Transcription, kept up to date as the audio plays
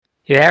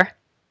You there?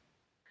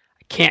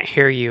 I can't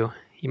hear you.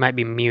 You might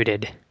be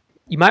muted.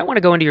 You might want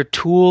to go into your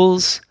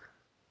tools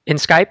in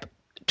Skype,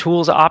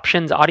 tools,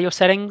 options, audio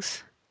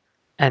settings,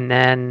 and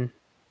then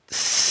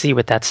see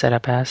what that's set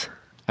up as.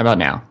 How about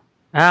now?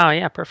 Oh,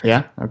 yeah, perfect.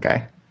 Yeah?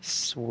 Okay.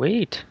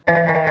 Sweet.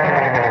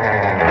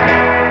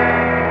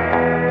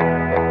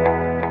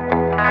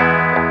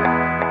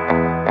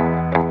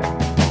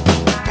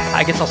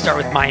 I guess I'll start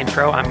with my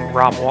intro. I'm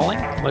Rob Walling.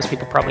 Most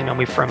people probably know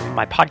me from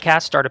my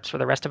podcast, Startups for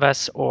the Rest of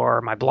Us,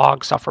 or my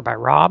blog, Software by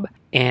Rob.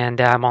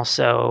 And I'm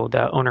also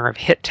the owner of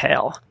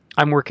HitTail.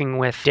 I'm working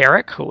with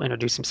Derek, who will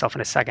introduce himself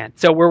in a second.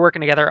 So we're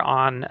working together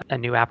on a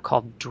new app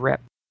called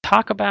Drip.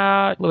 Talk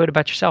about a little bit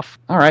about yourself.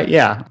 All right,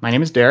 yeah. My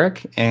name is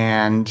Derek,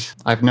 and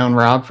I've known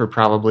Rob for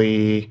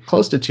probably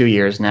close to 2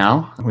 years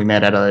now. We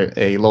met at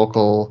a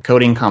local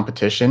coding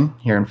competition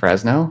here in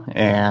Fresno,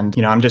 and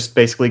I'm just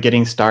basically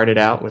getting started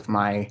out with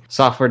my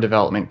software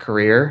development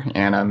career,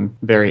 and I'm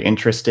very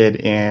interested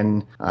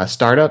in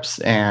startups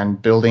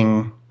and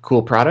building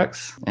cool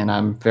products, and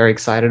I'm very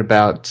excited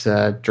about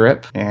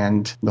Drip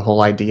and the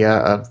whole idea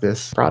of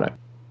this product.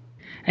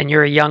 And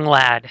you're a young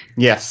lad.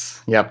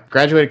 Yes, yep.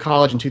 Graduated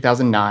college in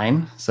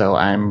 2009, so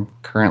I'm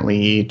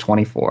currently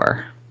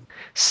 24.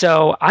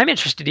 So I'm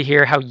interested to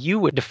hear how you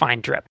would define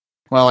Drip.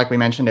 Well, like we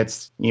mentioned,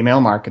 it's email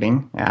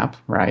marketing app,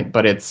 right?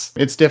 But it's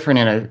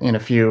different in a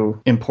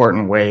few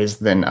important ways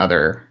than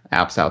other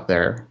apps out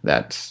there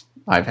that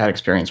I've had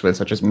experience with,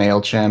 such as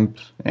MailChimp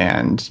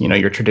and,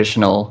 your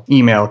traditional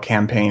email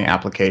campaign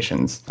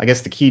applications. I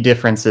guess the key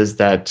difference is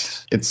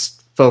that it's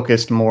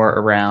focused more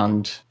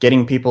around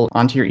getting people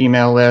onto your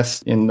email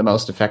list in the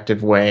most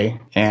effective way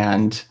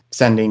and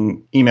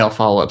sending email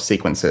follow-up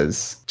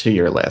sequences to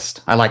your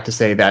list. I like to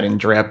say that in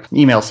Drip,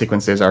 email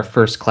sequences are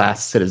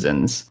first-class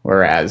citizens,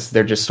 whereas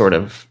they're just sort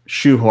of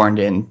shoehorned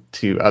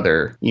into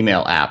other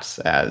email apps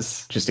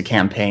as just a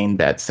campaign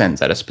that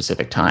sends at a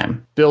specific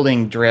time.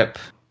 Building Drip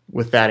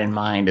with that in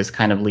mind is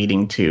kind of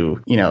leading to,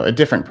 a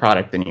different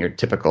product than your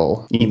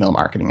typical email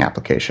marketing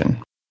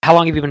application. How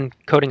long have you been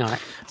coding on it?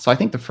 So I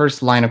think the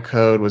first line of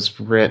code was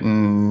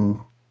written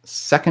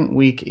second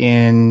week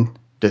in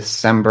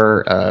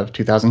December of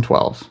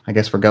 2012. I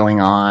guess we're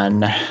going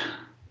on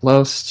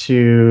close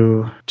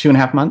to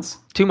 2.5 months.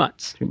 2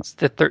 months. 2 months. It's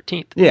the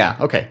 13th. Yeah,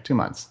 okay, 2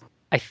 months.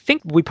 I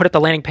think we put up the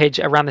landing page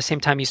around the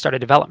same time you started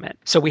development.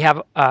 So we have,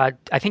 I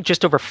think,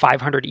 just over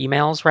 500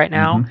 emails right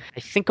now. Mm-hmm. I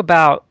think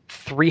about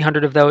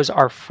 300 of those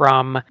are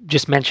from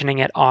just mentioning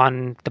it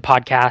on the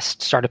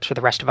podcast, Startups for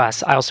the Rest of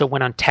Us. I also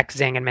went on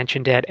TechZing and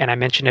mentioned it, and I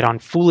mentioned it on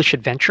Foolish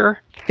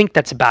Adventure. I think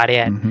that's about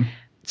it. Mm-hmm.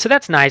 So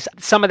that's nice.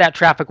 Some of that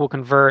traffic will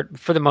convert.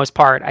 For the most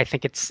part, I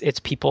think it's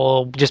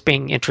people just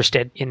being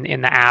interested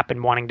in the app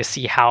and wanting to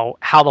see how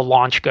the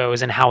launch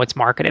goes and how it's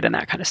marketed and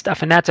that kind of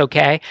stuff. And that's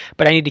okay.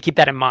 But I need to keep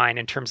that in mind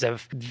in terms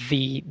of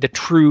the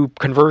true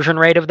conversion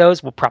rate of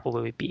those will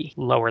probably be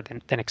lower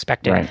than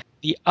expected. Right.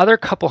 The other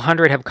couple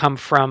hundred have come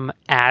from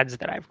ads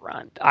that I've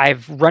run.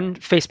 I've run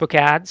Facebook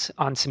ads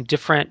on some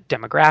different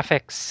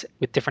demographics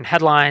with different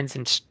headlines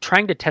and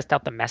trying to test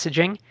out the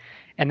messaging.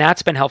 And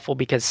that's been helpful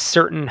because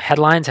certain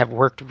headlines have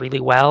worked really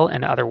well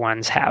and other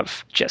ones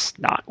have just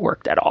not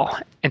worked at all.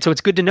 And so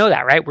it's good to know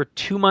that, right? We're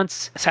 2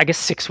 months, I guess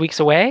 6 weeks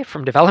away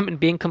from development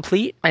being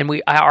complete.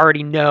 And I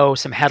already know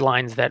some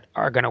headlines that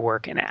are going to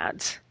work in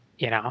ads,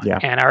 Yeah.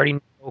 And I already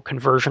know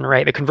conversion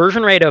rate. The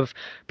conversion rate of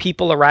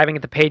people arriving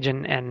at the page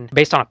and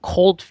based on a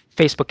cold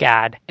Facebook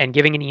ad and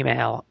giving an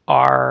email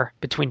are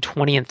between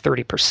 20 and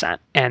 30%.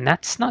 And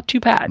that's not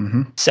too bad.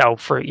 Mm-hmm. So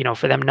for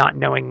them not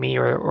knowing me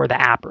or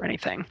the app or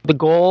anything. The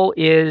goal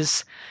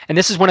is, and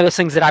this is one of those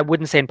things that I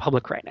wouldn't say in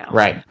public right now.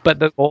 Right. But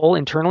the goal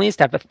internally is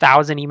to have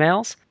 1,000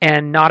 emails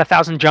and not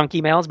 1,000 junk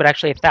emails, but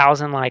actually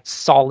 1,000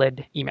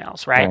 solid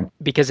emails, right?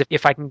 Because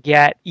if I can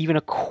get even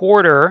a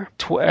quarter,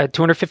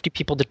 250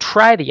 people to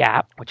try the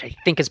app, which I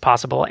think is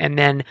possible, and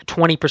then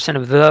 20%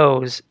 of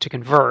those to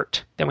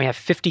convert, then we have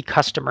 50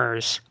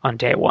 customers on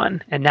day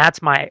one. And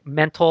that's my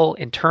mental,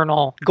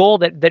 internal goal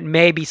that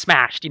may be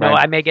smashed. Right.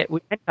 I may get 10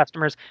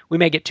 customers, we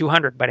may get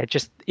 200, but it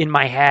just, in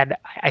my head,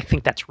 I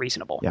think that's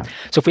reasonable. Yeah.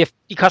 So if we have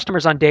 50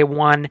 customers on day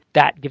one,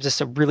 that gives us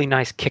a really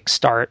nice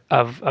kickstart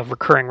of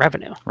recurring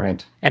revenue.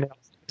 Right. And it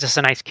gives us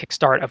a nice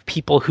kickstart of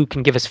people who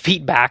can give us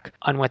feedback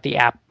on what the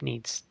app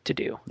needs to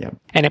do. Yep.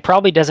 And it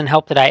probably doesn't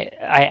help that I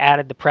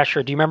added the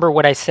pressure. Do you remember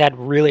what I said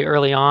really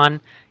early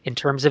on in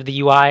terms of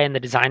the UI and the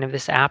design of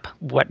this app,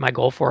 what my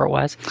goal for it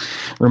was?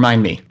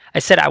 Remind me. I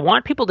said, I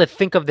want people to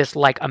think of this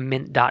like a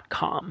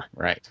mint.com.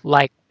 Right.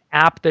 Like an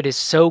app that is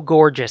so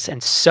gorgeous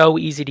and so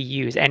easy to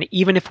use. And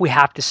even if we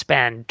have to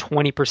spend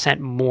 20%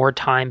 more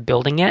time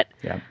building it,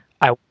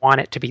 I want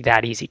it to be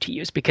that easy to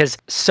use because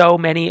so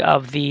many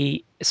of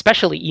the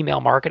especially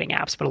email marketing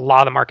apps, but a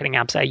lot of the marketing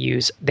apps I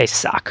use, they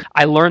suck.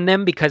 I learn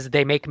them because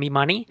they make me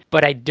money,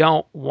 but I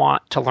don't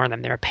want to learn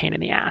them. They're a pain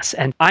in the ass.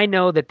 And I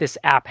know that this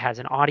app has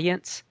an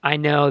audience. I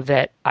know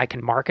that I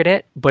can market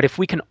it, but if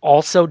we can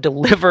also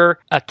deliver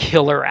a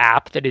killer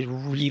app that is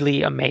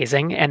really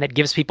amazing and that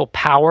gives people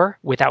power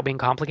without being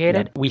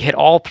complicated, we hit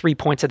all 3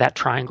 points of that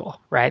triangle,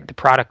 right? The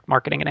product,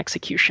 marketing, and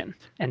execution.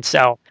 And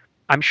so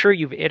I'm sure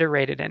you've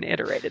iterated and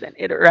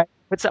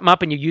put something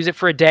up and you use it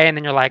for a day and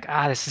then you're like,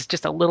 this is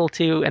just a little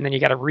too, and then you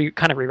got to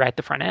kind of rewrite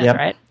the front end,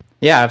 right?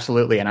 Yeah,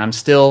 absolutely. And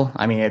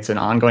it's an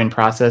ongoing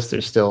process.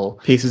 There's still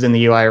pieces in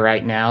the UI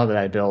right now that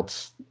I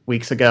built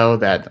weeks ago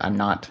that I'm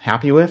not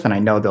happy with, and I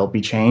know they'll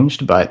be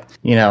changed. But,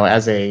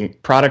 as a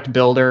product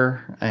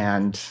builder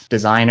and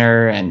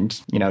designer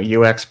and,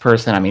 UX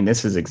person,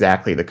 this is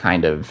exactly the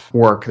kind of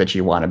work that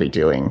you want to be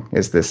doing,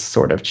 is this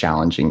sort of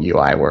challenging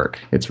UI work.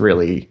 It's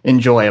really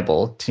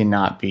enjoyable to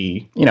not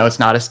be, it's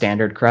not a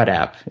standard CRUD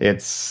app.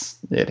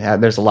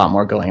 There's a lot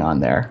more going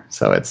on there.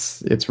 So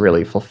it's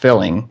really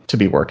fulfilling to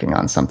be working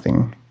on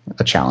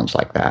a challenge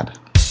like that.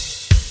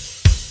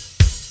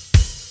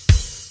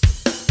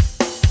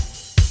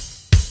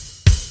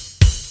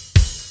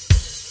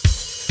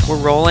 We're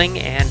rolling,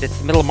 and it's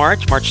the middle of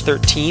March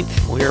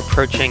 13th. We're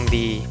approaching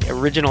the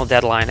original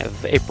deadline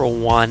of April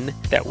 1.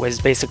 That was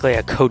basically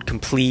a code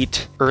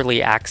complete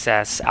early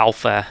access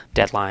alpha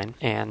deadline.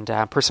 And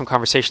per some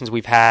conversations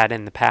we've had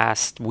in the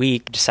past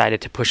week, decided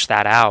to push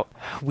that out.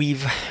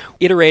 We've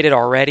iterated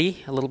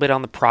already a little bit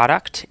on the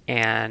product,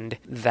 and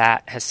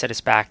that has set us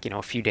back,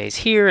 a few days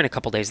here and a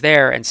couple days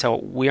there. And so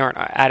we aren't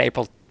at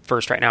April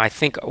 1st right now. I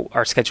think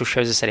our schedule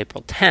shows us at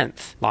April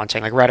 10th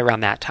launching, like right around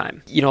that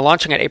time.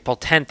 Launching at April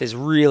 10th is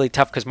really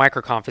tough because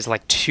MicroConf is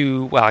like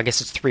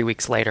 3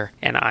 weeks later,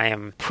 and I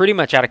am pretty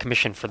much out of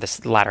commission for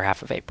this latter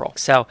half of April.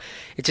 So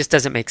it just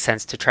doesn't make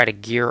sense to try to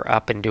gear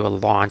up and do a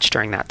launch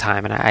during that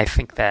time. And I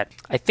think that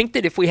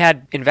if we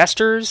had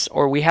investors,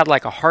 or we had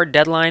like a hard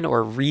deadline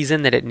or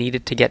reason that it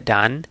needed to get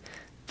done,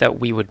 that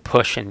we would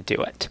push and do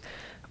it.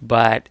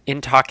 But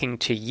in talking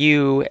to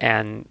you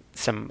and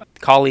some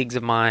colleagues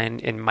of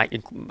mine and my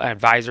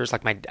advisors,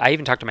 I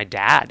even talked to my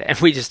dad, and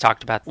we just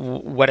talked about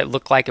what it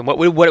looked like and what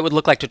it would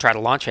look like to try to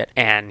launch it.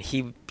 And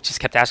he just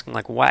kept asking,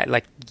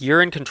 why?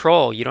 You're in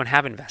control. You don't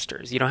have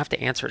investors. You don't have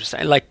to answer to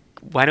say,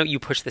 why don't you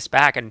push this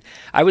back? And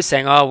I was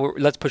saying,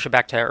 let's push it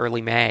back to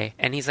early May.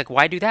 And he's like,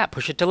 why do that?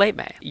 Push it to late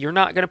May. You're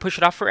not going to push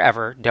it off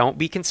forever. Don't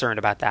be concerned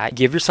about that.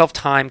 Give yourself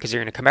time, because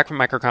you're going to come back from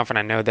MicroConf, and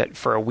I know that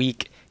for a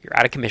week you're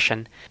out of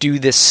commission. Do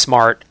this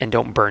smart and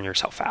don't burn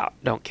yourself out.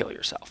 Don't kill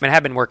yourself. I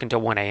have been working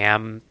till 1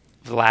 a.m.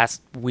 the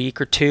last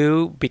week or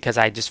two because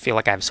I just feel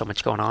like I have so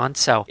much going on.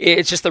 So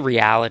it's just the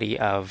reality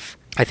of,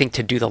 I think,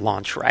 to do the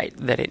launch right,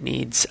 that it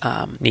needs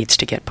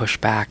to get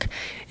pushed back.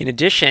 In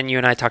addition, you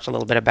and I talked a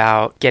little bit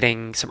about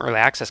getting some early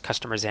access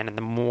customers in, and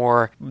the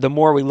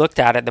more we looked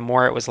at it, the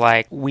more it was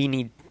like, we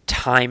need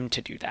time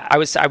to do that. I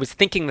was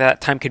thinking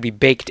that time could be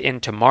baked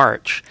into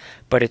March,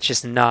 but it's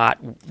just not.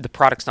 The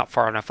product's not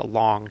far enough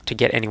along to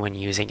get anyone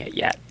using it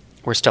yet.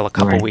 We're still a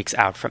couple weeks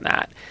out from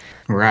that.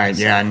 Right.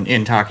 So, yeah. And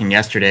in talking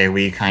yesterday,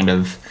 we kind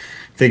of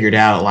figured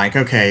out,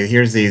 okay,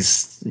 here's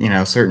these,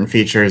 certain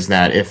features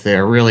that if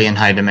they're really in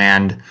high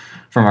demand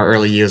from our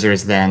early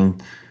users,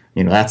 then,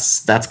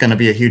 that's going to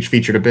be a huge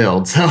feature to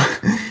build. So,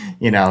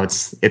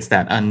 it's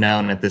that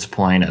unknown at this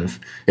point of,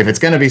 if it's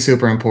going to be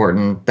super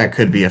important, that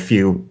could be a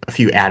few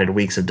added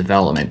weeks of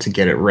development to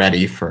get it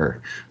ready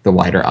for the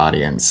wider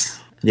audience.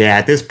 Yeah,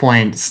 at this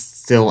point,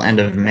 still end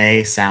of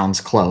May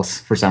sounds close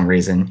for some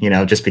reason,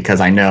 just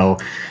because I know,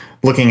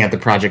 looking at the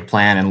project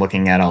plan and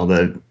looking at all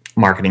the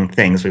marketing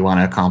things we want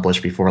to accomplish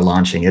before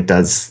launching, it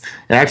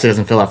actually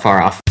doesn't feel that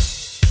far off.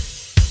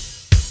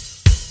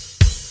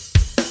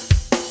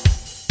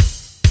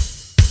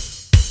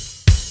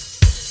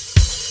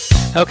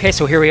 Okay,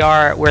 so here we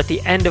are. We're at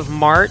the end of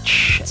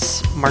March.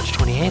 It's March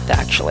 28th,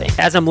 actually.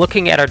 As I'm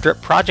looking at our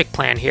drip project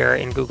plan here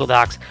in Google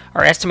Docs,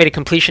 our estimated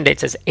completion date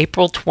says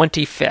April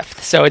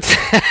 25th. So it's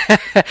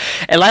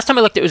and last time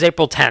I looked, it was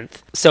April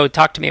 10th. So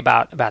talk to me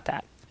about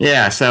that.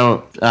 Yeah,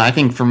 so I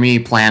think for me,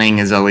 planning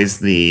is always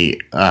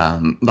the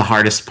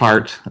hardest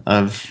part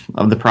of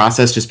the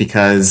process, just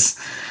because,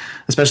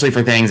 especially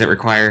for things that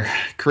require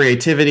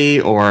creativity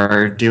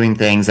or doing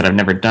things that I've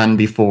never done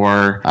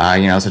before,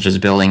 such as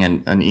building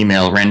an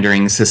email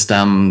rendering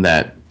system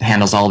that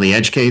handles all the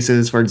edge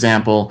cases, for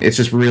example. It's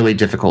just really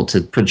difficult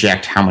to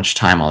project how much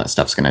time all that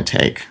stuff's going to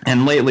take.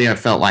 And lately, I've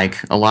felt like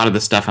a lot of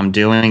the stuff I'm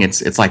doing,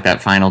 it's like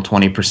that final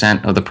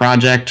 20% of the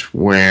project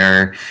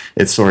where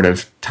it's sort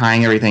of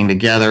tying everything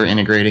together,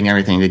 integrating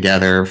everything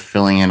together,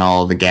 filling in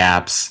all the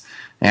gaps.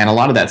 And a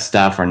lot of that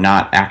stuff are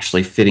not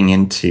actually fitting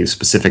into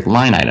specific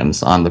line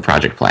items on the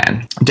project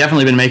plan.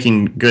 Definitely been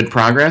making good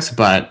progress,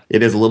 but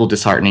it is a little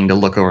disheartening to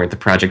look over at the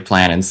project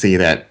plan and see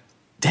that,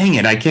 dang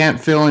it, I can't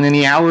fill in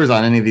any hours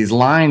on any of these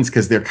lines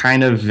because they're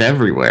kind of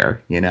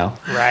everywhere,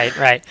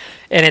 Right.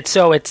 And it's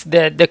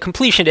the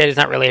completion date is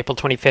not really April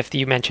 25th.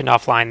 You mentioned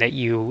offline that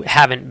you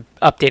haven't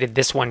updated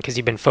this one because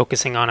you've been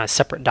focusing on a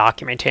separate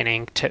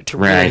documenting to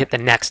really hit the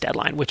next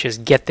deadline, which is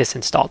get this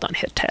installed on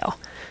Hittail.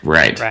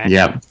 Right.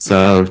 Yep.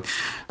 So,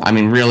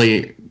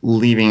 really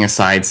leaving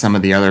aside some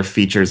of the other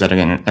features that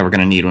we're going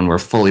to need when we're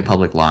fully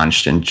public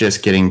launched, and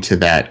just getting to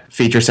that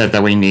feature set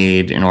that we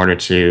need in order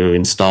to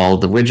install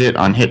the widget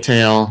on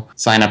Hittail,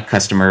 sign up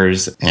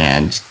customers,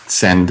 and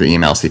send the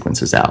email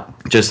sequences out.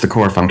 Just the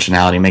core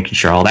functionality, making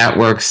sure all that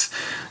works.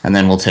 And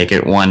then we'll take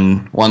it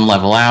one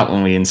level out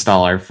when we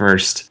install our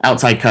first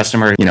outside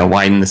customer,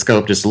 widen the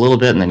scope just a little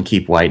bit and then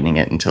keep widening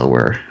it until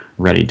we're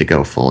ready to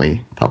go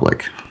fully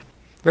public.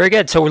 Very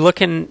good. So we're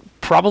looking,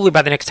 probably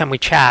by the next time we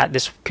chat,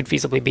 this could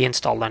feasibly be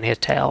installed on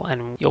Hittail,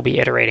 and you'll be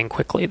iterating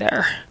quickly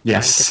there.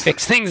 Yes. To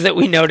fix things that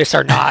we notice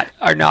are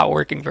not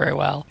working very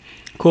well.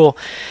 Cool.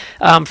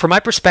 From my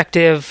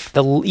perspective,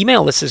 the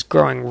email list is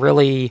growing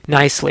really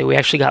nicely. We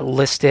actually got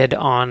listed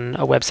on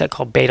a website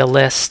called Beta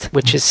List,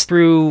 which is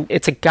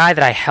it's a guy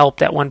that I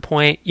helped at one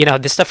point.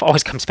 This stuff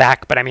always comes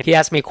back, but he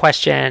asked me a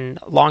question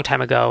a long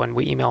time ago, and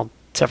we emailed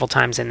several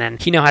times, and then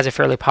he now has a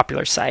fairly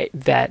popular site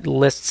that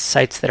lists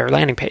sites that are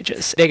landing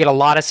pages. They get a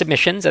lot of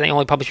submissions, and they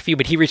only publish a few,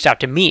 but he reached out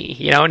to me,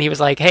 and he was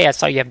like, hey, I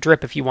saw you have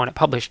Drip. If you want it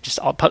published, just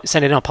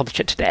send it in, I'll publish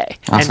it today.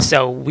 Awesome. And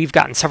so we've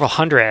gotten several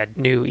hundred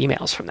new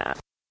emails from that.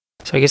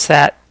 So I guess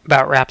that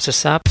about wraps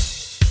us up.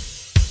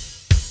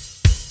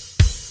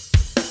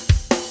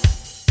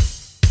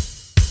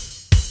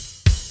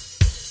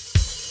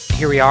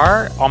 Here we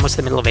are, almost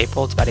the middle of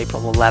April. It's about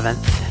April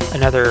 11th.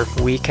 Another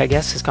week, I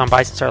guess, has gone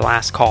by since our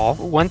last call.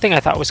 One thing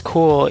I thought was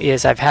cool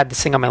is I've had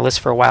this thing on my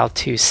list for a while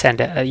to send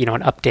an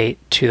update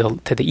to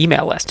the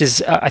email list.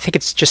 I think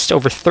it's just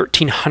over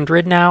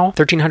 1,300 now,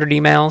 1,300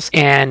 emails.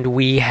 And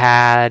we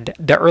had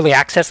the early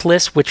access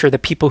list, which are the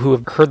people who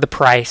have heard the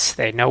price,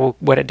 they know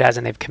what it does,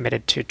 and they've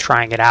committed to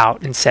trying it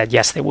out and said,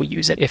 yes, they will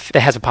use it if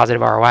it has a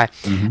positive ROI.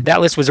 Mm-hmm. That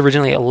list was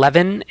originally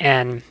 11,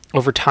 and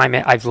over time,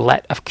 I've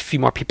let a few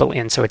more people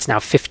in, so it's now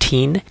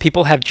 15.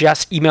 People have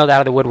just emailed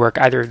out of the woodwork.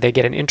 Either they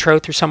get an intro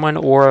through someone,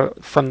 or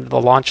from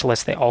the launch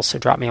list, they also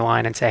drop me a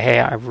line and say, hey,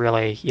 I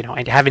really,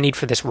 I have a need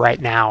for this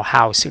right now.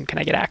 How soon can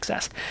I get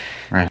access?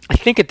 Right. I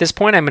think at this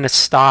point, I'm going to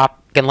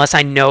stop, unless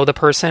I know the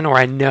person or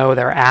I know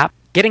their app.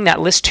 Getting that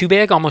list too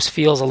big almost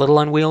feels a little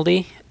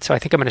unwieldy, so I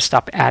think I'm going to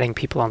stop adding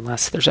people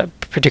unless there's a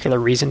particular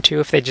reason to.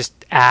 If they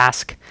just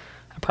ask,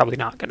 I'm probably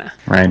not going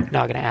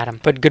to add them.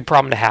 But good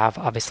problem to have,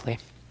 obviously.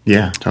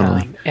 Yeah,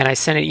 totally. And I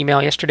sent an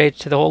email yesterday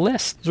to the whole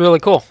list. It was really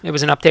cool. It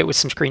was an update with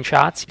some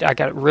screenshots. I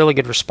got a really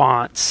good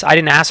response. I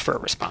didn't ask for a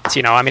response,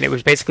 it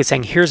was basically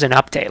saying, here's an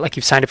update. Like,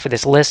 you've signed up for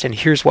this list, and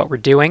here's what we're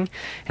doing.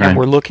 And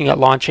we're looking at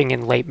launching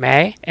in late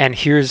May, and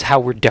here's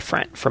how we're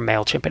different from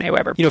MailChimp and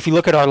Aweber. If you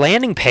look at our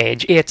landing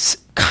page, it's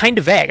kind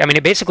of vague.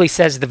 It basically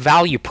says the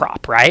value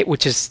prop, right?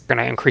 Which is going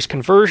to increase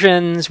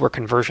conversions. We're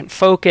conversion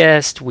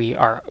focused. We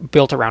are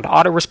built around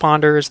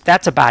autoresponders.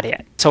 That's about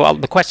it. So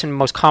the question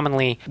most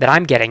commonly that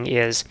I'm getting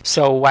is,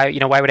 so why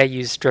would I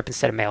use Drip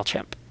instead of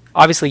MailChimp?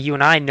 Obviously, you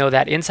and I know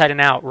that inside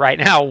and out right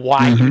now,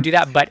 why you would do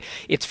that, but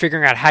it's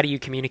figuring out how do you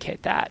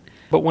communicate that.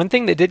 But one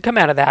thing that did come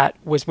out of that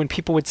was when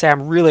people would say,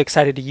 I'm really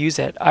excited to use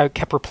it, I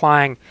kept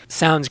replying,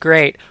 sounds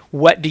great.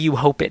 What do you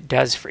hope it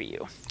does for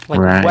you?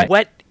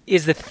 What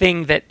is the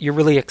thing that you're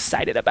really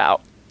excited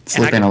about?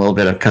 Slip in a little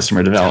bit of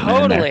customer development.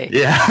 Totally. In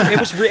there. Yeah. It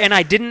was, and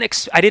I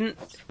didn't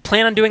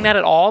plan on doing that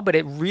at all, but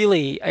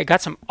I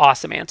got some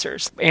awesome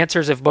answers.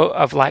 Answers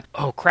of like,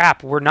 oh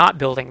crap, we're not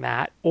building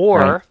that,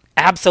 or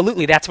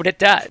absolutely, that's what it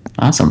does.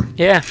 Awesome.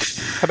 Yeah.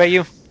 How about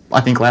you?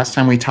 I think last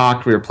time we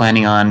talked, we were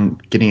planning on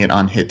getting it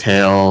on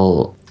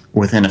Hittail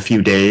within a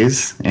few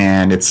days,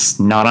 and it's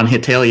not on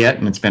Hittail yet,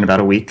 and it's been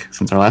about a week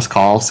since our last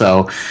call.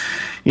 So,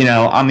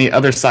 on the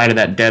other side of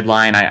that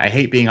deadline, I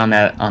hate being on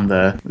that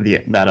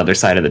other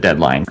side of the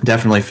deadline.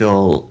 Definitely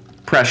feel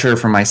pressure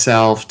for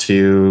myself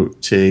to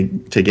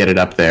get it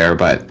up there,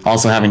 but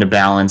also having to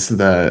balance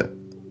the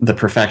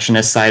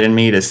perfectionist side in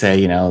me to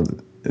say,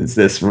 is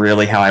this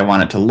really how I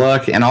want it to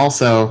look? And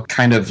also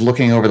kind of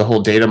looking over the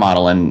whole data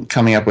model and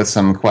coming up with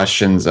some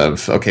questions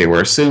of, okay,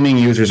 we're assuming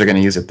users are going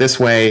to use it this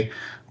way,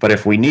 but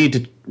if we need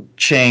to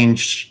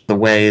change the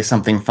way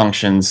something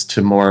functions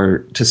to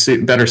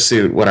better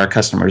suit what our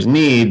customers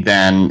need,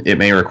 then it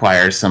may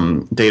require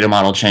some data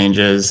model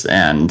changes.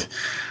 And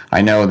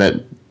I know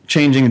that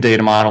changing the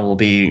data model will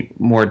be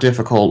more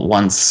difficult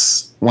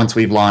once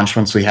we've launched,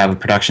 once we have a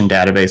production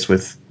database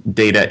with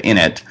data in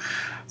it.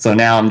 So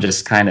now I'm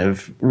just kind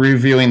of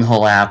reviewing the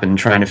whole app and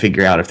trying to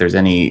figure out if there's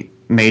any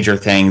major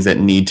things that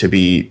need to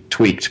be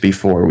tweaked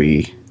before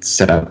we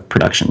set up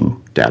production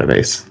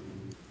database.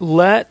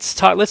 Let's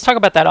talk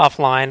about that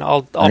offline.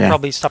 I'll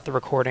probably stop the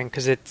recording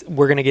because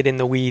we're going to get in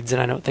the weeds,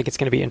 and I don't think it's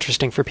going to be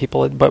interesting for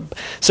people. But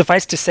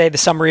suffice to say, the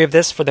summary of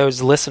this for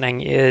those listening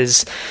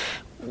is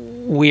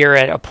we're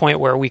at a point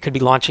where we could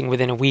be launching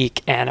within a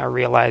week and are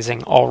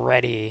realizing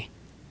already.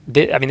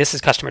 This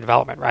is customer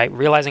development, right?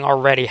 Realizing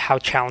already how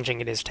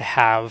challenging it is to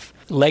have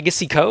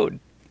legacy code.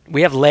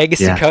 We have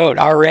legacy code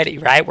already,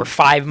 right? We're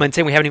 5 months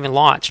in. We haven't even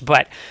launched,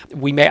 but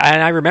and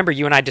I remember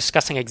you and I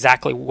discussing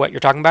exactly what you're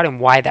talking about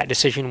and why that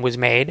decision was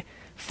made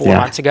 4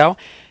 months ago.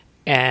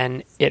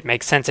 And it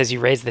makes sense as you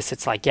raise this.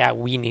 It's like,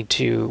 we need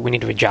to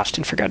adjust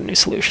and figure out a new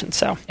solution.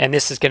 So, and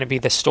this is going to be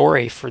the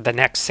story for the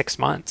next 6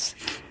 months.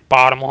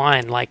 Bottom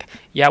line,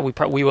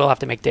 we will have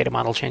to make data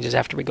model changes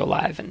after we go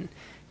live, and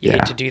you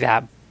need to do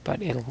that,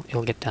 but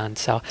it'll get done.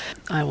 So,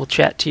 I will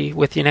chat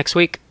with you next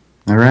week.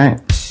 All right.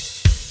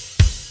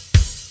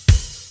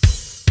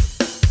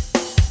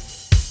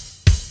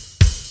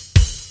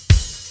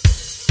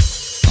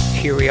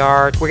 here we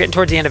are. We're getting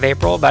towards the end of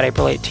April, about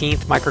April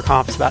 18th.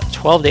 MicroConf is about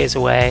 12 days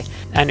away.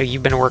 I know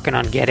you've been working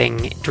on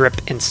getting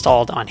Drip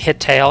installed on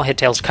Hittail.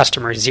 Hittail's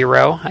customer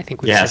 0. I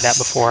think we've said that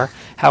before.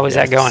 How is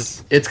that going?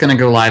 It's going to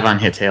go live on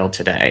Hittail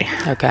today.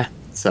 Okay.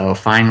 So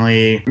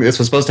finally, this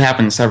was supposed to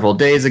happen several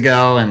days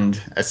ago,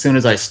 and as soon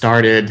as I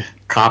started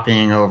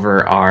copying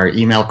over our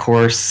email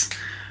course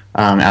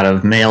out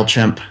of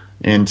MailChimp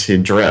into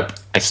Drip,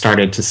 I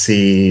started to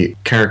see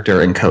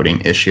character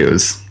encoding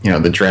issues. You know,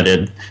 the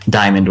dreaded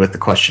diamond with the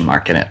question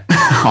mark in it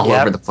all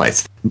over the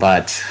place.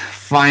 But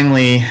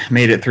finally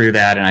made it through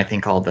that, and I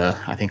think all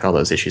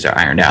those issues are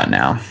ironed out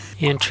now.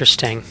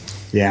 Interesting.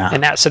 Yeah.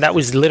 And that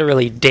was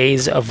literally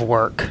days of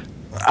work.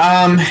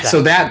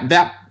 So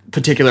that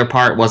particular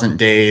part wasn't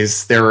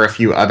days. There were a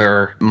few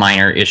other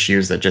minor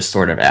issues that just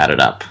sort of added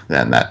up,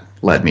 and that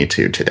led me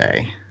to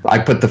today. I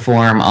put the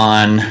form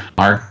on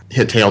our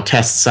Hittail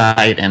test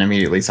site and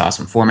immediately saw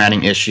some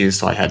formatting issues,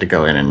 so I had to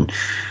go in and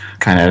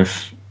kind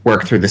of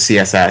work through the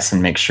CSS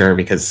and make sure,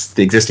 because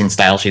the existing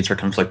style sheets were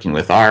conflicting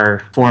with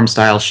our form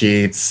style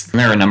sheets. And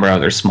there are a number of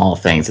other small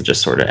things that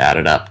just sort of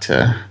added up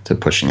to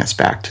pushing us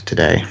back to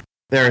today.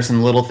 There are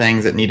some little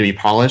things that need to be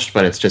polished,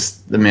 but it's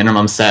just the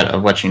minimum set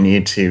of what you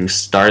need to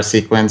start a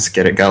sequence,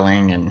 get it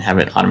going, and have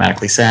it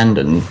automatically send,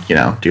 and,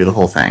 do the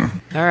whole thing.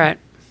 All right.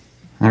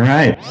 All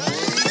right.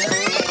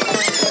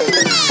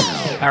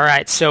 All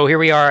right, so here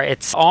we are.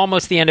 It's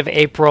almost the end of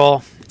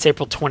April. It's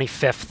April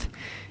 25th,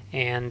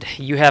 and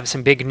you have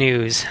some big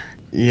news.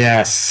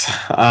 Yes.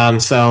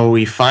 So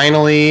we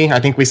finally, I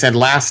think we said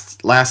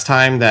last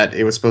time that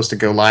it was supposed to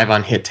go live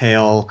on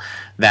Hittail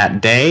that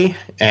day,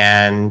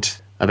 and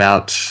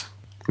about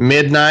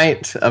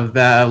midnight of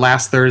the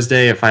last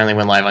Thursday, it finally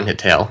went live on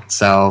Hittail.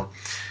 So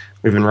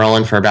we've been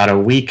rolling for about a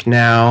week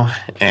now,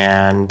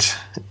 and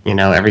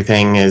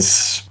everything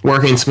is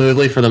working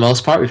smoothly for the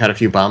most part. We've had a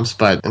few bumps,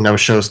 but no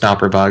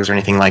showstopper bugs or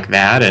anything like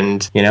that.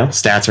 And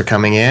stats are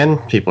coming in,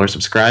 people are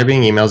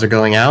subscribing, emails are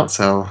going out,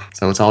 so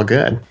it's all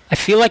good. I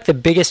feel like the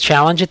biggest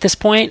challenge at this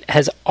point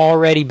has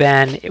already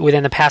been,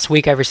 within the past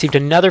week, I've received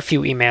another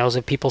few emails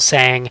of people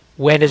saying,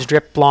 when does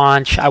Drip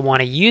launch? I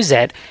want to use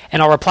it.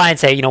 And I'll reply and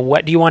say,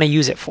 what do you want to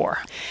use it for?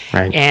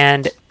 Right.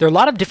 And there are a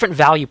lot of different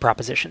value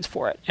propositions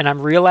for it. And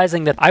I'm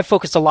realizing that I've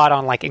focused a lot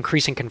on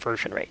increasing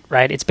conversion rate,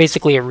 right? It's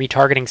basically a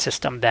retargeting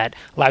system that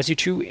allows you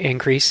to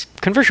increase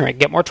conversion rate,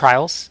 get more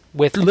trials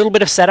with a little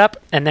bit of setup,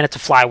 and then it's a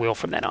flywheel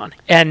from then on.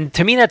 And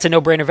to me, that's a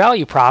no-brainer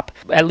value prop,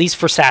 at least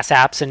for SaaS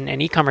apps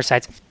and e-commerce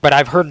sites. But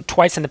I've heard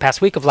twice in the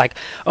past week of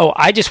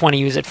I just want to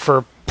use it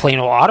for plain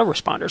old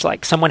autoresponders.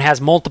 Like someone has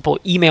multiple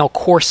email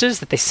courses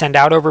that they send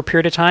out over a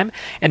period of time,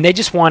 and they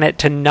just want it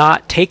to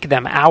not take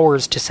them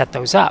hours to set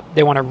those up.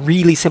 They want a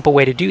really simple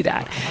way to do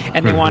that.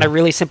 And they want a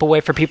really simple way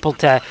for people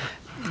to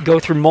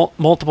go through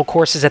multiple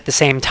courses at the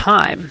same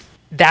time.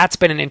 That's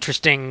been an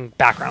interesting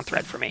background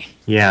thread for me.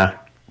 Yeah.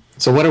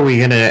 So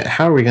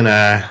how are we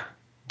gonna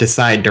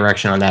decide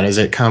direction on that? Is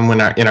it come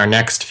in our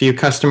next few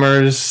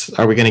customers?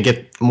 Are we gonna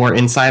get more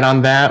insight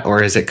on that,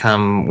 or is it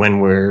come when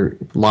we're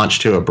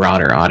launched to a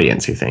broader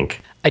audience, you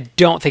think? I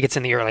don't think it's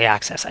in the early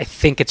access. I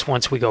think it's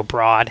once we go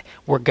broad,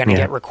 we're gonna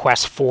get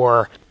requests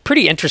for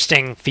pretty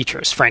interesting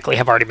features, frankly,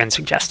 have already been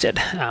suggested.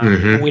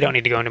 We don't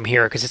need to go into them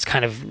here because it's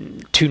kind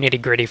of too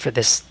nitty-gritty for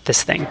this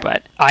thing.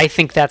 But I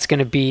think that's going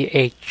to be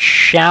a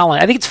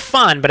challenge. I think it's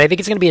fun, but I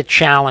think it's going to be a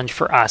challenge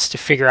for us to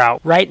figure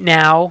out right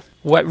now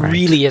what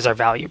really is our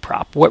value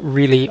prop. What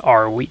really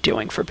are we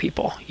doing for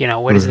people?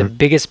 What is the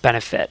biggest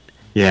benefit?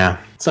 Yeah.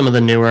 Some of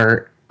the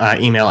newer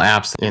email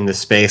apps in this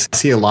space, I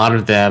see a lot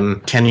of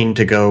them tending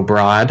to go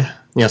broad.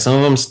 Some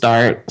of them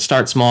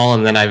start small,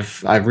 and then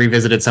I've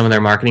revisited some of their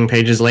marketing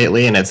pages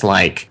lately, and it's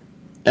like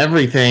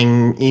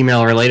everything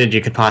email related you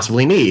could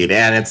possibly need.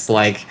 And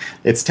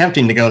it's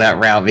tempting to go that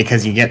route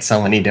because you get so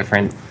many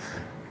different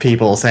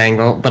people saying,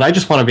 well, but I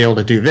just want to be able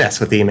to do this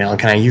with email.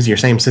 Can I use your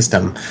same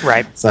system?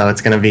 Right. So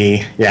it's going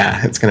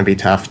to be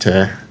tough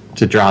to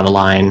draw the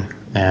line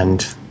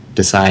and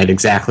decide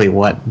exactly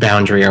what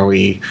boundary are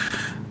we,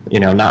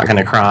 not going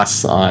to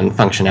cross on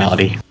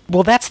functionality.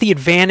 Well, that's the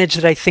advantage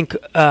that I think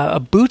a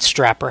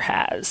bootstrapper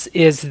has,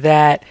 is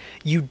that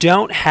you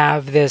don't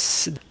have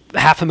this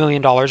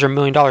 $500,000 or $1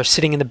 million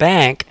sitting in the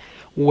bank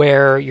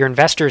where your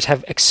investors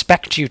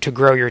expect you to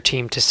grow your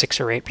team to 6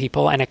 or 8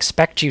 people and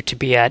expect you to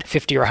be at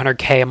 50 or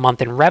 100K a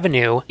month in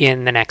revenue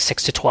in the next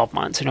 6 to 12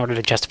 months in order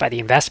to justify the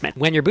investment.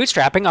 When you're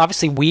bootstrapping,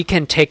 obviously we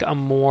can take a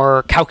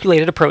more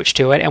calculated approach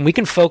to it, and we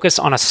can focus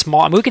on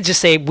we could just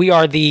say we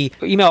are the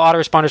email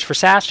autoresponders for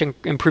SaaS to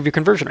improve your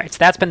conversion rates.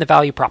 That's been the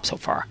value prop so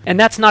far. And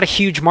that's not a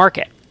huge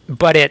market,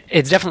 but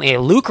it's definitely a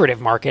lucrative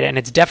market, and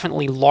it's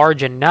definitely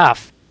large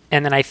enough.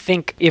 And then I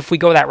think if we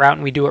go that route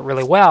and we do it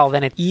really well,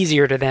 then it's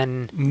easier to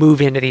then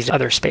move into these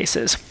other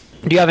spaces.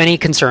 Do you have any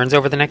concerns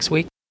over the next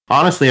week?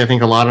 Honestly, I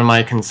think a lot of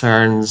my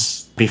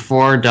concerns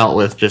before dealt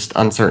with just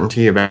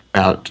uncertainty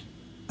about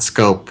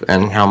scope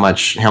and how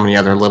many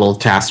other little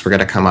tasks were going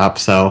to come up.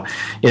 So,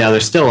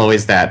 there's still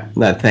always that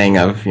thing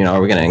of,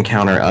 are we going to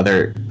encounter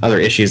other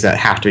issues that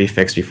have to be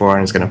fixed before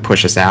and it's going to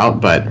push us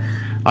out? But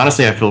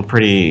honestly, I feel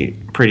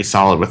pretty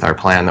solid with our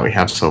plan that we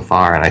have so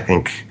far, and I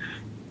think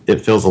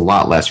it feels a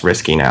lot less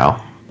risky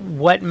now.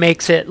 What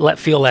makes it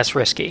feel less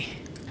risky?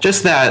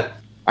 Just that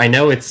I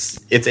know it's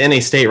in a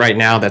state right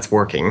now that's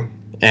working,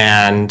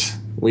 and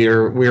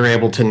we're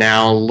able to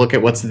now look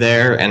at what's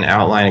there and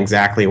outline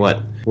exactly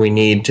what we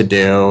need to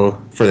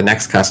do for the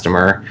next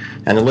customer.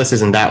 And the list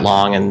isn't that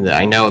long, and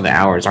I know the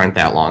hours aren't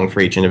that long for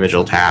each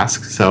individual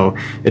task, so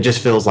it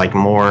just feels like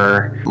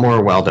more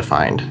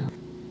well-defined.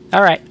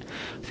 All right.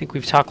 I think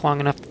we've talked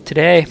long enough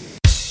today.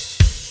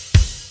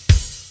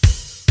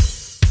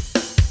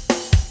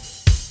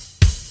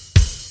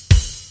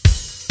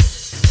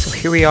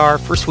 Here we are,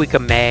 first week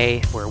of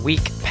May. We're a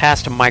week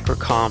past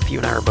MicroConf. You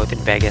and I were both in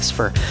Vegas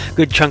for a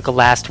good chunk of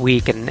last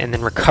week, and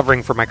then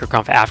recovering for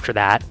MicroConf after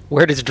that.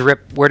 Where does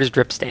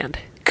Drip stand?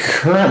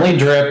 Currently,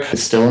 Drip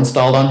is still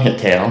installed on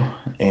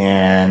Hittail,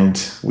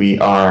 and we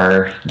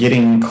are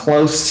getting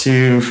close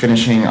to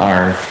finishing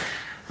our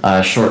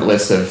short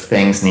list of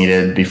things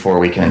needed before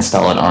we can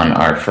install it on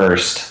our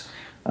first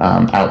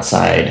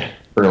outside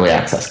early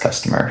access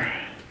customer.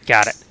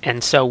 Got it.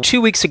 And so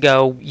 2 weeks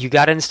ago, you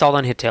got it installed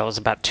on Hittail. It was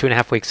about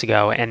 2.5 weeks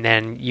ago. And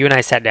then you and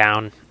I sat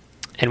down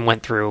and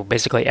went through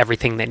basically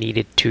everything that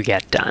needed to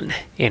get done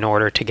in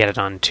order to get it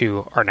on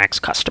to our next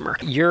customer.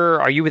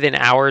 Are you within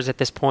hours at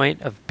this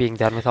point of being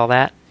done with all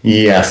that?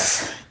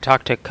 Yes.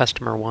 Talked to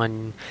customer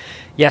one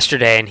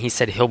yesterday, and he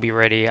said he'll be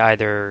ready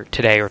either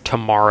today or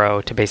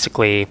tomorrow to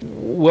basically,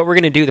 what we're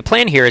going to do, the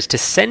plan here is to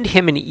send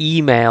him an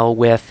email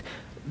with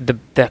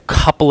the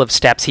couple of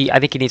steps. I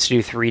think he needs to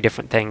do 3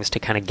 different things to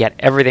kind of get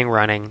everything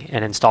running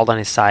and installed on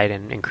his site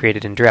and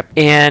created in Drip.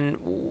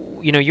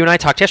 And, you and I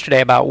talked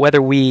yesterday about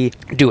whether we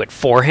do it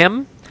for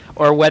him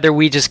or whether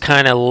we just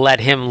kind of let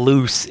him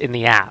loose in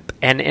the app.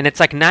 And it's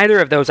like neither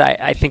of those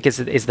I think is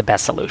the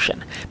best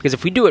solution. Because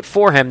if we do it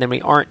for him, then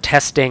we aren't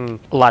testing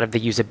a lot of the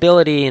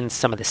usability and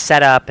some of the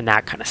setup and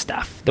that kind of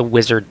stuff, the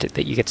wizard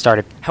that you get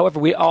started.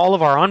 However, all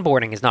of our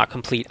onboarding is not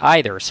complete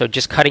either, so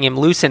just cutting him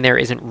loose in there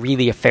isn't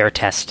really a fair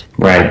test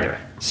either.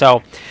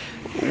 So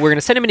we're going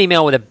to send him an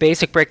email with a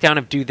basic breakdown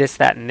of do this,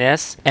 that, and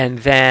this, and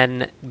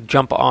then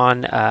jump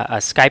on a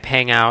Skype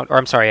Hangout, or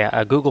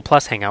a Google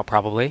Plus Hangout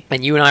probably.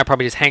 And you and I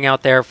probably just hang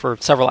out there for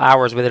several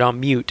hours with it on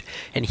mute,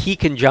 and he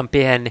can jump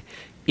in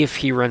if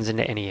he runs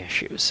into any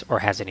issues or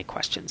has any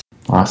questions.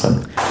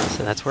 Awesome.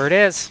 So that's where it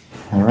is.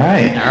 All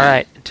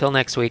right. Until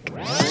next week.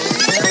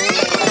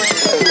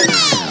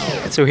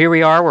 So here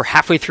we are. We're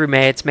halfway through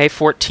May. It's May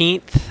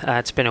 14th.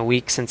 It's been a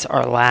week since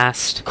our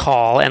last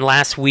call. And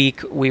last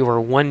week, we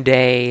were one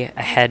day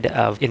ahead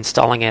of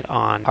installing it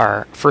on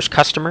our first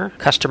customer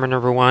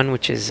number 1,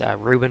 which is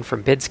Ruben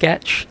from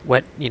BidSketch.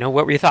 What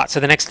were your thoughts? So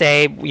the next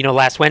day,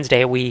 last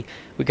Wednesday, we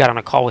got on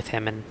a call with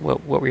him. And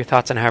what were your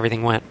thoughts on how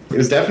everything went?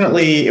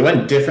 It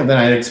went different than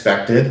I'd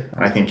expected.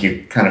 I think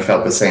you kind of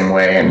felt the same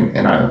way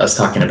and us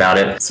talking about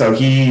it. So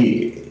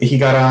he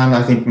got on,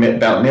 I think,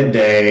 about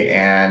midday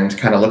and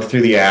kind of looked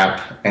through the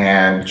app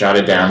and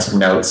jotted down some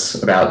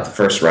notes about the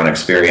first run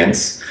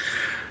experience,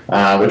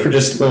 which were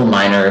just little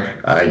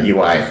minor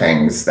UI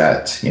things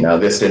that,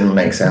 this didn't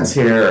make sense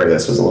here, or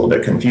this was a little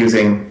bit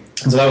confusing.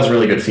 And so that was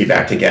really good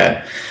feedback to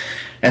get.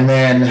 And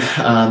then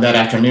that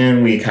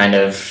afternoon, we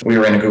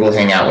were in a Google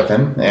Hangout with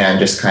him and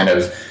just kind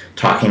of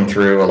talking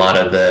through a lot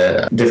of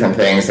the different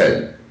things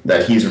that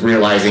he's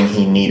realizing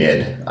he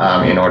needed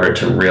in order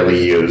to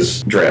really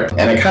use Drip.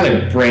 And it kind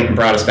of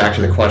brought us back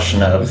to the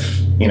question of,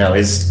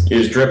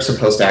 is Drip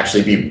supposed to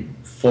actually be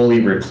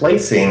fully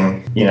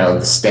replacing,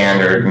 the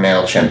standard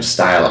MailChimp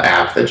style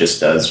app that just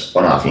does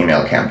one-off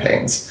email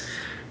campaigns?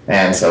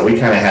 And so we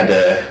kind of had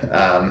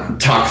to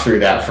talk through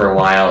that for a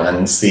while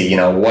and see,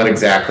 who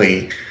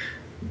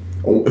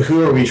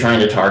are we trying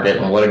to target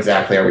and what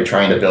exactly are we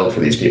trying to build for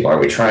these people? Are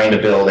we trying to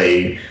build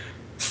a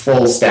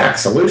full stack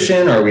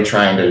solution, or are we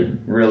trying to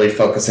really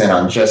focus in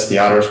on just the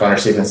autoresponder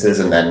sequences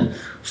and then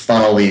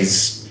funnel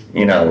these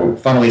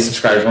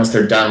subscribers, once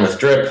they're done with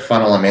Drip,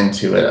 funnel them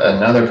into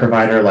another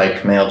provider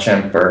like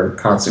MailChimp or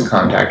Constant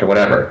Contact or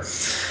whatever?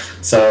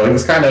 So it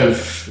was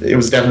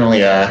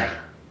definitely a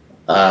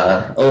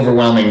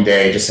overwhelming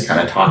day just to kind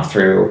of talk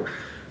through,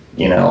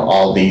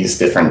 all these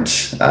different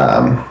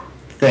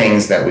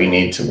things that we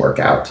need to work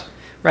out.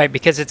 Right,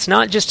 because it's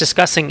not just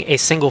discussing a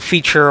single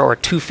feature or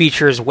 2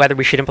 features, whether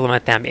we should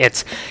implement them.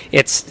 It's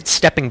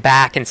stepping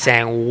back and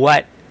saying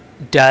what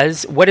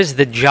is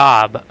the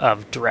job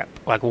of Drip?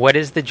 Like, what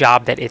is the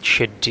job that it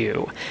should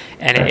do?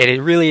 And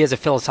it really is a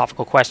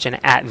philosophical question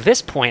at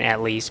this point,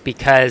 at least,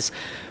 because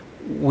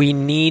we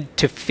need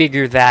to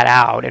figure that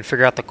out and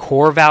figure out the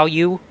core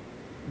value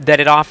that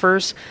it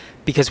offers,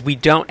 because we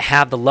don't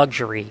have the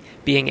luxury,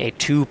 being a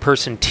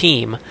 2-person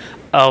team,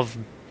 of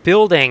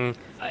building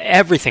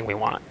everything we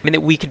want. I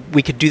mean, we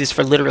could do this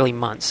for literally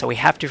months. So we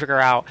have to figure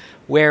out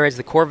where is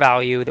the core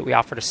value that we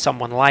offer to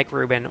someone like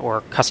Ruben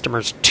or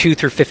customers 2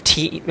 through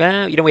 15.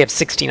 We have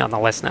 16 on the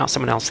list now.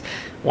 Someone else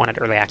wanted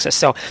early access.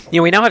 So,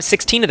 we now have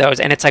 16 of those,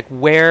 and it's like,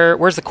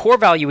 where's the core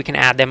value we can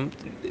add them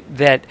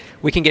that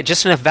we can get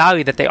just enough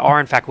value that they are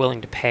in fact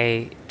willing to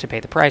pay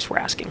the price we're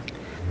asking.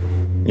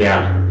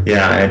 Yeah.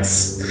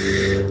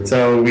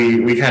 So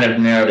we kind of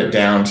narrowed it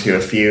down to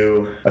a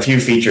few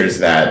features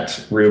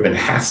that Ruben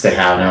has to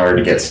have in order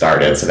to get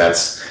started. So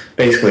that's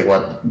basically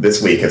what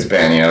this week has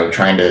been,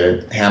 trying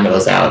to hammer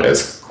those out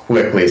as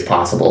quickly as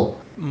possible.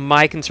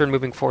 My concern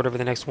moving forward over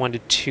the next 1 to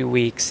 2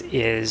 weeks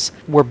is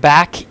we're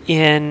back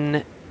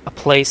in a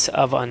place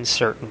of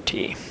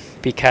uncertainty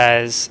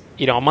because,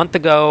 a month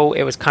ago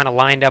it was kind of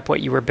lined up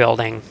what you were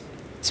building,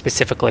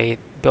 specifically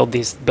build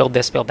this, build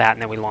that,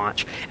 and then we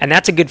launch. And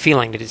that's a good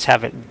feeling to just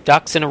have it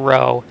ducks in a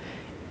row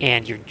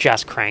and you're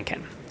just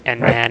cranking.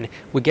 And then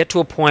we get to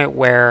a point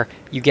where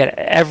you get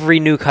every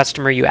new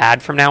customer you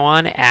add from now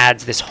on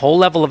adds this whole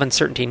level of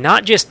uncertainty,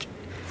 not just,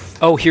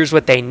 oh, here's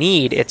what they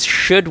need. It's,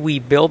 should we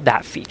build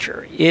that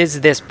feature?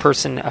 Is this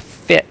person a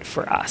fit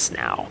for us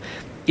now?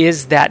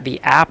 Is that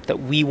the app that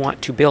we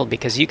want to build?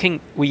 Because we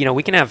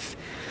can have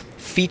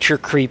feature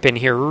creep in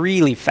here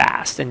really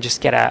fast and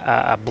just get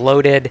a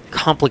bloated,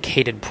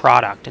 complicated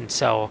product. And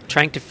so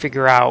trying to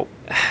figure out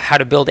how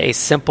to build a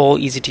simple,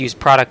 easy-to-use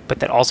product, but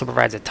that also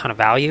provides a ton of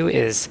value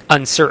is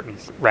uncertain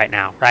right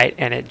now, right?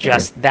 And it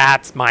just,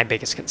 that's my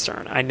biggest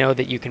concern. I know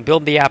that you can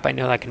build the app. I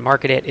know that I can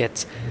market it.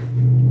 It's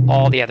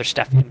all the other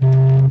stuff.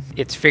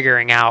 It's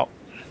figuring out,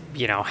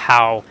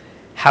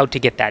 how to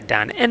get that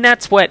done. And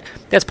that's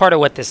part of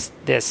what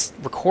this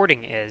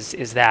recording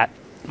is that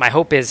my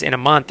hope is in a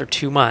month or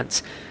 2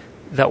 months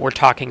that we're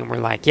talking and we're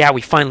like, yeah,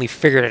 we finally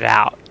figured it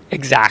out.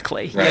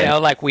 Exactly.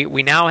 Right.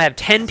 We now have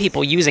 10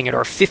 people using it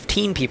or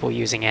 15 people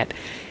using it,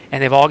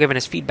 and they've all given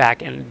us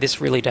feedback, and this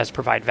really does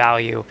provide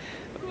value.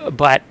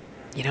 But,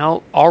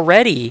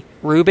 already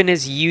Ruben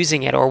is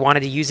using it or wanted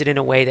to use it in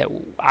a way that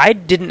I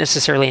didn't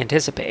necessarily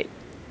anticipate.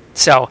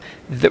 So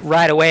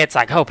right away it's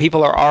like, oh,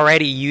 people are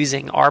already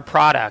using our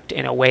product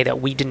in a way that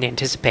we didn't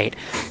anticipate.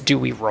 Do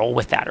we roll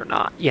with that or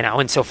not?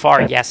 And so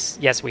far,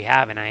 yes, we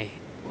have, and I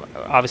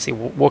obviously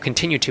we'll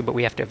continue to, but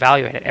we have to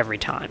evaluate it every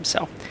time.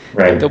 So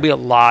there'll be a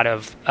lot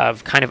of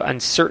kind of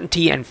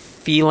uncertainty and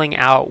feeling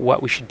out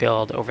what we should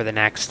build over the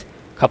next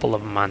couple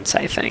of months,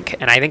 I think.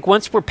 And I think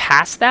once we're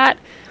past that,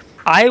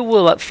 I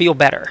will feel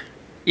better.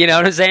 You know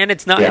what I'm saying?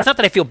 It's not that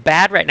I feel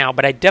bad right now,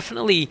 but I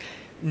definitely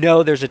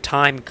know there's a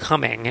time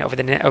coming over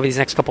these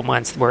next couple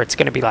months where it's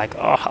going to be like,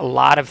 a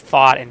lot of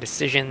thought and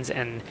decisions,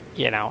 and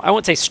I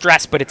won't say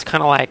stress, but it's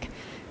kind of like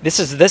this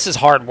is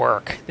hard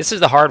work. This is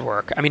the hard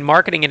work. I mean,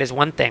 marketing it is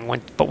one thing,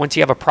 but once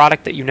you have a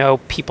product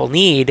that people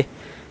need,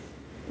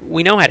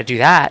 we know how to do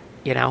that.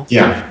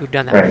 Yeah, we've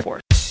done that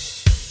before.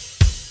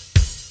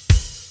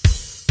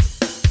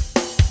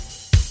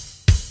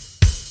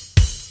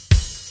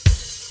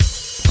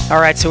 All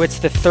right, so it's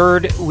the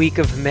third week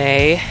of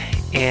May,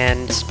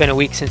 and it's been a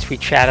week since we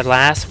chatted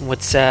last.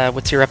 What's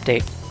your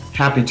update?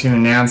 Happy to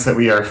announce that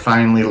we are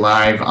finally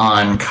live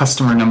on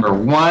customer number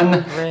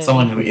 1,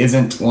 someone who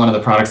isn't one of the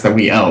products that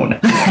we own.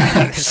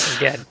 This is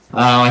good.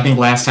 I think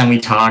last time we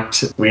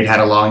talked, we'd had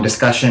a long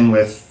discussion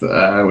with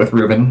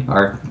Ruben,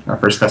 our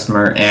first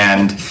customer,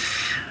 and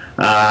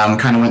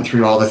kind of went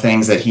through all the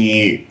things that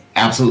he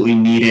absolutely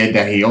needed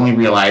that he only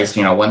realized,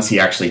 once he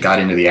actually got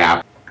into the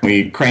app.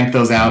 We cranked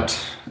those out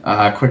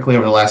quickly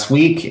over the last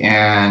week,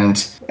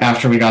 and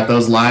after we got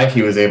those live,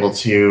 he was able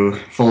to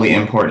fully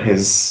import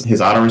his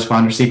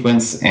autoresponder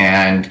sequence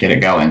and get it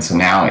going. So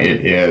now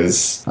it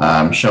is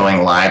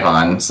showing live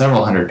on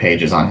several hundred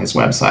pages on his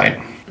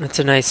website. It's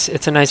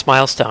a nice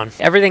milestone.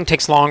 Everything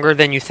takes longer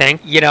than you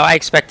think. I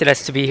expected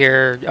us to be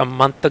here a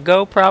month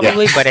ago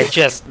probably, but it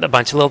just, a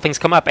bunch of little things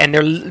come up, and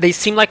they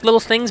seem like little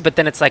things, but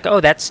then it's like, oh,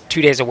 that's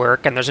 2 days of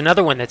work, and there's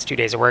another one that's 2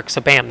 days of work, so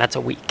bam, that's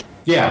a week.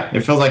 Yeah, it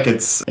feels like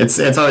it's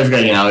always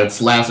good.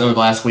 It's over the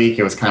last week,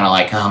 it was kind of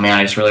like, oh man,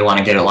 I just really want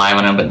to get it live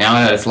on him. But now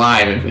that it's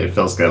live, it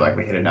feels good. Like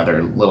we hit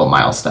another little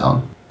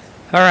milestone.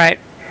 All right,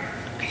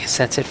 I guess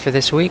that's it for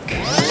this week.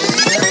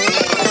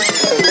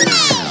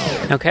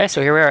 Okay,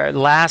 so here we are,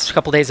 last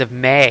couple days of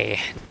May.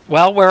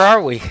 Well, where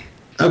are we?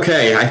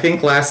 Okay, I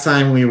think last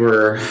time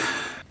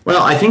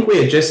I think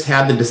we had just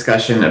had the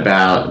discussion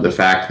about the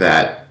fact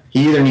that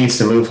he either needs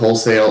to move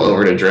wholesale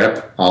over to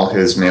Drip, all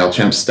his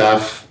MailChimp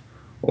stuff,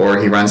 or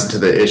he runs into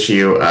the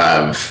issue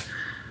of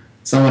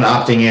someone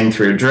opting in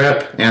through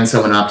Drip and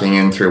someone opting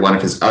in through one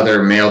of his other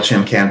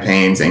MailChimp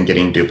campaigns and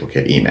getting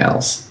duplicate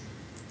emails.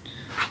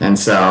 And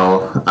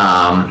so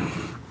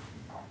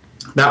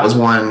that was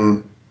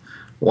one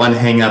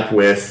hang-up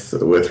with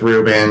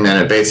Ruben,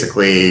 and it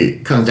basically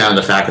comes down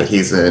to the fact that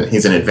he's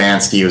an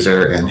advanced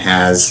user and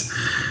has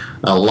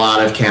a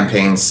lot of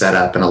campaigns set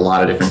up and a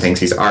lot of different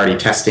things he's already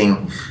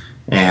testing,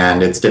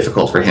 and it's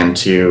difficult for him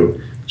to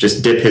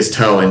just dip his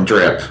toe in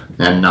Drip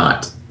and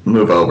not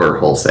move over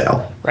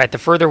wholesale. Right. The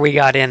further we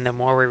got in, the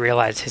more we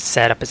realized his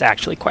setup is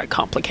actually quite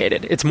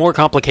complicated. It's more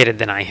complicated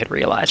than I had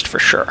realized, for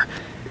sure.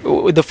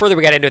 The further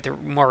we got into it, the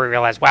more we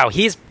realized, wow,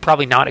 he's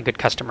probably not a good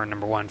customer,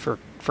 number one, for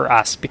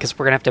us, because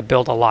we're going to have to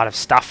build a lot of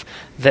stuff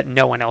that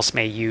no one else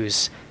may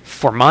use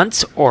for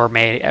months or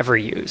may ever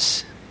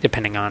use,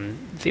 depending on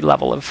the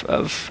level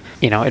of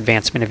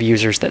advancement of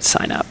users that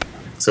sign up.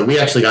 So we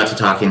actually got to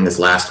talking this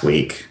last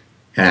week,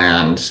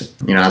 And,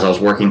 as I was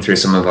working through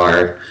some of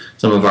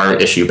our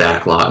issue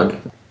backlog,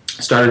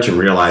 I started to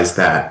realize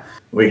that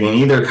we can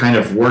either kind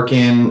of work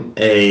in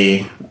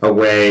a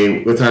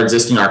way with our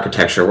existing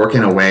architecture, work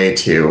in a way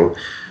to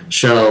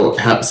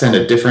send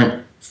a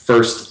different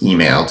first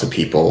email to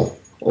people,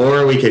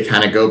 or we could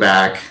kind of go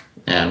back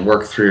and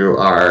work through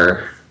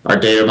our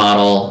data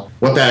model.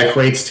 What that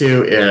equates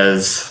to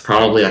is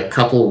probably a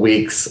couple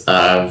weeks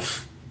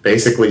of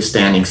basically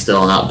standing still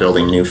and not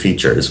building new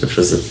features, which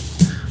was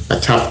a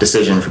tough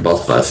decision for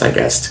both of us, I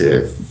guess,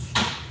 to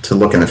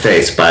look in the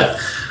face. But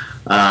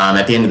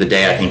at the end of the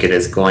day, I think it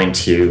is going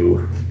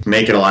to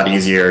make it a lot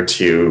easier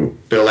to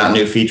build out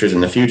new features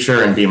in the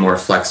future and be more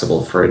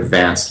flexible for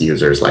advanced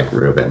users like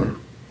Ruben.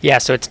 Yeah,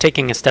 so it's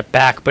taking a step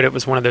back, but it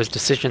was one of those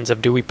decisions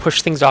of, do we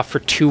push things off for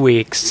 2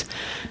 weeks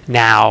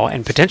now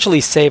and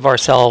potentially save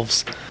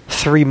ourselves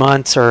 3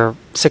 months or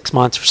 6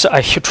 months or so,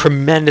 a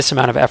tremendous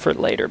amount of effort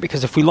later?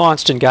 Because if we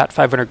launched and got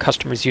 500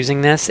 customers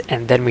using this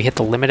and then we hit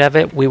the limit of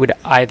it, we would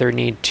either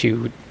need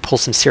to pull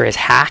some serious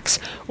hacks,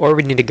 or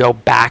we need to go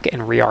back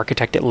and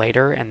re-architect it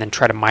later and then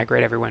try to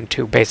migrate everyone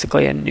to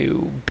basically a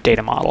new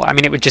data model. I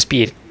mean, it would just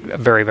be a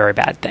very, very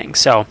bad thing.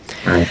 So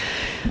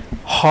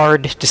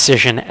hard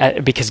decision,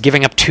 because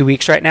giving up 2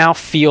 weeks right now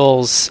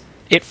feels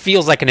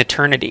like an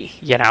eternity,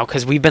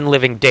 because we've been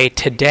living day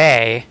to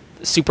day,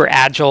 super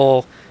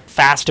agile,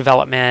 fast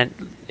development,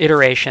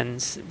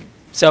 iterations.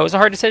 So it was a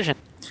hard decision.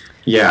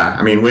 Yeah,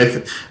 I mean,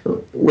 with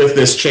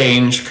this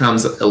change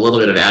comes a little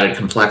bit of added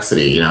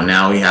complexity.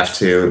 Now we have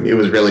to. It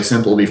was really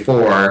simple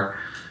before,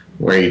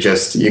 where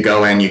you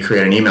go in, you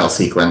create an email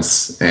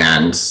sequence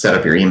and set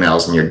up your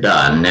emails, and you're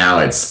done.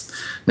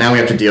 Now we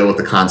have to deal with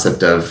the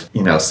concept of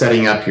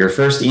setting up your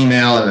first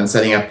email and then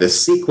setting up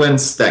this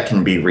sequence that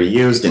can be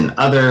reused in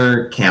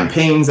other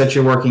campaigns that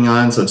you're working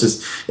on. So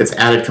it's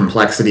added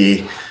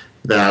complexity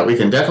that we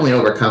can definitely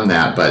overcome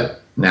that.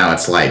 But now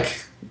it's like,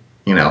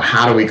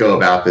 how do we go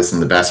about this in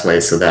the best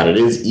way so that it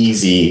is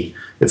easy?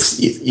 It's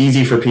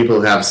easy for people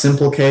who have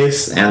simple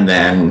case, and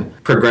then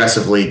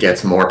progressively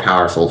gets more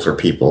powerful for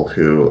people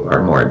who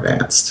are more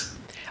advanced.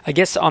 I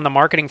guess on the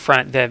marketing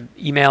front, the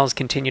emails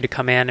continue to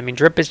come in. I mean,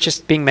 Drip is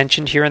just being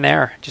mentioned here and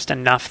there, just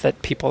enough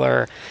that people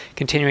are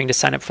continuing to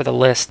sign up for the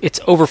list. It's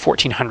over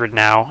 1,400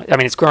 now. I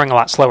mean, it's growing a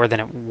lot slower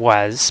than it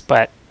was,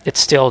 but it's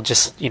still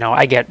just,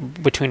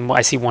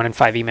 I see 1 and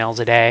 5 emails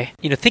a day.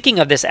 Thinking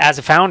of this as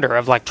a founder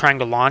of trying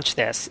to launch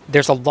this,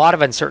 there's a lot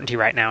of uncertainty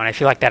right now, and I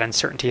feel like that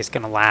uncertainty is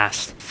going to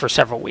last for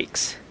several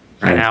weeks,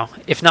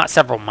 if not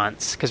several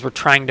months, because we're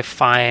trying to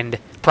find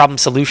problem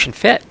solution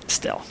fit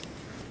still.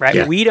 Right?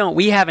 Yeah.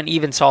 We haven't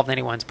even solved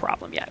anyone's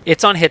problem yet.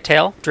 It's on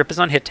Hittail. Drip is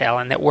on Hittail,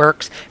 and it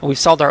works, and we've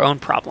solved our own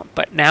problem.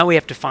 But now we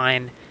have to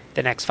find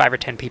the next 5 or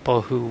 10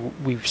 people who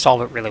we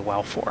solve it really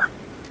well for.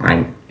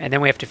 Right. And then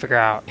we have to figure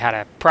out how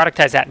to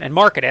productize that and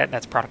market it.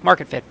 That's product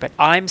market fit. But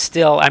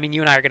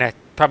you and I are going to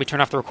probably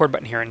turn off the record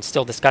button here and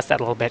still discuss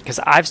that a little bit, because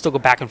I've still go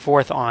back and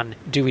forth on,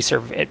 do we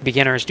serve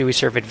beginners? Do we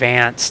serve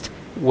advanced?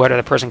 What are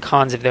the pros and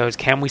cons of those?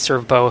 Can we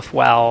serve both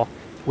well?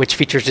 Which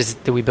features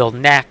do we build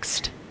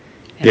next?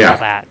 And all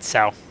that.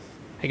 So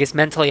I guess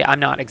mentally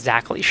I'm not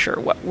exactly sure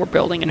what we're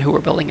building and who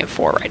we're building it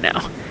for right now,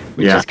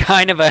 which is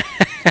kind of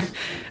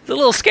it's a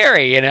little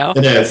scary, It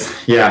is,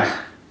 yeah.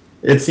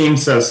 It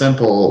seems so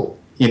simple,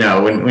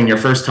 when you're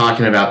first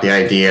talking about the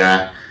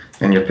idea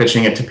and you're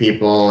pitching it to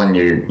people, and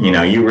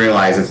you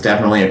realize it's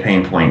definitely a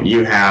pain point.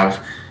 You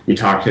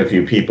talk to a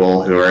few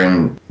people who are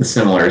in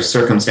similar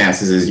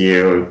circumstances as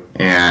you,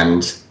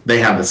 and they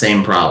have the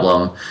same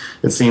problem.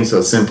 It seems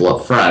so simple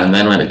up front, and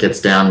then when it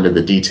gets down to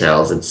the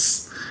details,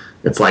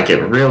 it's like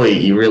you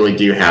really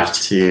do have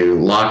to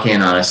lock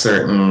in on a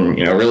certain,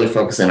 really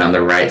focus in on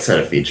the right set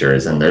of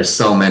features. And there's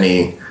so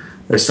many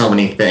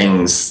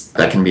things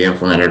that can be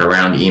implemented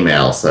around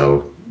email.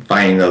 So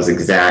finding those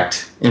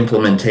exact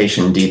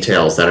implementation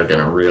details that are going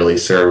to really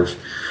serve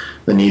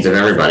the needs of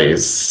everybody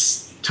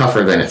is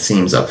tougher than it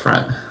seems up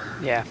front.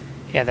 Yeah,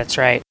 that's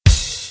right.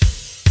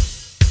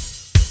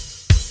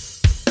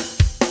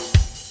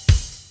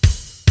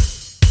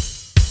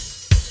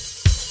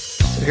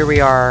 Here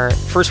we are,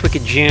 first week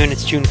of June.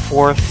 It's June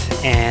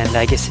 4th, and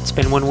I guess it's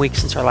been 1 week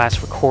since our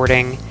last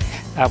recording.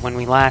 When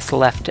we last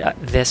left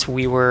this,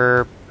 we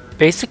were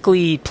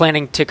basically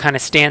planning to kind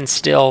of stand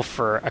still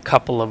for a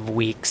couple of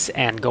weeks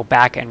and go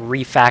back and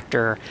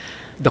refactor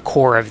the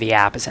core of the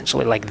app,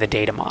 essentially, like the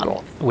data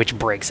model, which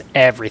breaks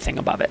everything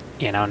above it.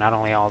 Not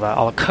only all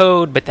the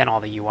code, but then all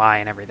the UI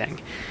and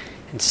everything.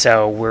 And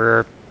so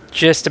we're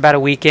just about a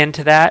week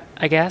into that,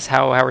 I guess.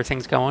 How are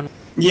things going?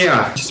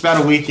 Yeah, just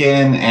about a week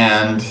in,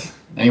 and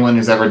anyone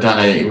who's ever done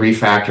a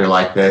refactor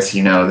like this,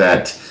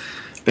 that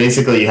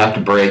basically you have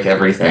to break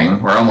everything,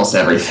 or almost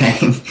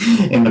everything,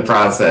 in the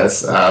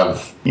process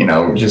of,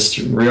 just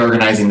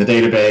reorganizing the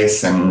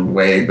database and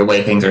the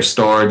way things are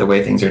stored, the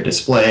way things are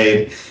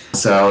displayed.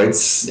 So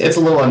it's a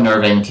little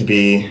unnerving to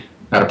be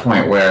at a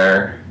point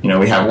where,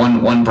 we have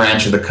one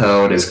branch of the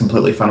code is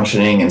completely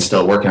functioning and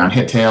still working on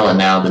Hittail, and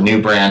now the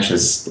new branch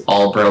is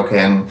all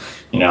broken.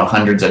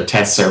 Hundreds of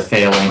tests are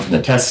failing from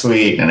the test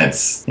suite, and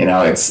it's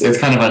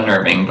kind of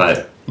unnerving,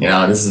 but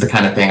this is the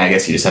kind of thing I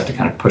guess you just have to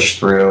kind of push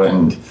through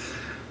and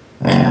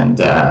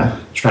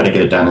try to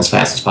get it done as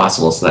fast as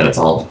possible so that it's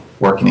all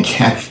working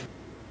again.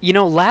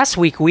 Last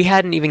week we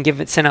hadn't even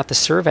sent out the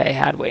survey,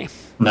 had we?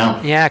 No.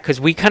 Yeah,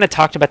 because we kind of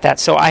talked about that.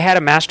 So I had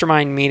a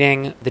mastermind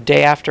meeting the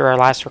day after our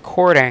last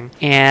recording,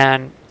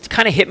 and it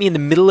kind of hit me in the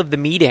middle of the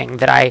meeting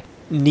that I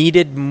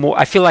needed more.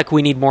 I feel like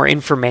we need more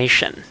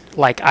information.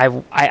 Like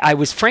I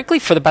was frankly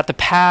for about the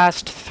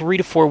past 3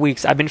 to 4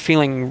 weeks, I've been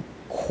feeling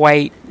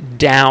quite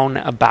down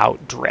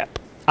about Drip.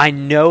 I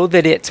know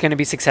that it's going to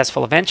be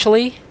successful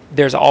eventually.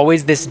 There's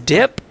always this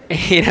dip.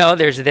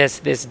 There's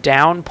this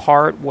down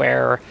part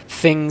where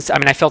things,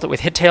 I felt it with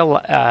Hittail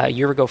a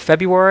year ago,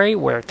 February,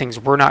 where things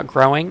were not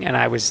growing, and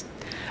I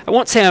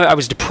won't say I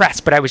was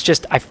depressed, but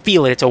I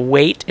feel it. It's a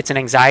weight, it's an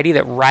anxiety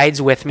that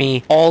rides with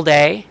me all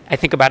day. I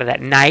think about it at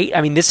night.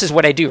 This is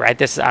what I do,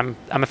 right? I'm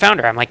a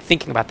founder. I'm like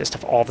thinking about this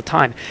stuff all the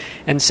time.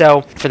 And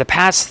so for the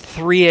past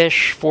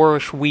 3-ish,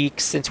 4-ish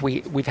weeks since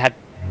we've had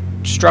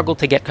struggled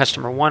to get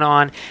customer one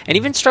on, and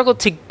even struggled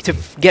to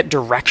get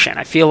direction.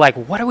 I feel like,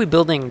 what are we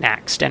building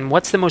next, and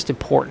what's the most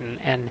important,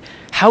 and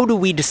how do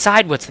we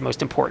decide what's the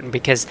most important?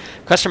 Because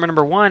customer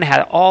number one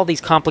had all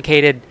these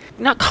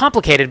not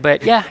complicated,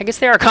 but yeah, I guess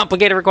they are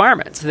complicated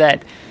requirements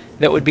that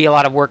would be a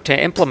lot of work to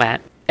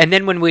implement. And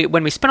then when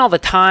we spent all the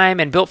time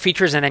and built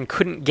features and then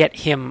couldn't get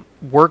him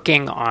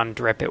working on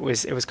Drip, it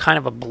was kind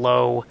of a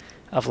blow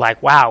of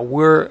like, wow,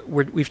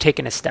 we've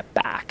taken a step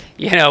back.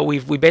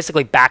 We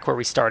basically back where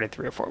we started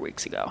 3 or 4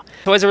 weeks ago.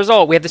 So as a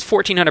result, we have this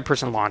 1,400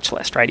 person launch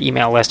list, right?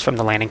 Email list from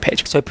the landing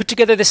page. So I put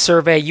together this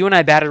survey. You and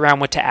I batted around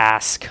what to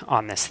ask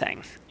on this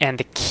thing. And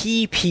the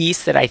key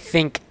piece that I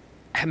think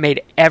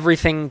made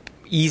everything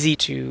easy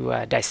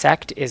to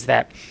dissect is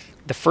that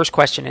the first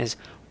question is,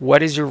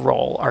 what is your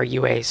role? Are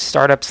you a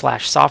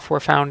startup/software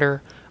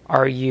founder?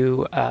 Are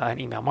you an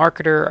email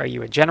marketer? Are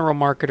you a general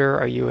marketer?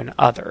 Are you an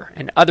other?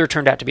 And other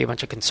turned out to be a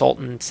bunch of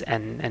consultants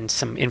and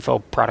some info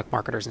product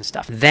marketers and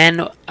stuff.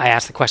 Then I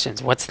asked the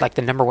questions, what's like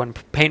the number one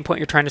pain point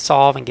you're trying to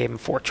solve? And gave them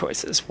 4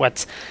 choices.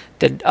 What's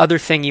the other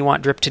thing you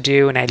want Drip to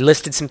do? And I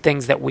listed some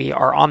things that we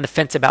are on the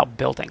fence about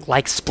building,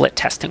 like split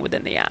testing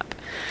within the app.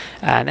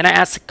 And then I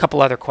asked a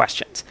couple other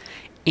questions.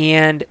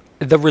 And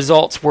the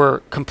results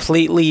were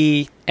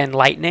completely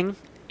enlightening.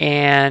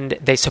 And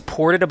they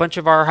supported a bunch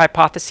of our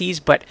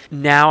hypotheses, but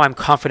now I'm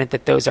confident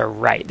that those are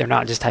right. They're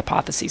not just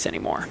hypotheses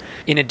anymore.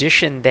 In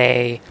addition,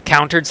 they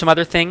countered some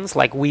other things,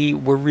 like we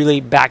were really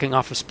backing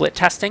off of split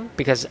testing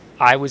because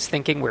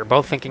we were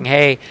both thinking,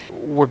 hey,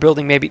 we're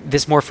building maybe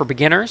this more for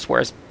beginners,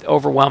 whereas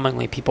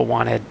overwhelmingly people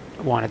wanted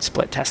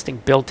split testing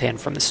built in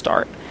from the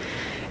start.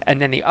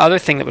 And then the other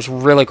thing that was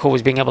really cool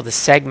was being able to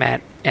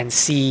segment and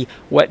see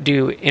what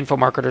do info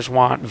marketers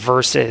want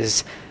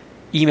versus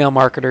email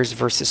marketers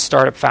versus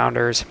startup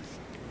founders.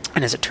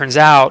 And as it turns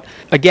out,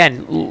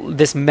 again,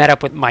 this met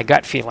up with my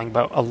gut feeling,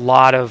 but a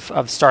lot of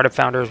startup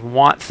founders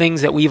want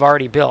things that we've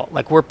already built.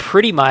 Like we're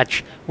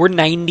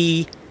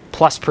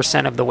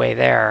 90+% of the way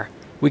there.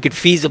 We could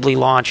feasibly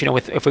launch,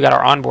 if we got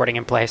our onboarding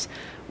in place,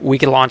 we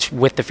could launch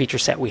with the feature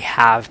set we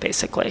have,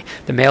 basically.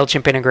 The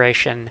MailChimp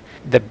integration,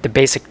 the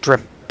basic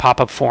Drip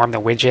pop-up form,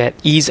 the widget,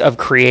 ease of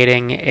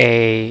creating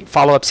a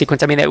follow-up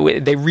sequence.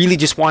 They really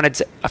just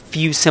wanted a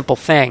few simple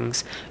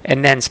things,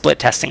 and then split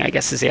testing, I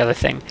guess, is the other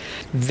thing.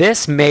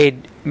 This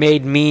made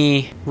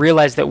me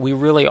realize that we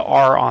really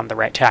are on the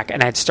right track,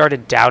 and I'd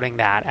started doubting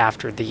that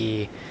after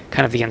the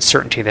kind of the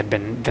uncertainty that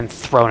had been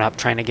thrown up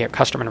trying to get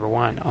customer number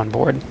one on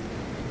board.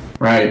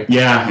 Right,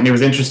 yeah, and it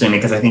was interesting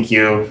because I think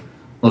a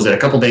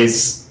couple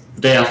days,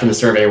 the day after the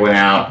survey went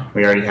out,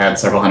 we already had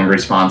several hundred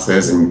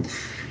responses, and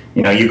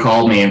you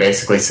called me and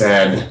basically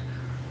said,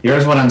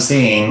 here's what I'm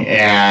seeing,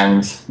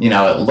 and,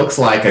 it looks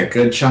like a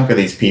good chunk of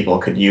these people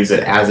could use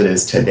it as it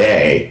is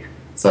today.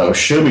 So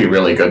should we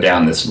really go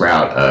down this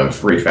route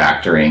of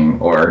refactoring,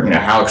 or,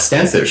 how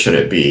extensive should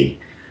it be?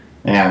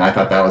 And I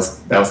thought that was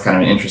kind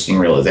of an interesting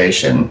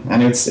realization.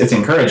 And it's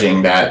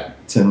encouraging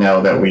to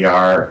know that we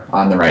are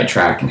on the right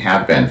track and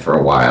have been for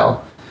a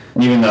while.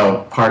 And even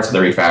though parts of the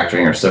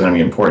refactoring are still going to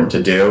be important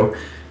to do,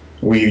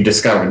 we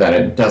discovered that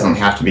it doesn't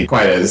have to be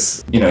quite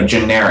as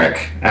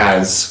generic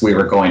as we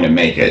were going to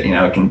make it.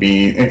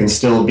 It can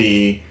still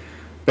be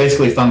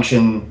basically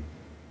function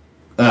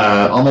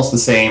almost the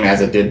same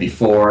as it did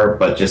before,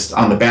 but just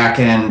on the back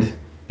end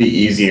be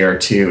easier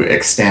to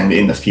extend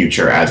in the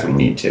future as we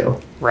need to.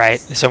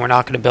 Right. So we're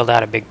not going to build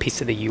out a big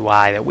piece of the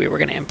UI that we were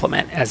going to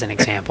implement as an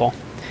example,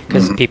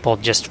 because people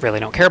just really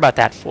don't care about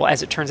that. Well,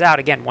 as it turns out,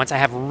 again, once I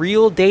have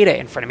real data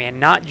in front of me and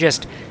not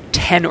just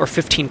 10 or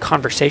 15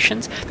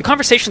 conversations. The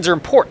conversations are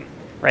important,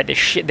 right?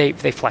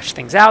 They flesh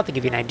things out, they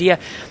give you an idea,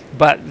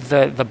 but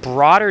the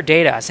broader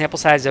data, a sample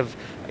size of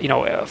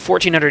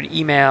 1,400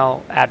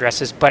 email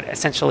addresses, but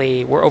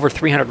essentially we're over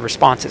 300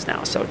 responses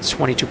now, so it's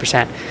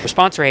 22%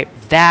 response rate.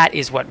 That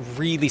is what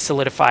really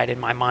solidified in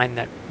my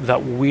mind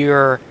that we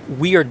are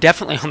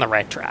definitely on the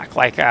right track.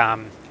 Like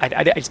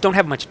I just don't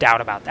have much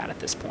doubt about that at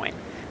this point.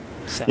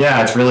 So.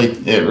 Yeah, it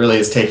really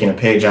is taking a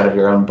page out of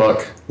your own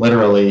book,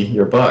 literally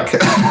your book,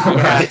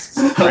 right?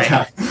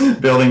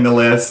 Right. Building the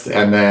list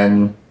and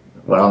then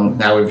Well,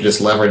 now we've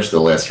just leveraged the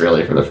list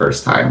really for the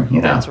first time,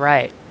 That's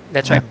right.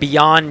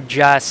 Beyond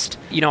just,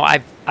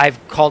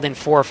 I've called in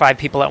 4 or 5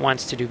 people at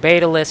once to do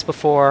beta lists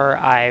before.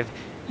 I've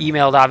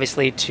emailed,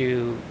 obviously,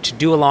 to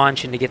do a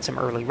launch and to get some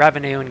early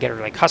revenue and get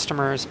early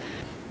customers.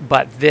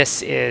 But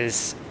this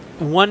is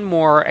one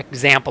more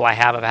example I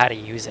have of how to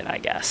use it, I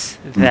guess,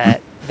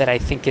 that I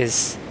think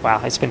is,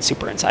 it's been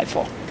super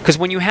insightful. Because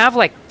when you have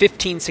like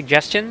 15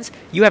 suggestions,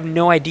 you have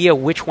no idea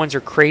which ones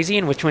are crazy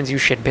and which ones you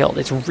should build.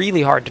 It's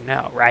really hard to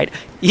know, right?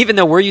 Even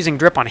though we're using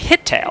Drip on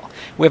Hittail,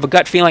 we have a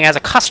gut feeling as a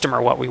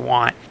customer what we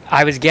want.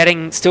 I was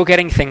still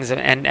getting things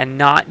and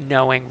not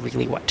knowing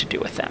really what to do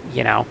with them,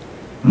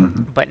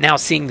 But now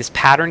seeing this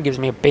pattern gives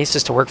me a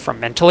basis to work from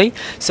mentally,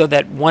 so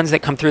that ones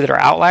that come through that are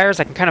outliers,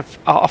 I can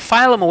I'll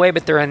file them away,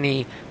 but they're in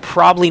the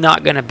probably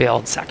not going to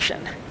build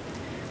section.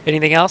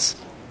 Anything else?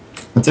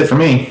 That's it for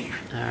me.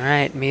 All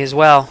right, me as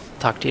well.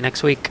 Talk to you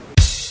next week.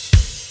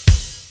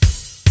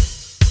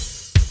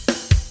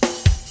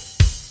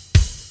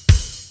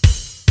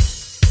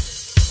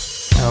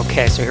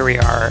 Okay, so here we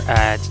are.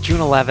 It's June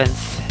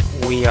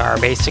 11th. We are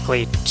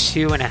basically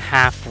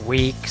 2.5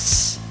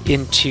 weeks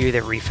into the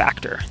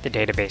refactor, the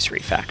database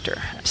refactor.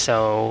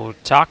 So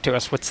talk to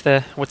us. What's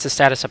the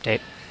status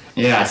update?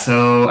 Yeah,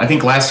 so I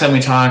think last time we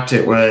talked,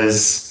 it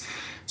was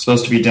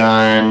supposed to be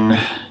done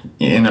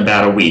in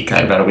about a week. I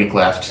had about a week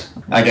left.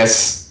 I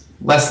guess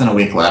less than a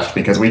week left,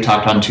 because we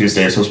talked on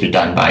Tuesday. It was supposed to be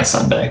done by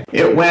Sunday.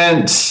 It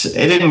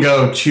didn't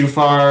go too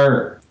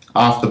far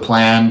off the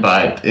plan,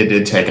 but it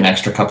did take an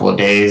extra couple of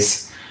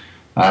days,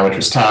 which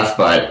was tough.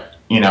 But,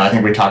 I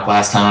think we talked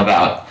last time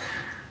about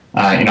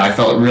I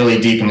felt really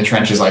deep in the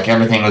trenches, like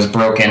everything was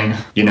broken,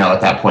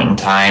 at that point in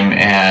time.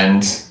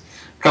 And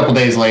a couple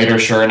days later,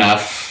 sure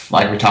enough,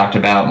 like we talked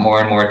about, more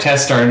and more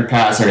tests started to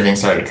pass, everything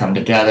started to come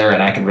together,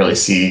 and I could really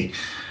see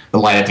the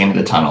light at the end of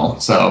the tunnel.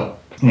 So,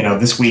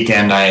 this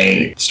weekend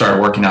I started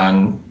working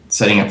on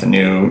setting up the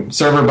new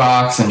server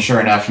box, and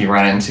sure enough, you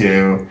run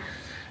into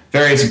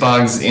various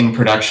bugs in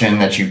production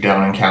that you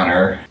don't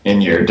encounter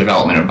in your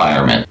development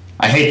environment.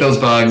 I hate those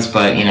bugs,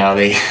 but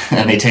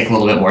they take a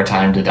little bit more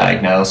time to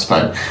diagnose.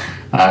 But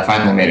I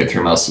finally made it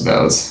through most of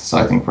those, so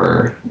I think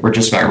we're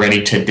just about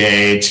ready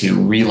today to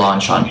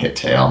relaunch on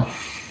Hittail.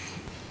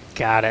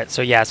 Got it.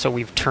 So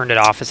we've turned it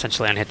off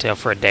essentially on Hittail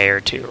for a day or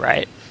two,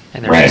 right?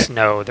 And there's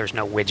no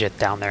widget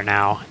down there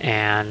now,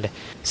 and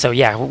so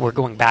we're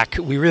going back.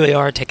 We really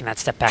are taking that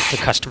step back to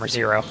customer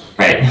zero,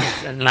 right?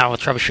 And now we'll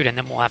troubleshoot, and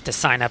then we'll have to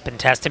sign up and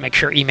test to make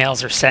sure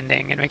emails are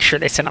sending and make sure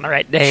they send on the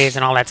right days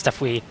and all that stuff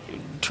we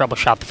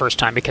troubleshot the first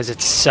time, because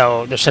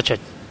there's such a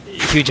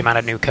huge amount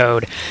of new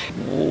code.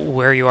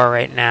 Where you are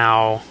right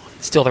now,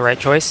 still the right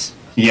choice?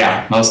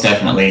 Yeah, most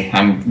definitely.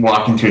 I'm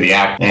walking through the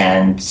app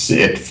and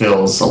it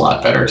feels a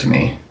lot better to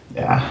me.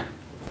 Yeah.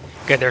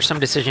 Good. There are some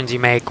decisions you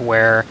make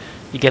where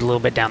you get a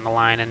little bit down the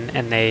line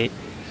and they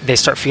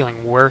start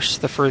feeling worse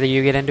the further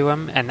you get into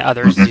them, and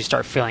others you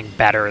start feeling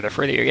better the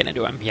further you get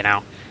into them,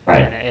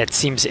 Right. And it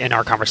seems in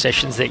our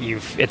conversations that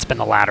it's been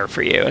the latter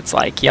for you. It's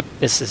like, yep,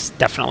 this is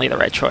definitely the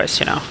right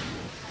choice,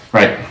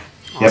 Right.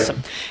 Awesome.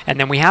 Yep. And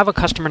then we have a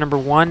customer number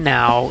 1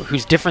 now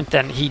who's different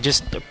than, he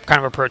just kind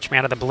of approached me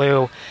out of the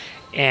blue,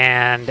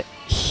 and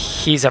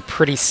he's a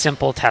pretty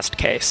simple test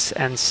case.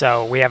 And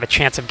so we have a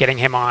chance of getting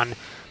him on.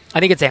 I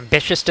think it's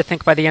ambitious to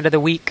think by the end of the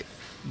week,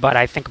 but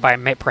I think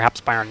perhaps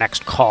by our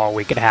next call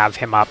we could have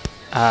him up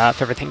if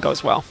everything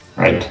goes well.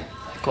 Right.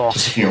 Cool.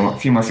 Just a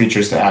few more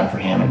features to add for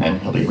him, and then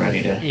he'll be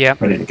ready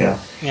to go.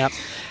 Yep.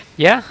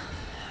 Yeah.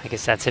 I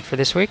guess that's it for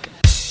this week.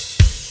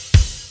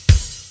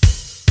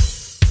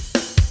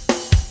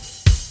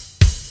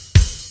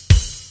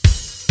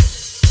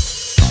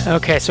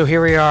 Okay, so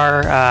here we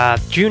are,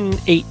 June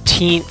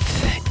 18th.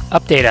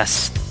 Update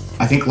us.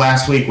 I think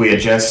last week I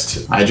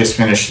just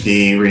finished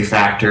the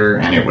refactor,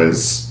 and it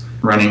was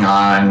running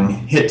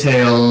on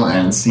Hittail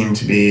and seemed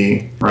to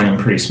be running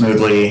pretty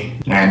smoothly.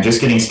 And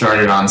just getting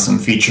started on some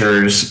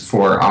features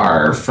for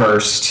our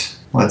first.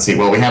 Let's see.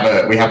 Well, we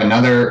have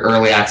another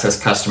early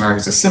access customer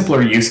who's a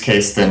simpler use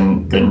case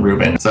than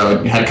Ruben. So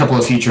we had a couple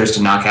of features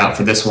to knock out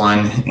for this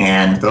one,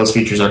 and those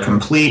features are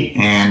complete.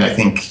 And I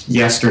think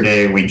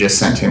yesterday we just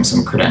sent him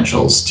some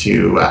credentials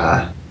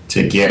to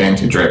get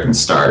into Drip and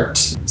start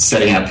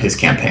setting up his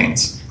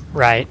campaigns.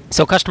 Right.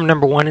 So customer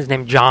number 1 is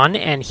named John,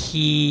 and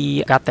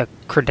he got the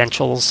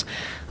credentials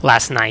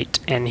last night,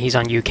 and he's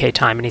on UK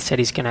time, and he said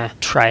he's going to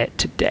try it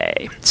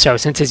today. So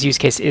since his use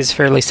case is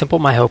fairly simple,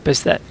 my hope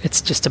is that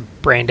it's just a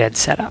brain-dead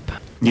setup.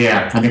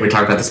 Yeah, I think we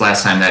talked about this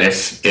last time, that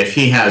if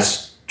he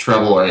has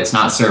trouble or it's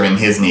not serving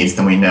his needs,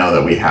 then we know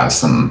that we have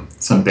some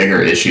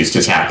bigger issues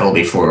to tackle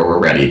before we're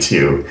ready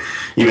to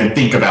even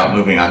think about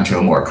moving on to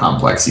a more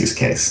complex use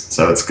case.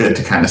 So it's good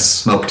to kind of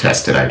smoke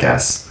test it, I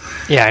guess.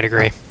 Yeah, I'd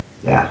agree.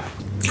 Yeah,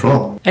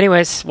 cool.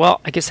 Anyways,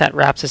 well, I guess that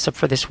wraps us up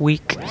for this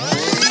week.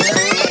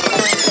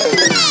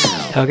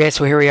 Okay,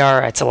 so here we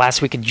are. It's the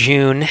last week of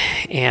June,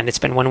 and it's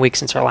been 1 week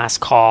since our last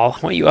call. Why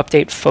don't you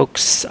update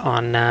folks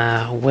on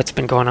what's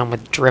been going on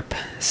with Drip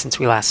since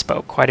we last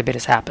spoke? Quite a bit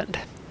has happened.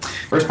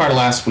 first part of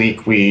last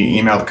week, we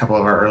emailed a couple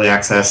of our early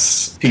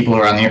access people who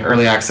are on the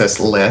early access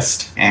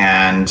list,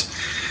 and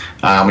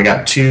we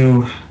got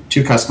two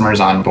customers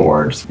on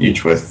board,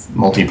 each with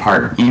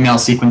multi-part email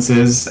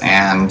sequences,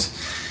 and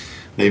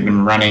they've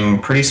been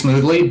running pretty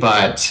smoothly,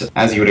 but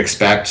as you would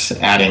expect,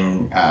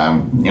 adding,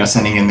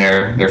 sending in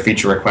their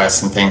feature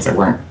requests and things that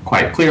weren't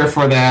quite clear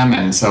for them,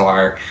 and so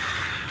our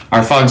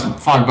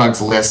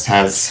FogBugz list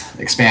has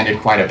expanded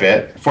quite a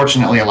bit.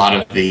 Fortunately, a lot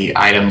of the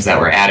items that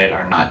were added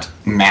are not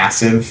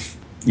massive,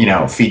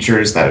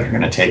 features that are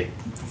going to take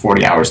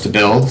 40 hours to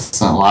build.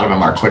 So a lot of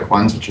them are quick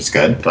ones, which is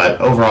good. But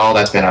overall,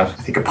 that's been, I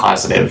think, a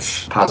positive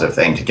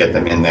thing to get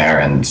them in there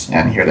and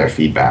hear their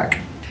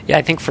feedback. Yeah,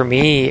 I think for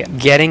me,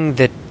 getting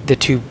the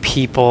two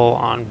people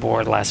on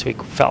board last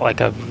week felt like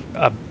a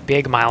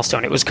big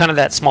milestone. It was kind of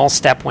that small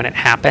step when it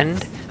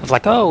happened of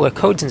like, oh, a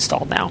code's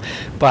installed now.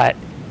 But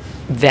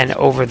then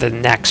over the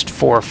next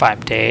 4 or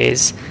 5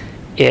 days,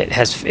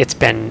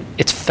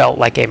 it's felt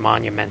like a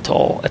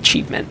monumental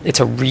achievement.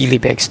 It's a really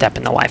big step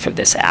in the life of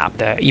this app.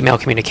 The email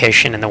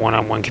communication and the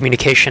one-on-one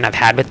communication I've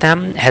had with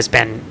them has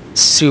been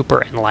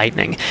super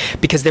enlightening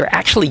because they're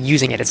actually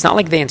using it. It's not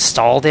like they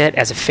installed it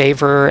as a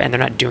favor and they're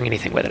not doing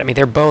anything with it. I mean,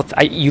 they're both,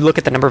 you look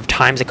at the number of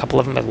times a couple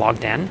of them have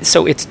logged in.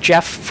 So it's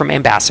Jeff from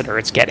Ambassador.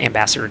 It's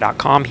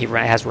getambassador.com. He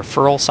has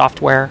referral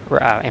software,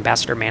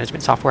 ambassador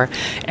management software.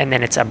 And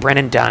then it's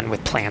Brennan Dunn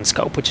with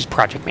PlanScope, which is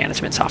project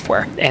management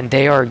software. And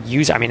they are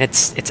using, I mean,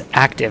 it's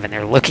active and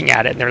they're looking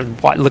at it and they're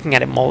looking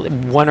at it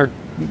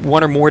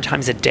one or more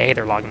times a day.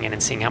 They're logging in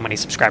and seeing how many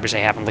subscribers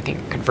they have and looking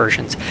at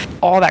conversions,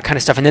 all that kind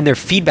of stuff. And then their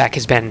feedback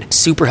has been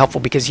super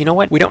helpful because you know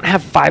what? We don't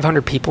have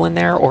 500 people in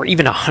there or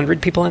even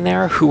 100 people in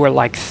there who are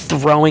like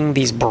throwing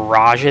these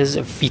barrages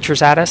of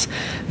features at us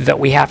that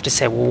we have to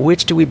say, well,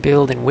 which do we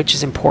build and which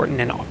is important?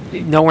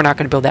 And no, we're not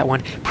going to build that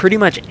one. Pretty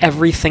much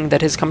everything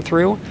that has come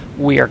through,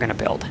 we are going to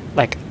build.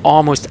 Like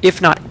almost,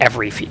 if not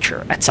every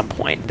feature at some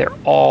point. They're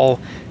all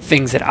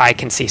things that I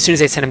can see. As soon as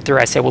they send them through,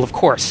 I say, well, of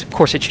course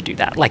it should do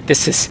that. Like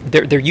this is,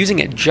 they're using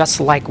it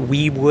just like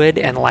we would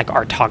and like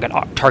our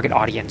target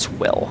audience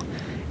will.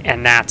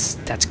 And that's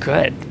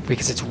good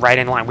because it's right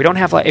in line. We don't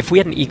have, like, if we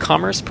had an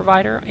e-commerce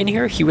provider in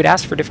here, he would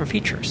ask for different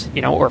features,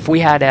 or if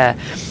we had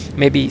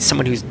maybe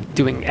someone who's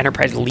doing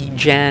enterprise lead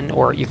gen,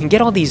 or you can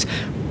get all these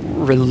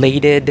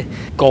related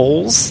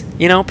goals,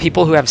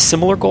 people who have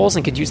similar goals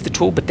and could use the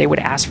tool, but they would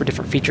ask for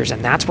different features.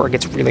 And that's where it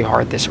gets really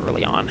hard this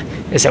early on,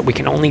 is that we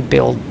can only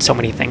build so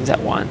many things at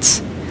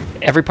once.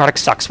 Every product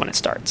sucks when it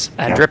starts.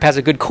 Drip has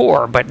a good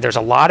core, but there's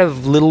a lot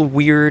of little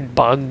weird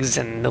bugs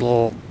and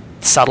little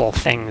subtle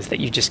things that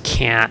you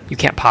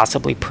can't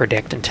possibly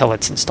predict until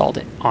it's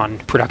installed on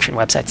production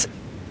websites.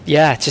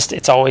 Yeah,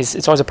 it's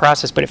always a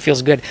process, but it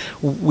feels good.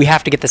 We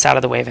have to get this out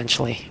of the way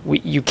eventually.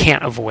 You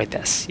can't avoid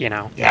this,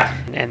 Yeah.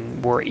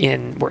 And we're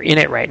in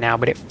it right now,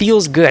 but it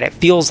feels good. It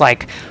feels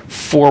like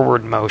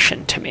forward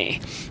motion to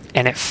me.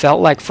 And it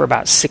felt like for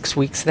about 6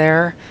 weeks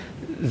there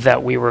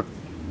that we were,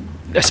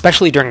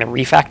 especially during the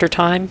refactor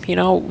time,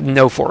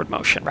 no forward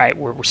motion, right?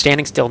 We're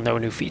standing still, no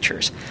new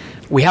features.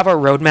 We have our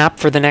roadmap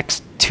for the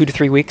next 2 to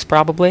 3 weeks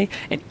probably,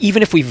 and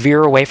even if we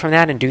veer away from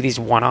that and do these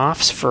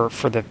one-offs for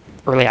the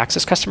early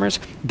access customers,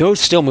 those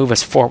still move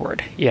us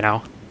forward,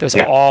 Those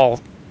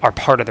all are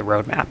part of the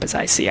roadmap as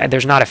I see it.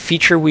 There's not a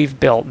feature we've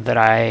built that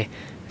I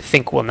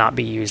think will not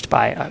be used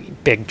by a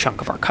big chunk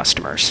of our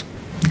customers.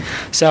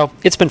 So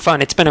it's been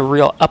fun. It's been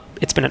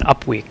an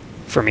up week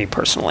for me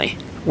personally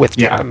with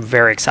Drip. I'm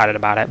very excited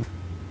about it.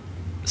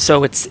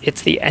 So it's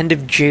the end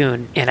of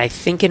June, and I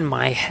think in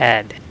my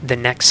head, the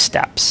next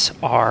steps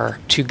are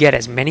to get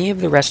as many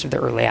of the rest of the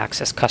early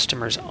access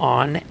customers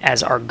on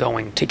as are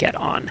going to get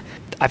on.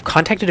 I've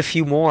contacted a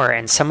few more,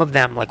 and some of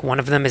them, like one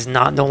of them is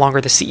no longer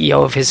the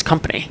CEO of his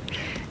company.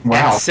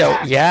 Wow. And so,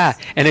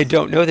 and I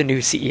don't know the new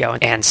CEO,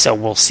 and so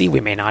we'll see. We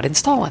may not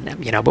install on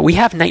them, but we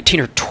have 19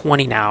 or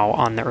 20 now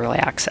on the early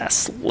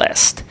access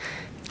list.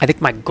 I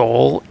think my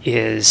goal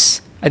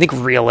is,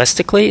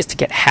 realistically, is to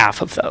get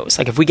half of those.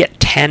 Like if we get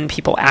 10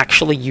 people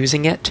actually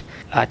using it,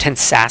 10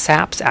 SaaS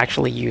apps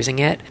actually using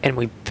it, and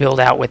we build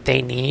out what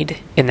they need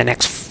in the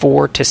next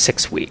 4 to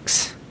 6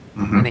 weeks.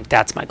 Mm-hmm. I think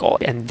that's my goal.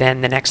 And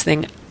then the next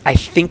thing, I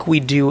think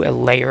we do a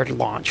layered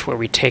launch where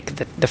we take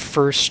the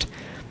first,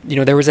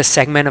 there was a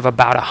segment of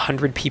about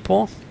 100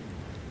 people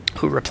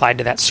who replied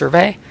to that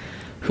survey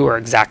who are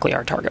exactly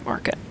our target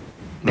market.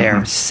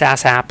 They're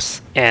SaaS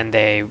apps, and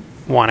they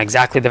want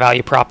exactly the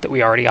value prop that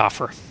we already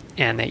offer.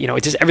 And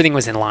it just everything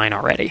was in line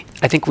already.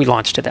 I think we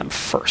launched to them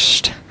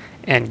first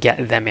and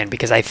get them in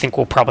because I think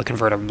we'll probably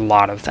convert a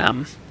lot of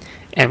them,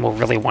 and we'll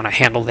really want to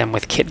handle them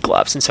with kid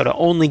gloves. And so to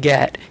only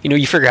get,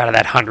 you figure out of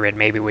that 100,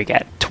 maybe we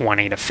get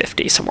 20 to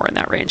 50, somewhere in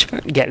that range.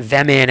 Get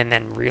them in and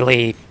then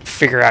really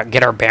figure out,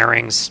 get our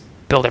bearings,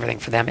 build everything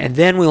for them. And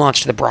then we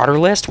launch to the broader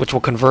list, which will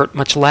convert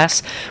much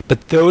less.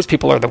 But those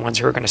people are the ones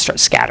who are going to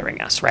start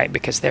scattering us, right?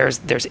 Because there's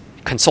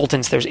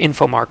consultants, there's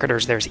info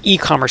marketers, there's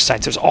e-commerce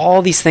sites, there's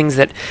all these things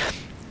that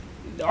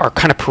are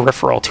kind of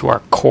peripheral to our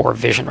core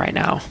vision right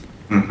now.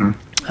 Mm-hmm.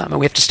 And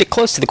we have to stick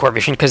close to the core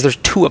vision because there's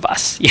two of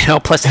us,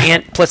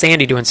 plus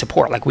Andy doing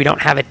support. Like, we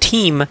don't have a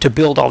team to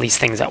build all these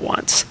things at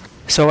once.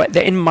 So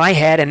in my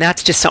head, and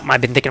that's just something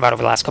I've been thinking about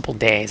over the last couple of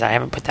days, I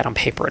haven't put that on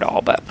paper at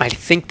all, but I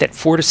think that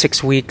 4 to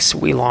 6 weeks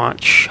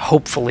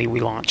hopefully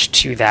we launch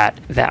to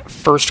that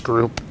first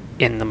group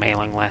in the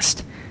mailing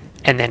list,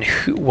 and then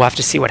we'll have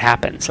to see what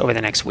happens over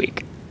the next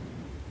week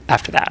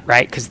after that,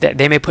 right? Because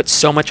they may put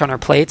so much on our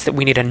plates that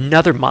we need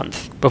another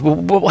month, but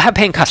we'll have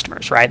paying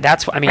customers, right?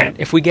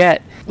 If we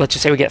get, let's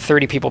just say we get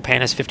 30 people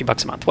paying us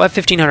 $50 a month, we'll have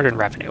 $1,500 in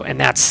revenue, and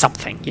that's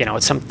something,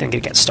 it's something to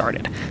get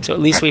started. So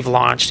at least we've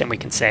launched, and we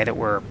can say that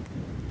we're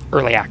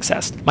early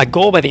access. My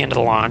goal by the end of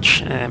the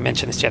launch, and I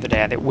mentioned this the other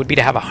day, that would be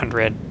to have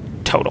 100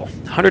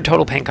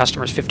 total paying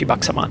customers,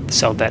 $50 a month,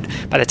 so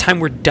that by the time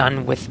we're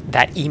done with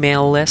that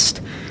email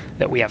list,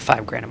 that we have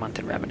 $5,000 a month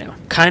in revenue.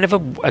 Kind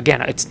of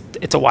again,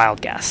 it's a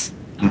wild guess.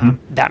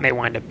 Mm-hmm. That may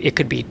wind up, it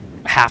could be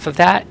half of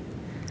that.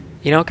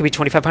 It could be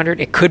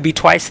 2,500. It could be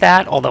twice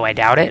that, although I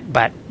doubt it,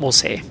 but we'll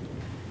see.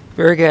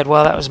 Very good.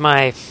 Well, that was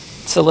my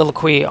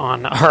soliloquy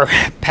on our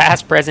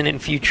past, present,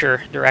 and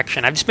future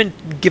direction. I've just been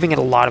giving it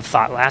a lot of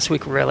thought. Last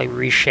week really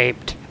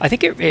reshaped. I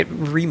think it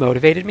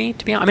remotivated me,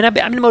 to be honest. I've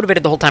been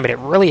motivated the whole time, but it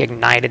really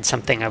ignited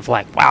something of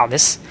like, wow,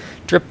 this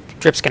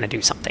drip's going to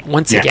do something.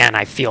 Once again,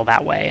 I feel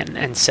that way,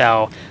 and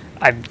so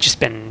I've just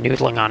been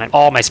noodling on it.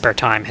 All my spare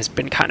time has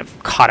been kind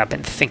of caught up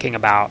in thinking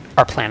about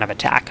our plan of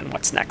attack and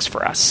what's next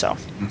for us. So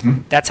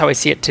that's how I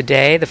see it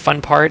today. The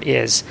fun part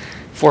is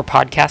 4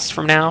 podcasts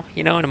from now,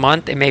 in a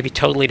month, it may be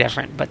totally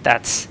different, but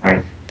that's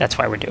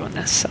why we're doing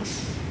this. So.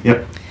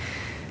 Yep.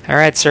 All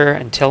right, sir.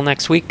 Until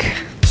next week.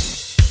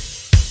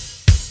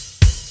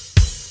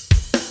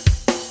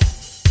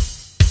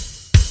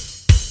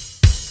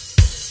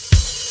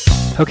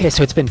 Okay,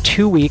 so it's been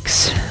 2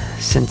 weeks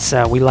since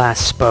we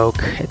last spoke.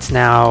 It's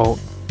now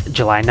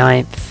July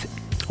 9th.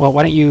 Well,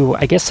 why don't you,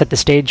 I guess, set the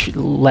stage,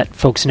 let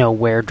folks know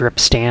where Drip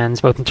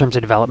stands, both in terms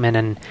of development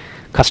and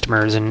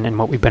customers and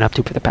what we've been up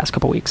to for the past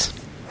couple weeks.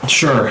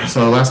 Sure.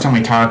 So last time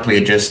we talked, we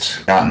had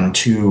just gotten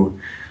 2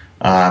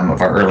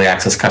 of our early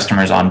access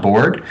customers on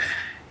board.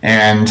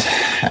 And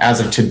as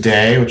of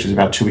today, which is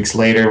about 2 weeks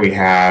later, we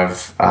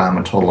have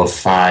a total of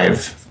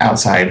 5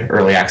 outside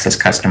early access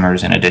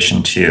customers in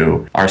addition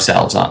to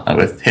ourselves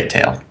with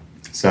Hittail.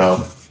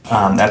 So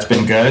that's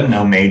been good.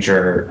 No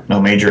major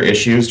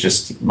issues,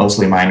 just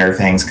mostly minor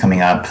things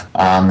coming up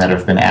that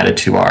have been added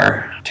to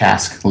our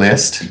task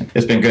list.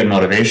 It's been good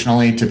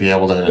motivationally to be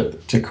able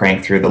to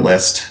crank through the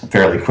list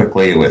fairly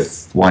quickly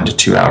with 1 to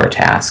 2 hour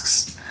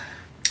tasks.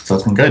 So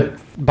it's been good.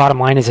 Bottom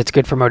line is it's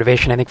good for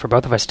motivation, I think, for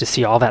both of us to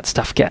see all that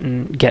stuff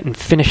getting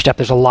finished up.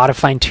 There's a lot of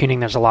fine-tuning.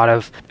 There's a lot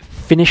of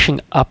finishing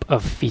up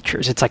of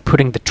features. It's like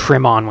putting the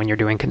trim on when you're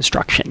doing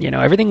construction.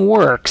 Everything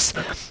works,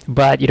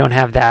 but you don't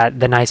have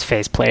the nice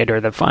faceplate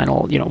or the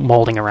final,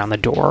 molding around the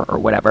door or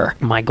whatever.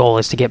 My goal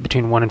is to get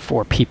between 1 and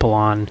 4 people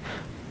on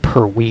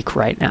per week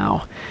right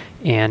now.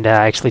 And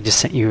I actually just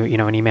sent you,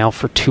 an email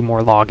for 2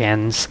 more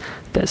logins.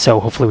 So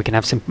hopefully we can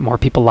have some more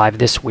people live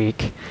this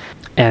week.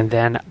 And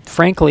then,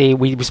 frankly,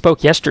 we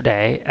spoke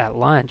yesterday at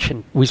lunch,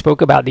 and we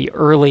spoke about the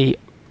early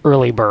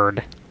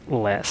bird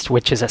list,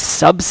 which is a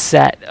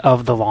subset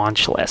of the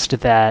launch list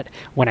that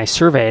when I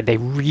surveyed, they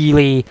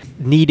really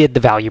needed the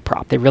value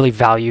prop. They really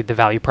valued the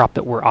value prop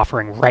that we're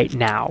offering right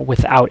now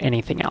without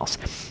anything else.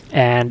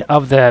 And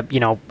of the,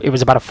 it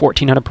was about a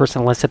 1,400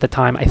 person list at the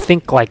time. I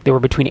think there were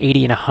between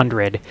 80 and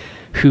 100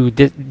 who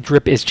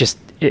Drip is just,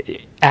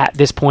 at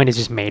this point, is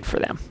just made for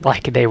them.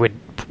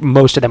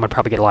 Most of them would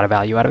probably get a lot of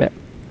value out of it.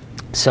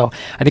 So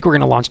I think we're going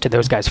to launch to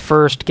those guys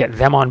first, get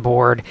them on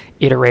board,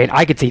 iterate.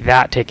 I could see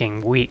that taking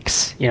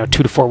weeks, 2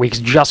 to 4 weeks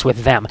just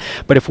with them.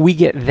 But if we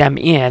get them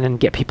in and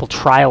get people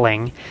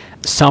trialing,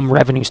 some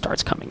revenue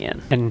starts coming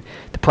in. And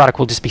the product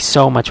will just be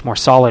so much more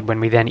solid when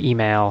we then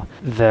email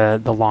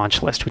the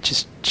launch list, which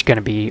is going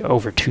to be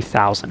over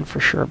 2,000 for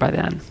sure by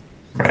then.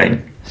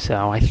 Right.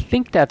 So I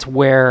think that's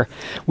where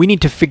we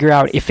need to figure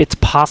out if it's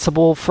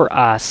possible for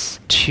us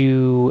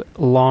to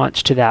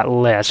launch to that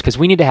list, because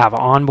we need to have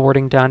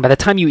onboarding done. By the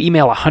time you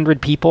email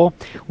 100 people,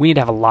 we need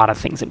to have a lot of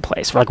things in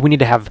place. We need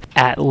to have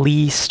at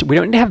least, we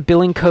don't need to have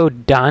billing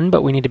code done,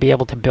 but we need to be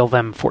able to bill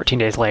them 14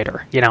 days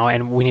later,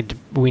 and we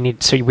need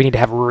to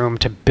have room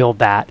to build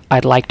that.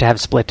 I'd like to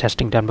have split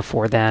testing done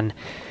before then.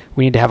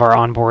 We need to have our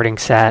onboarding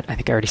set. I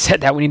think I already said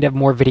that. We need to have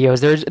more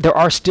videos. There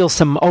are still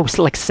some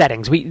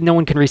settings. No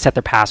one can reset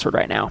their password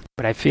right now.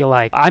 But I feel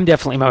like I'm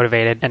definitely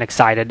motivated and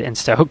excited and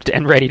stoked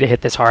and ready to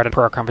hit this hard. And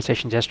per our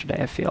conversations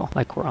yesterday, I feel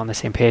like we're on the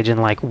same page and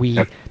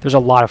there's a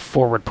lot of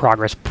forward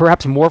progress,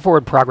 perhaps more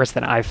forward progress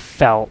than I've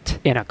felt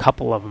in a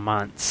couple of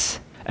months.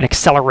 An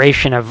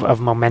acceleration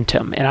of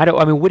momentum. And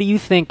what do you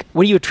think?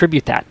 What do you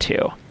attribute that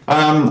to?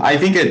 I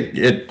think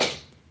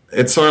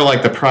it's sort of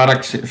like the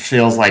product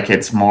feels like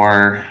it's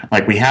more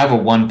like we have a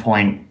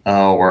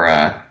 1.0 or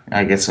a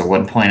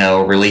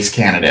 1.0 release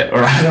candidate,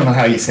 or I don't know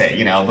how you say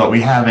it, but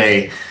we have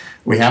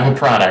a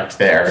product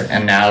there,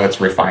 and now it's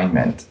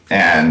refinement.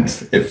 And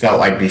it felt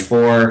like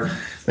before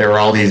there were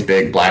all these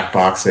big black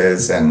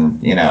boxes,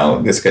 and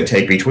this could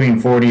take between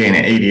 40 and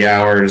 80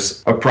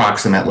 hours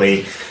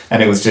approximately,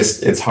 and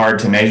it's hard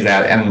to measure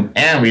that,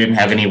 and we didn't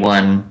have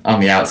anyone on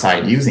the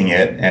outside using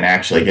it and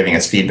actually giving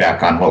us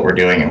feedback on what we're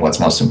doing and what's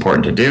most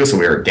important to do, so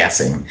we were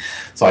guessing.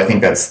 So I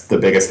think that's the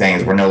biggest thing,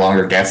 is we're no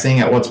longer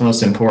guessing at what's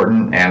most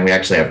important, and we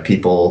actually have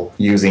people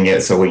using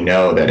it, so we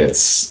know that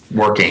it's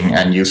working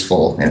and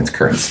useful in its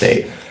current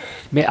state.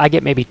 I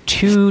get maybe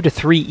 2 to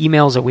 3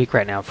 emails a week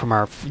right now from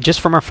our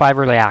 5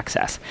 early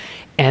access,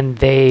 and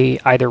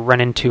they either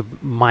run into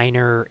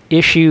minor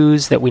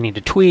issues that we need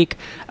to tweak.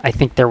 I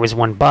think there was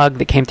one bug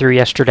that came through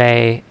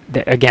yesterday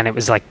that, again, it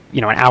was like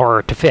an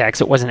hour to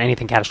fix. It wasn't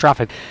anything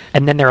catastrophic.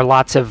 And then there are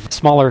lots of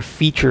smaller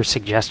feature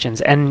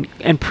suggestions and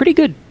pretty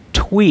good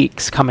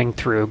tweaks coming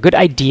through, good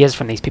ideas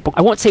from these people.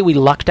 I won't say we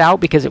lucked out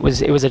because it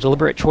was a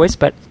deliberate choice,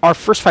 but our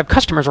first 5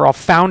 customers are all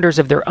founders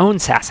of their own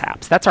SaaS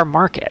apps. That's our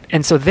market.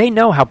 And so they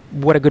know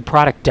what a good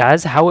product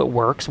does, how it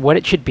works, what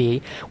it should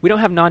be. We don't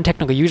have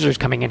non-technical users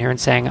coming in here and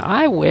saying,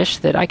 I wish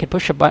that I could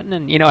push a button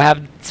and,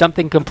 have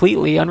something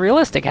completely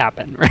unrealistic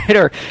happen, right?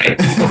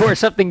 Or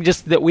something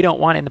just that we don't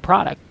want in the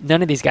product.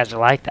 None of these guys are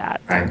like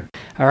that. Right.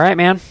 All right,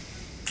 man.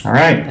 All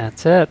right.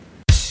 That's it.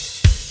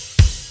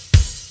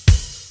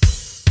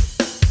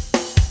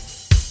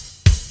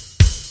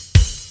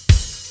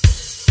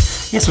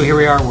 Yeah, so here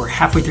we are. We're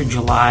halfway through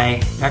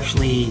July. We've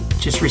actually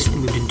just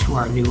recently moved into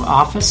our new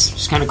office,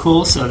 which is kind of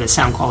cool. So the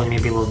sound quality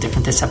may be a little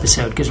different this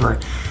episode because we're,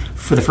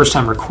 for the first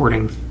time,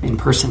 recording in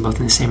person, both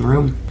in the same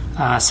room.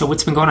 So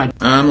what's been going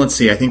on? Let's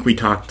see. I think we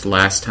talked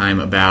last time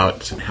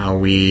about how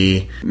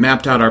we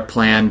mapped out our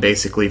plan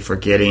basically for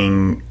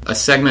getting a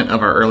segment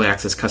of our early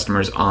access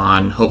customers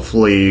on,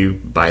 hopefully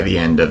by the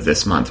end of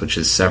this month, which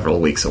is several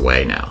weeks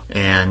away now.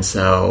 And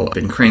so I've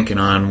been cranking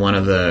on one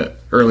of the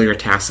earlier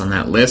tasks on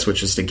that list,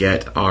 which is to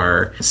get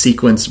our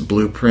sequence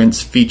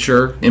blueprints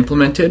feature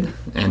implemented.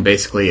 And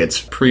basically it's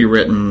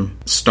pre-written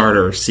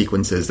starter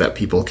sequences that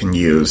people can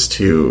use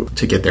to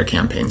get their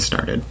campaign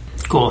started.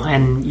 Cool.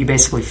 And you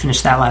basically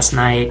finished that last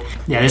night.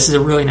 Yeah, this is a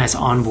really nice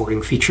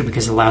onboarding feature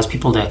because it allows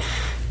people to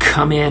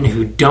come in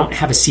who don't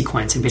have a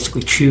sequence and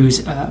basically choose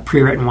a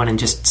pre-written one and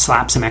just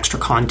slap some extra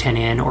content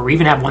in, or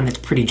even have one that's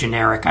pretty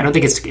generic. I don't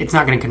think it's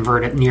not going to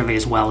convert it nearly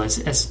as well as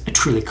a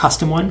truly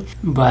custom one,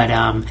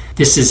 but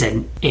this is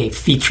a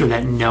feature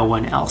that no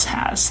one else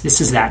has.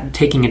 This is that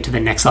taking it to the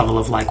next level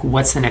of like,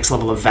 what's the next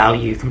level of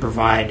value you can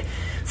provide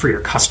for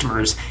your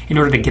customers in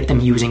order to get them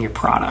using your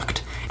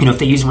product. If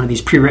they use one of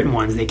these pre-written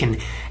ones, they can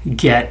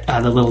get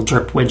the little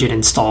Drip widget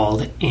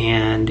installed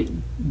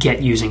and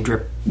get using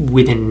Drip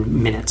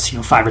within minutes,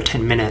 5 or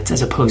 10 minutes,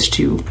 as opposed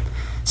to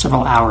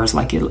several hours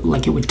like it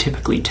would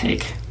typically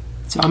take.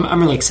 So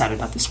I'm really excited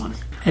about this one.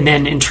 And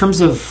then in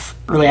terms of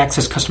early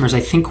access customers,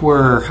 I think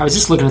I was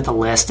just looking at the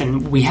list,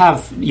 and we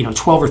have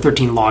 12 or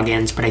 13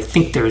 logins, but I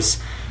think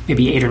there's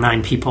maybe 8 or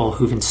 9 people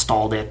who've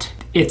installed it.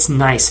 It's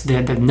nice.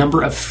 The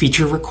number of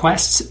feature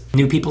requests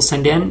new people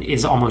send in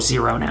is almost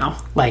zero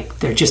now. Like,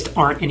 there just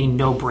aren't any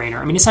no-brainer.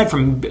 I mean, aside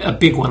from a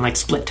big one like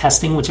split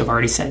testing, which I've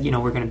already said,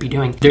 we're going to be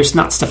doing, there's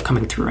not stuff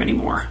coming through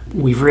anymore.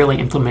 We've really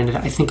implemented,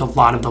 I think, a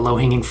lot of the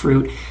low-hanging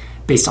fruit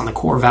based on the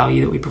core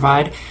value that we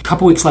provide. A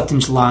couple weeks left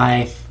in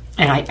July,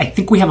 and I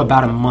think we have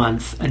about a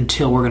month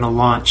until we're going to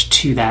launch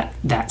to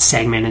that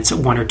segment. It's at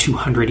 100 or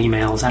 200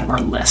 emails out of our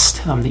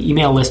list. The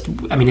email list,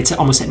 I mean, it's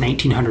almost at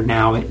 1,900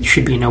 now. It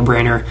should be a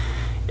no-brainer.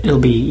 It'll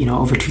be,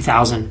 over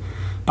 2,000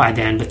 by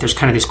then, but there's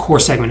kind of this core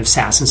segment of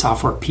SaaS and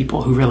software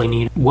people who really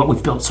need what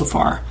we've built so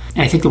far.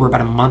 And I think that we're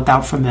about a month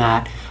out from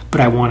that,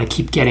 but I want to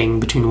keep getting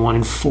between 1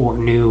 and 4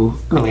 new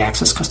early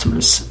access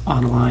customers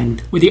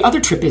online. Where the other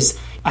trip is,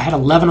 I had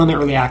 11 on the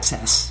early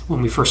access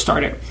when we first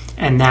started,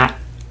 and that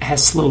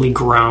has slowly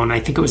grown. I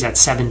think it was at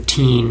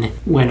 17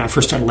 when I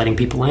first started letting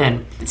people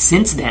in.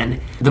 Since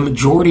then, the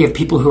majority of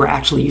people who are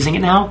actually using it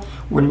now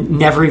were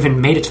never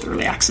even made it to the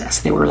early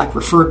access. They were like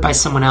referred by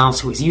someone else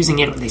who was using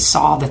it, or they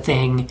saw the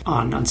thing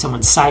on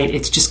someone's site.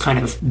 It's just kind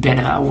of been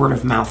a word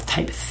of mouth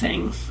type of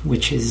thing,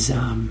 which is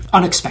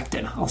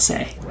unexpected, I'll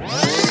say.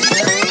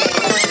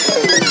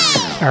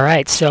 All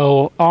right,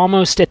 so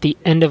almost at the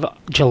end of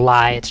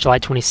July. It's July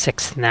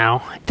 26th now.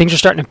 Things are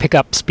starting to pick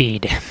up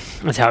speed.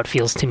 That's how it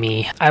feels to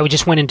me. I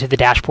just went into the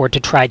dashboard to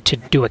try to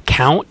do a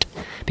count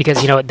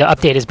because, the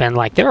update has been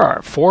like, there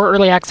are 4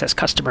 early access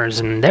customers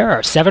and there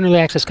are 7 early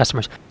access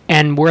customers.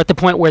 And we're at the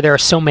point where there are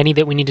so many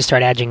that we need to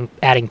start adding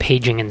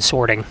paging and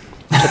sorting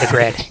to the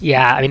grid.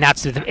 Yeah, I mean,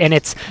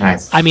 it's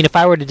nice. I mean, if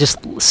I were to just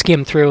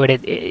skim through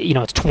it,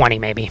 it's 20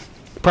 maybe.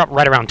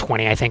 Right around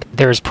 20, I think.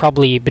 There's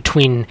probably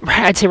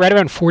I'd say right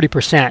around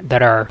 40%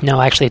 that are,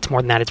 no, actually it's more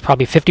than that. It's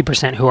probably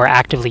 50% who are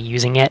actively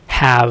using it,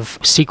 have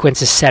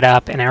sequences set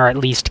up, and are at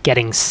least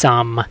getting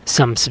some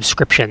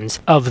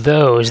subscriptions. Of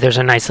those, there's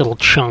a nice little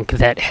chunk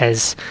that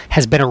has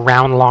been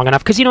around long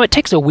enough. Because, it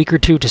takes a week or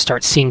two to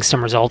start seeing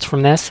some results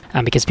from this,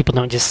 because people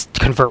don't just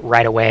convert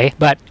right away.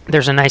 But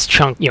there's a nice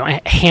chunk,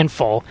 a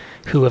handful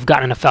who have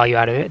gotten enough value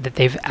out of it that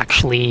they've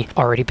actually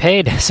already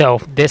paid. So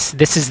this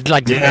is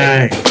like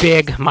a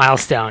big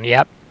milestone.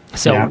 Yep.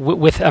 So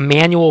with a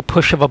manual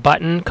push of a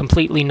button,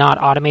 completely not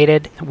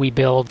automated, we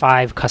billed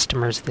 5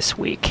 customers this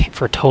week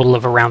for a total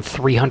of around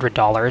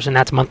 $300, and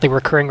that's monthly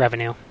recurring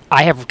revenue.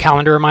 I have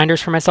calendar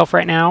reminders for myself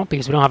right now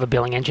because we don't have a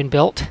billing engine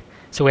built.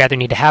 So we either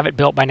need to have it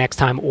built by next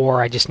time,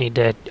 or I just need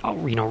to,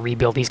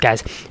 rebuild these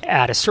guys.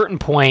 At a certain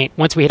point,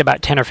 once we hit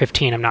about 10 or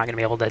 15, I'm not going to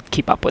be able to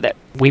keep up with it.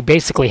 We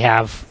basically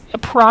have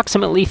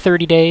approximately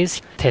 30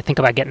 days to think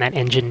about getting that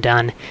engine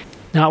done.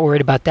 Not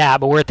worried about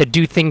that, but we're at the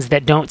do things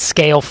that don't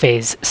scale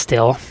phase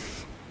still.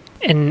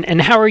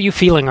 And how are you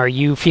feeling? Are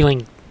you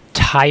feeling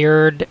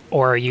tired,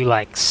 or are you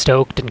like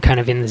stoked and kind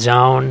of in the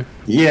zone?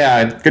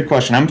 Yeah, good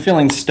question. I'm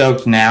feeling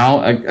stoked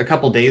now. A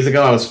couple days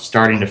ago, I was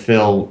starting to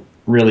feel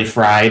really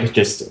fried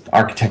just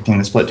architecting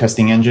the split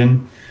testing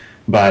engine.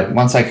 But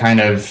once I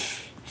kind of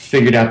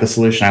figured out the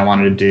solution I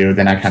wanted to do,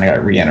 then I kind of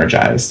got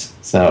re-energized.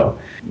 So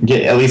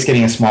at least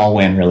getting a small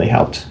win really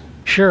helped.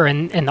 Sure,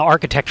 and the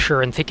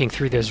architecture and thinking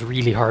through those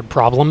really hard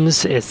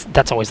problems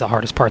that's always the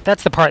hardest part.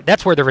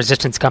 That's where the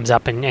resistance comes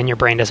up and your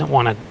brain doesn't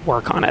want to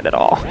work on it at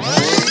all.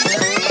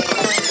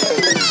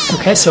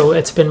 Okay, so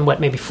it's been,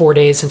 maybe 4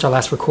 days since our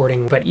last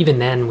recording, but even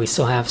then we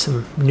still have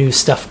some new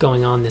stuff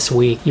going on this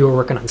week. You were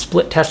working on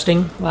split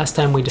testing last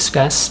time we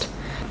discussed.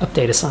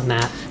 Update us on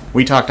that.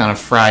 We talked on a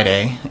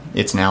Friday.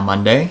 It's now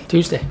Monday.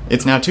 Tuesday.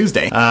 It's now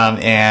Tuesday.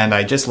 And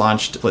I just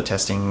launched split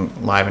testing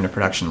live into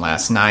production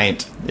last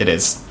night. It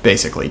is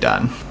basically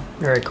done.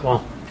 Very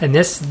cool. And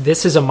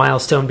this is a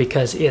milestone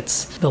because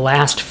it's the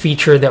last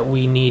feature that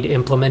we need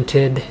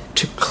implemented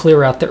to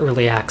clear out the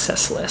early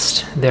access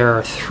list. There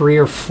are 3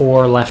 or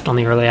 4 left on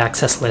the early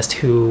access list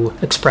who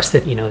expressed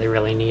that, they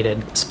really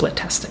needed split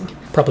testing.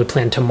 Probably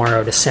plan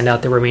tomorrow to send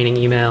out the remaining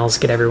emails,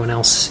 get everyone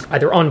else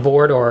either on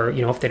board or,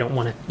 if they don't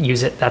want to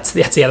use it, that's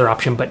the other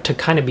option. But to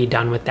kind of be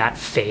done with that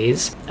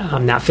phase,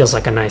 that feels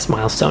like a nice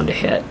milestone to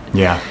hit.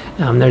 Yeah.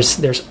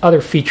 There's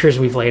other features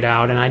we've laid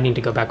out, and I need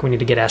to go back. We need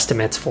to get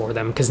estimates for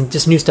them because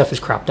just new stuff has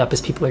cropped up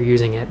as people are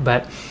using it.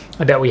 But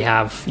I bet we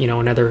have,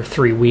 another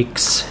 3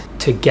 weeks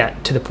to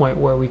get to the point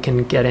where we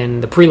can get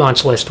in the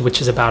pre-launch list,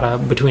 which is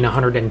about between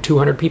 100 and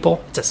 200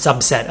 people. It's a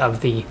subset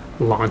of the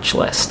launch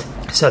list.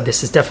 So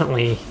this is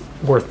definitely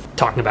worth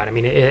talking about. I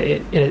mean,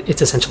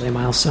 it's essentially a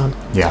milestone.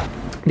 Yeah.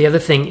 The other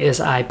thing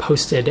is I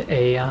posted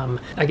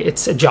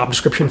it's a job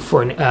description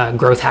for a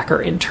growth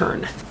hacker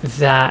intern.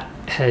 That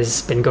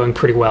has been going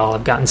pretty well.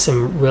 I've gotten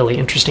some really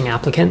interesting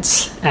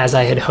applicants, as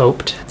I had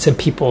hoped. Some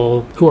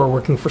people who are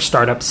working for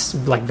startups,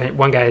 like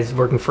one guy is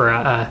working for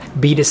a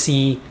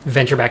B2C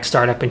venture-backed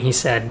startup, and he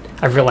said,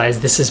 I've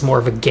realized this is more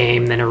of a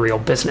game than a real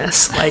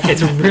business. Like,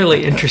 it's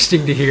really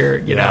interesting to hear,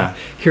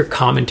 hear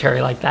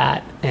commentary like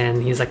that.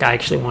 And he's like, I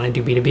actually want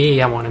to do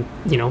B2B. I want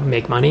to,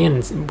 make money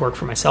and work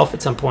for myself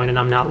at some point, and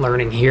I'm not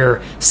learning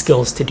here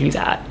skills to do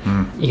that.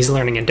 He's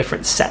learning a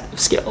different set of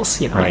skills,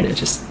 right. And it's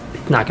just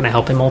not going to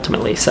help him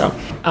ultimately. So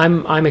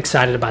I'm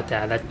excited about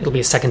that it'll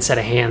be a second set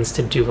of hands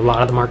to do a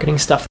lot of the marketing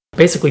stuff.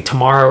 Basically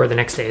tomorrow or the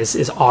next day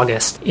is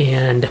August,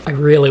 and I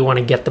really want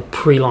to get the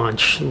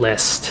pre-launch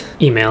list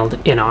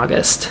emailed in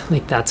August.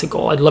 Like, that's a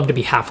goal. I'd love to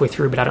be halfway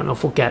through, but I don't know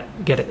if we'll get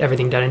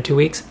everything done in 2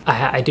 weeks.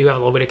 I do have a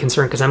little bit of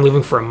concern because I'm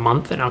leaving for a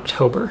month in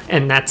October,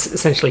 and that's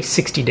essentially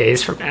 60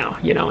 days from now,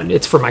 and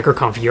it's for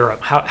MicroConf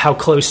Europe. How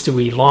close do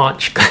we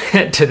launch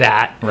to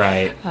that?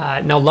 Right.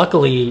 Now,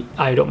 luckily,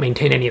 I don't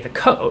maintain any of the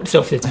code,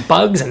 so if it's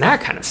bugs and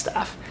that kind of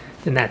stuff,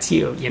 then that's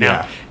you,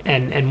 Yeah.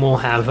 and we'll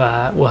have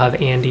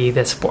Andy,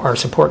 our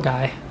support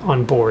guy,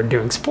 on board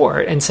doing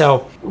support. And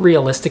so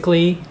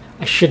realistically,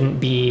 I shouldn't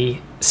be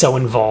so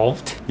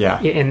involved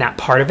in that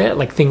part of it.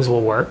 Like, things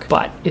will work,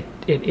 but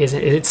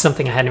it's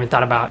something I hadn't even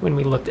thought about when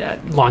we looked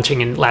at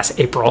launching in last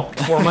April,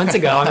 4 months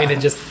ago. I mean,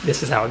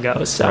 this is how it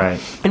goes. So,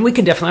 right. And we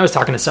could definitely, I was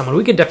talking to someone,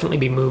 we could definitely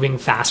be moving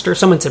faster.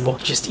 Someone said, well,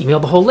 just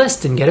email the whole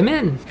list and get them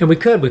in. And we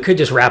could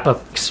just wrap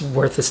up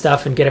worth of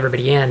stuff and get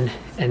everybody in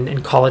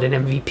and call it an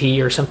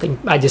MVP or something.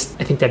 I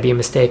think that'd be a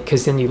mistake,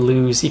 because then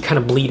you kind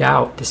of bleed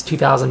out this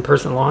 2,000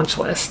 person launch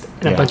list,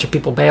 and a bunch of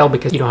people bail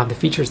because you don't have the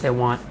features they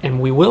want. And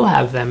we will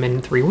have them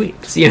in 3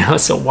 weeks,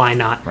 so why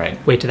not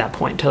wait to that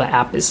point until the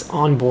app is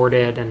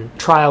onboarded and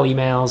trial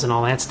emails and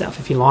all that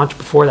stuff. If you launch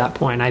before that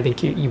point, I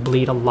think you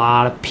bleed a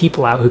lot of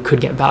people out who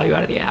could get value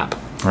out of the app.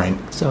 Right.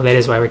 So that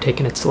is why we're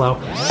taking it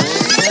slow.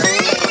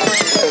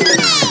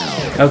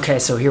 Okay,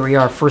 so here we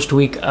are, first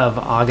week of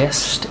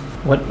August.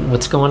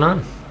 What's going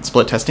on?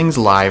 Split testing's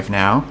live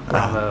now.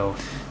 Bravo.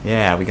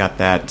 Yeah, we got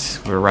that.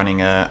 We're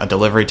running a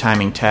delivery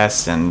timing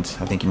test, and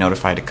I think you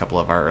notified a couple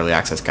of our early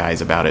access guys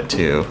about it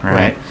too,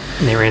 right?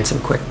 And they ran some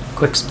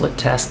quick split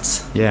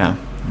tests. Yeah,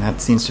 and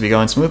that seems to be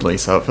going smoothly,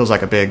 so it feels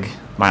like a big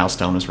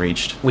milestone was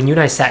reached. When you and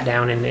I sat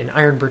down in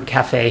Ironbird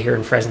Cafe here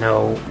in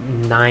Fresno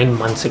 9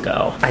 months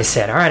ago, I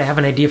said, all right, I have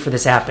an idea for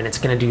this app, and it's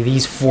going to do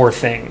these 4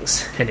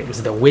 things. And it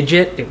was the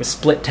widget, it was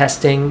split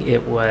testing,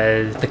 it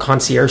was the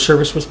concierge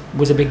service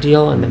was a big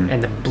deal,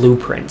 and the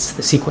blueprints,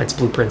 the sequence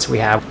blueprints we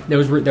have.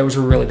 Those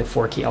were really the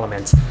 4 key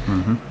elements.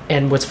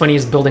 And what's funny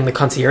is building the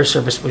concierge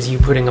service was you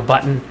putting a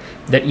button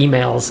that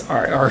emails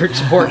our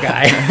support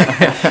guy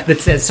that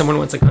says someone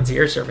wants a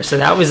concierge service. So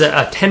that was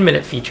a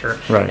 10-minute feature.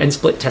 Right. And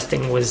split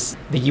testing was,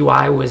 the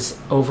UI was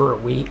over a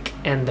week,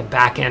 and the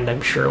back end,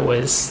 I'm sure,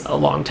 was a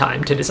long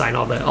time to design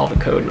all the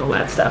code and all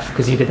that stuff,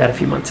 because you did that a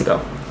few months ago.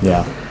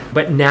 Yeah.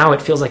 But now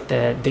it feels like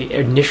the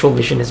initial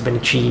vision has been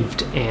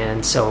achieved,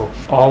 and so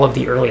all of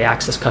the early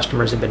access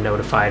customers have been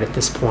notified at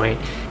this point.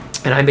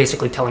 And I'm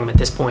basically telling them at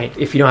this point,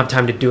 if you don't have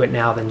time to do it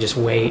now, then just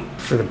wait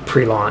for the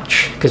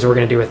pre-launch, because we're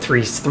going to do a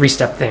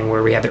three-step thing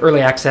where we have the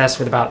early access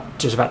with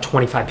there's about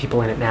 25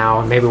 people in it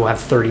now, and maybe we'll have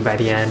 30 by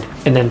the end.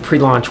 And then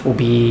pre-launch will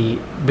be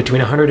between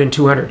 100 and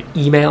 200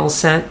 emails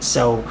sent.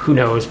 So who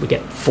knows, we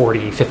get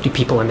 40, 50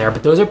 people in there.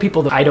 But those are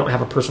people that I don't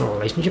have a personal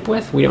relationship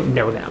with. We don't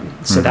know them.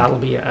 So that'll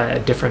be a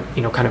different,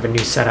 kind of a new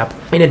setup.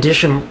 In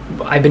addition,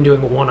 I've been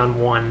doing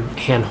one-on-one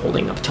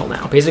hand-holding up till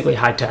now, basically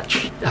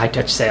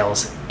high-touch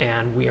sales.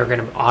 And we are going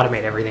to automate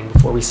everything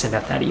before we send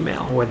out that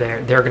email, where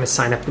they're going to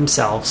sign up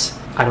themselves.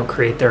 I don't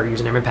create their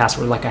username and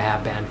password like I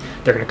have been.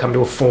 They're going to come to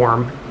a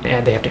form,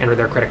 and they have to enter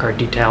their credit card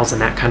details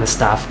and that kind of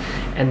stuff.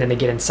 And then they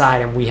get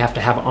inside, and we have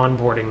to have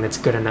onboarding that's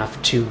good enough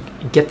to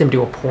get them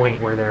to a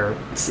point where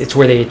it's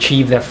where they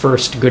achieve that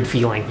first good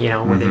feeling,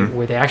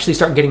 where they actually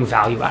start getting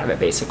value out of it,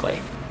 basically.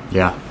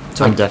 Yeah,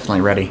 so I'm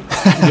definitely ready.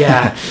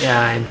 yeah,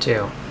 I am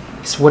too.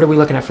 So what are we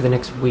looking at for the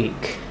next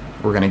week?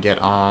 We're going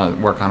to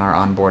work on our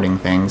onboarding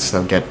things.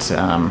 So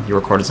you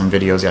recorded some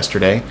videos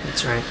yesterday.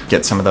 That's right.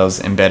 Get some of those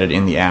embedded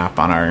in the app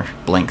on our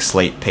blank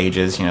slate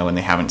pages. When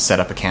they haven't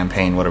set up a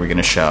campaign, what are we going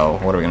to show?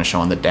 What are we going to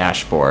show on the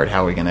dashboard?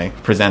 How are we going to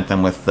present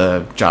them with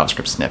the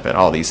JavaScript snippet?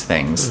 All these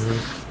things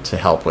to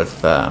help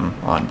with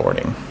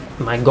onboarding.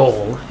 My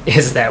goal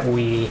is that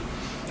we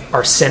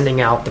are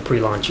sending out the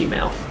pre-launch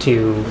email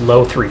to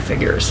low 3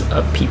 figures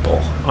of people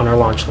on our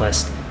launch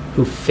list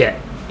who fit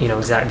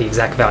the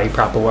exact value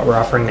prop of what we're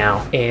offering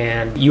now.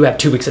 And you have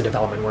 2 weeks of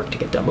development work to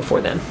get done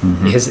before then,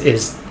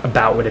 is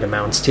about what it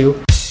amounts to.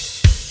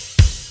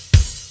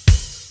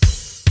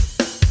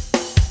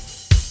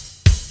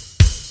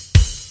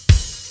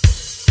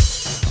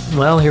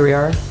 Well, here we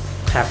are,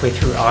 halfway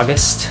through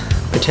August,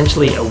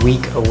 potentially a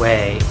week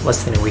away,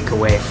 less than a week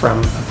away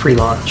from a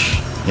pre-launch.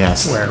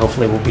 Yes. Where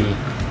hopefully we'll be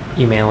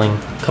emailing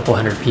a couple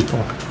hundred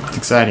people. It's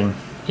exciting.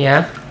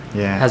 Yeah?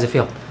 Yeah. How's it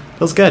feel?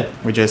 Feels good.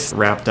 We just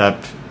wrapped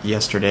up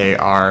yesterday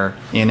our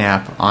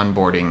in-app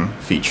onboarding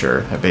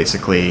feature that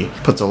basically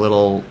puts a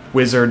little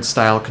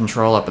wizard-style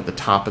control up at the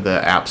top of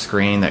the app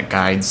screen that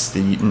guides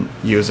the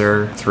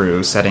user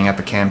through setting up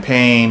a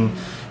campaign,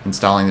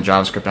 installing the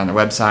JavaScript on their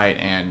website,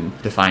 and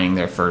defining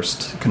their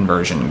first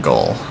conversion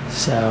goal.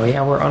 So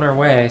yeah, we're on our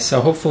way.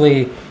 So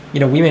hopefully,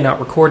 we may not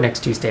record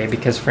next Tuesday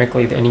because,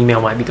 frankly, an email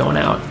might be going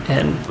out,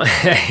 and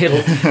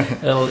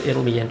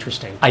it'll be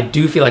interesting. I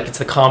do feel like it's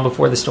the calm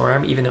before the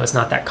storm, even though it's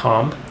not that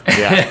calm.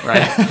 Yeah,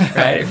 right.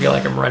 Right. I feel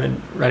like I'm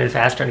running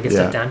fast, trying to get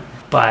stuff done.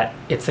 But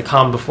it's the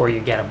calm before you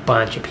get a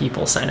bunch of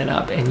people signing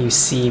up, and you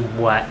just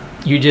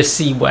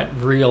see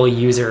what real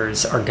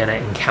users are going to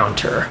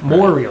encounter.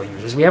 More real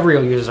users. We have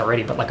real users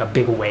already, but like a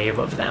big wave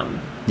of them.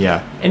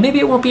 Yeah. And maybe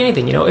it won't be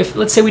anything. If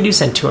let's say we do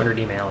send 200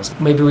 emails,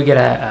 maybe we get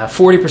a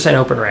 40%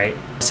 open rate.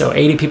 So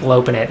 80 people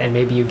open it, and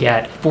maybe you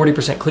get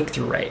 40%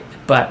 click-through rate.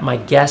 But my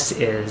guess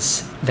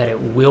is that it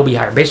will be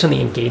higher. Based on the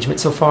engagement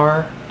so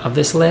far of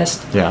this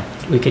list,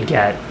 we could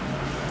get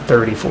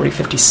 30, 40,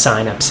 50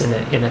 signups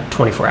in a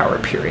 24-hour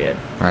period.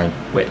 Right.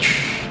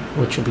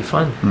 Which would be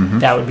fun.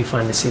 That would be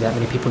fun to see that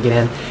many people get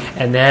in.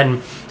 And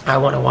then I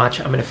want to watch,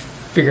 I'm going to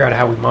figure out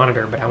how we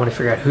monitor, but I want to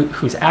figure out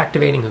who's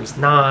activating, who's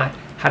not.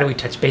 How do we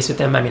touch base with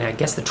them? I mean, I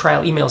guess the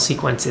trial email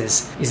sequence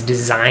is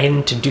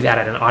designed to do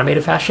that in an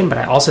automated fashion, but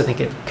I also think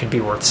it could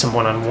be worth some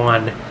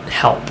one-on-one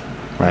help,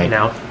 right?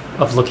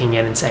 Of looking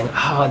in and saying,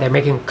 oh, they're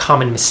making a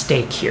common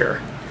mistake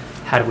here.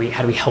 How do we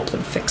help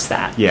them fix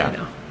that?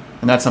 Yeah.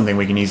 And that's something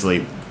we can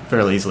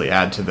fairly easily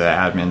add to the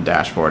admin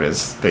dashboard,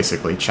 is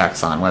basically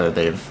checks on whether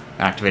they've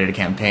activated a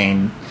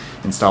campaign,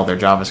 installed their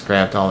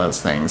JavaScript, all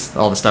those things.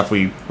 All the stuff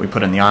we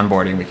put in the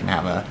onboarding, we can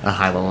have a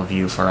high-level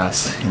view for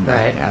us in the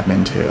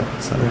admin too.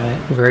 So. Right.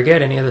 Very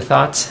good. Any other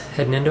thoughts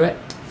heading into it?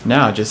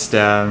 No, just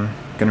going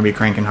to be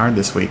cranking hard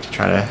this week to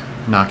try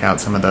to knock out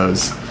some of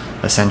those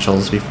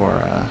essentials before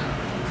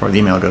the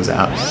email goes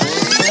out.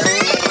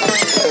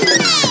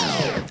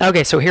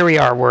 Okay, so here we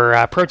are. We're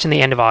approaching the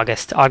end of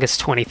August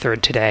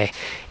 23rd today.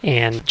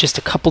 And just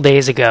a couple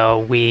days ago,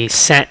 we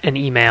sent an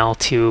email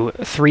to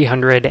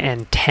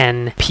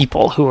 310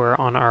 people who are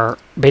on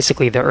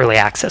basically the early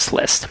access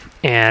list.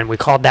 And we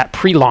called that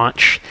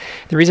pre-launch.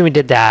 The reason we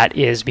did that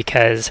is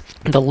because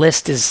the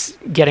list is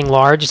getting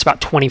large. It's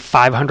about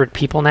 2,500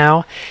 people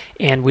now.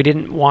 And we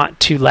didn't want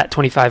to let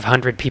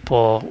 2,500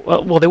 people,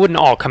 well, they wouldn't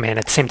all come in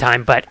at the same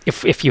time. But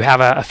if you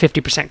have a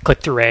 50%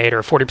 click-through rate or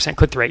a 40%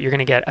 click-through rate, you're going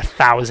to get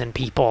 1,000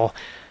 people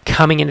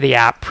coming into the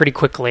app pretty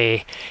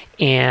quickly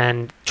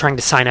and trying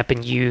to sign up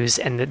and use,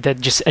 and the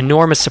just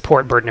enormous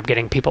support burden of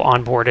getting people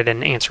onboarded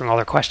and answering all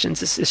their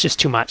questions is just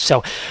too much.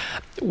 So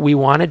we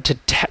wanted to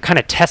kind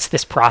of test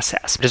this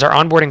process. Does our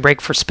onboarding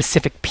break for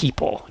specific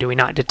people? Do we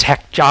not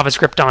detect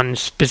JavaScript on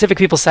specific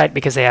people's site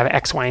because they have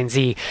X, Y, and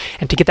Z?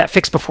 And to get that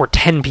fixed before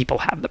 10 people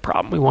have the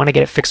problem, we want to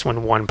get it fixed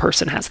when one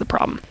person has the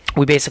problem.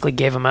 We basically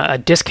gave them a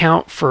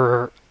discount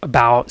for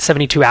about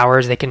 72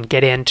 hours. They can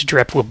get into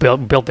Drip. We'll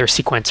build their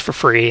sequence for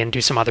free and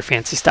do some other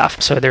fancy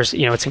stuff. So there's,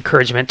 it's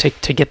encouragement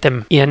to get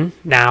them in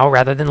now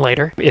rather than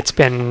later. It's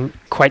been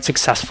quite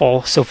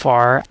successful so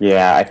far.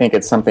 Yeah, I think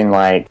it's something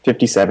like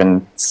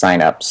 57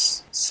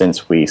 signups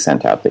since we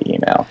sent out the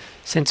email.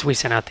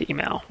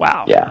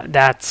 Wow. Yeah.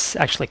 That's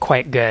actually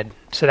quite good.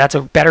 So that's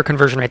a better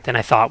conversion rate than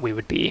I thought we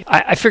would be.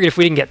 I figured if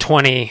we didn't get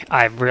 20,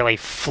 I really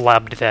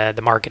flubbed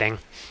the marketing.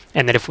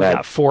 And that if we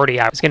got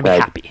 40, I was going to be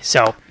happy.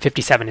 So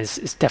 57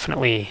 is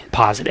definitely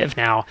positive.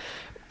 Now,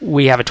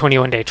 we have a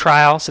 21-day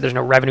trial, so there's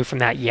no revenue from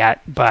that yet.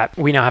 But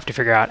we now have to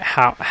figure out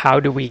how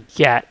do we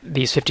get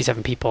these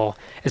 57 people,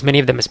 as many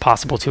of them as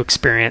possible, to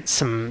experience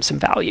some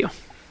value,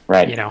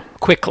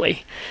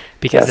 quickly.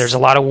 Because there's a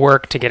lot of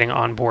work to getting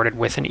onboarded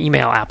with an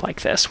email app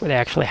like this, where they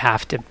actually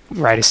have to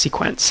write a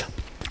sequence.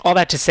 All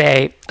that to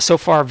say, so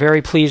far,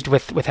 very pleased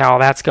with how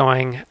that's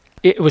going.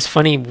 It was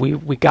funny,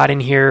 we got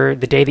in here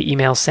the day the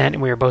email sent,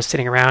 and we were both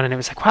sitting around, and it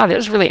was like, wow, that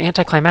was really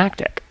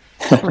anticlimactic,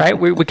 right?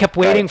 We kept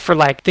waiting for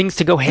things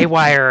to go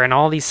haywire and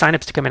all these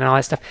signups to come in and all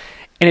that stuff,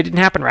 and it didn't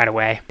happen right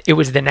away. It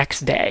was the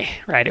next day,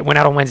 right? It went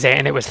out on Wednesday,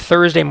 and it was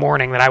Thursday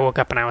morning that I woke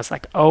up and I was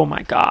like, oh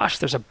my gosh,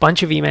 there's a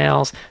bunch of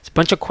emails, there's a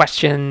bunch of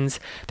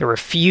questions, there were a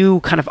few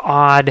kind of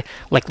odd,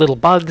 little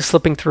bugs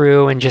slipping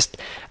through, and just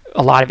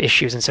a lot of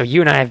issues. And so you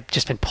and I have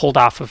just been pulled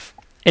off of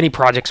any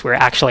projects we're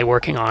actually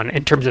working on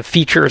in terms of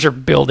features or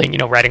building,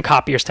 writing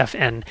copy or stuff,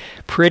 and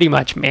pretty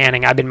much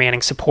I've been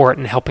manning support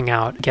and helping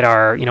out, get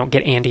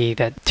Andy,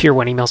 that tier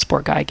 1 email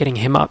support guy, getting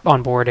him up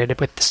onboarded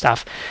with the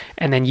stuff.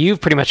 And then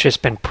you've pretty much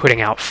just been putting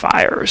out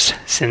fires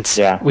since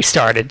we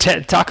started.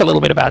 To talk a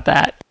little bit about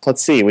that.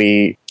 Let's see,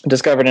 we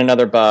discovered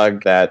another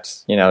bug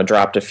that,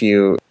 dropped a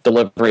few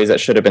deliveries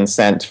that should have been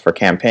sent for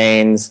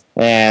campaigns.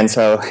 And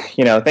so,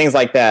 things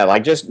like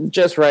that,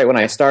 just right when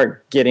I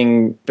start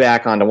getting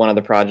back onto one of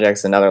the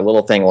projects, another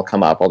little thing will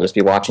come up. I'll just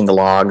be watching the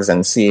logs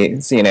and see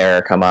an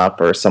error come up,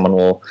 or someone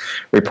will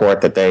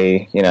report that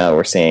they,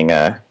 were seeing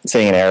an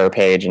error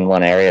page in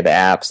one area of the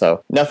app.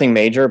 So nothing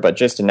major, but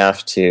just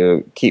enough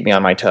to keep me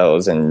on my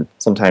toes. And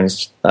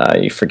sometimes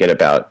you forget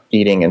about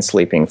eating and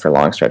sleeping for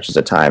long stretches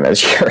of time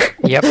as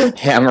you're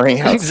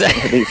hammering out some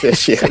of these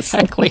issues.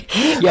 Exactly.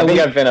 Yeah, I think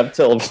I've been up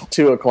till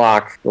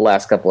 2:00 the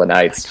last couple of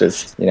nights,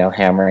 just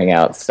hammering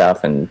out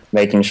stuff and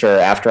making sure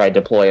after I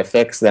deploy a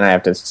fix, then I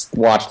have to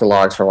watch the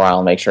logs for a while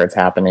and make sure it's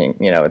happening.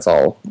 It's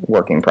all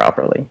working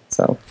properly.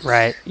 So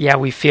right, yeah,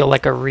 we feel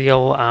like a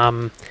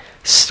real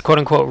quote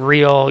unquote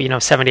real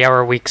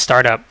 70-hour-a-week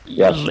startup.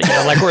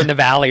 Like we're in the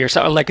valley or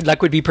something,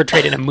 like would be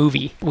portrayed in a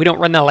movie. We don't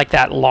run that like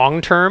that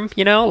long term.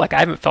 I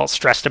haven't felt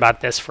stressed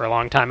about this for a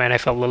long time, and I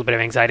felt a little bit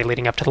of anxiety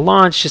leading up to the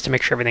launch just to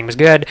make sure everything was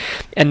good.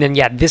 And then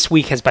this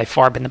week has by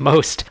far been the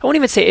most. I won't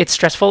even say it's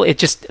stressful. It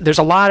just, there's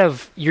a lot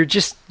of, you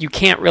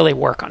can't really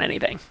work on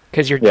anything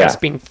because you're just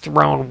being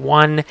thrown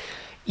one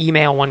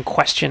email, one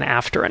question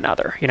after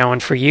another.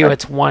 And for you,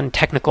 it's one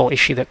technical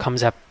issue that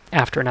comes up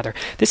after another.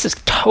 This is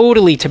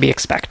totally to be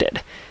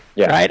expected,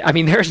 right? I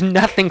mean, there's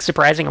nothing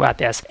surprising about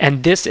this,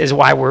 and this is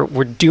why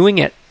we're doing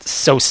it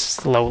so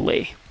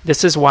slowly.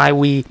 This is why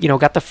we,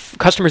 got the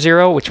customer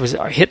zero, which was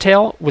our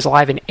Hittail, was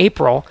live in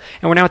April,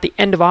 and we're now at the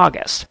end of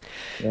August.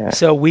 Yeah.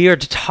 So we're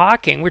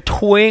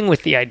toying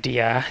with the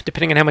idea,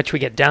 depending on how much we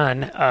get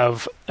done,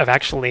 of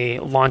actually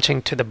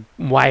launching to the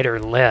wider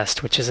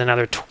list, which is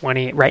another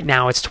 20. Right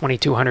now, it's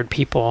 2,200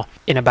 people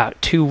in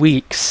about 2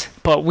 weeks.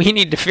 But we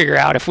need to figure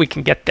out if we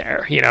can get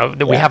there.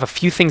 We have a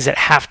few things that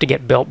have to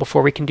get built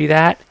before we can do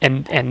that,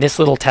 and this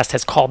little test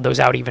has called those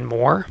out even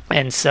more.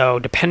 And so,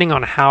 depending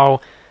on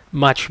how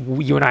much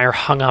you and I are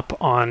hung up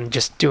on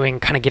just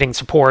getting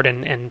support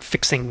and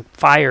fixing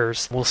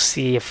fires, we'll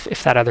see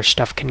if that other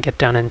stuff can get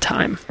done in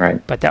time.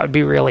 Right. But that would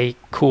be really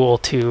cool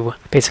to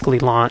basically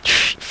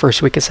launch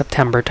first week of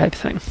September type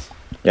thing.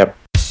 Yep.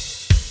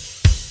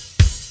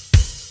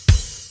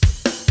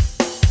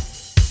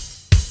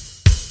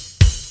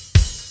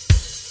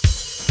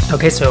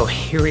 Okay, so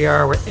here we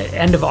are. We're at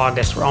end of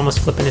August. We're almost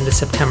flipping into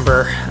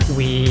September.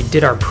 We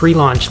did our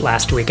pre-launch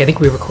last week. I think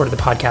we recorded the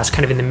podcast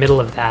kind of in the middle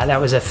of that. That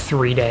was a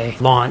 3-day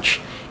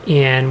launch.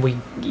 and we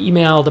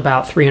emailed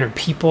about 300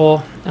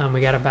 people.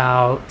 We got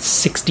about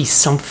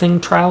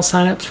 60-something trial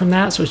signups from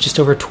that, so it's just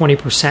over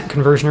 20%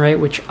 conversion rate,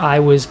 which I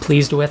was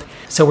pleased with.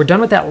 So we're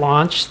done with that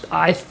launch.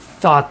 I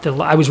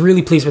was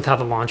really pleased with how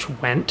the launch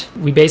went.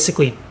 We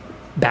basically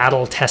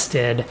battle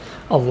tested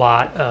a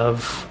lot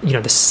of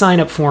the sign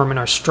up form in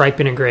our Stripe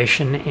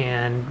integration,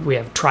 and we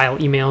have trial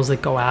emails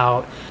that go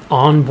out,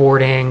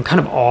 onboarding, kind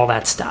of all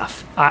that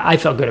stuff. I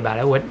felt good about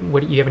it.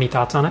 What you have any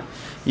thoughts on it?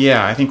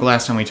 Yeah, I think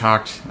last time we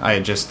talked, I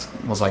just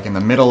was like in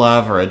the middle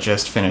of, or had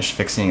just finished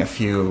fixing a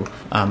few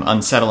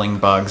unsettling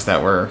bugs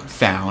that were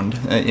found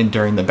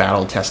during the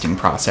battle testing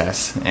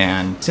process.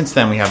 And since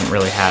then, we haven't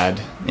really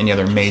had any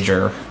other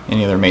major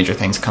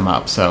things come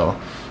up. So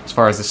as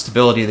far as the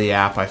stability of the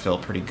app, I feel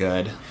pretty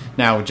good.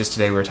 Now, just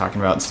today, we were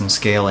talking about some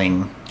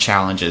scaling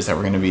challenges that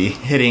we're going to be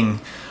hitting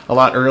a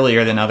lot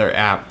earlier than other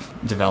app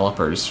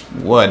developers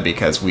would,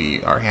 because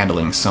we are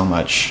handling so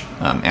much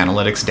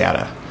analytics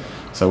data.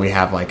 So we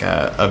have like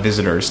a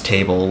visitors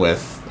table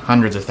with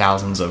hundreds of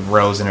thousands of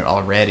rows in it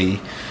already,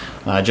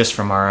 just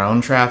from our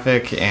own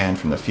traffic and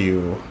from the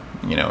few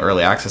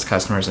early access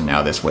customers, and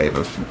now this wave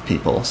of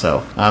people.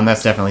 So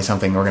that's definitely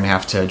something we're going to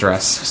have to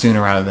address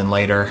sooner rather than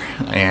later,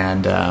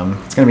 and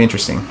it's going to be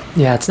interesting.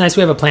 Yeah, it's nice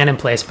we have a plan in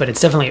place, but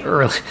it's definitely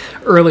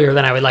earlier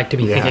than I would like to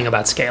be thinking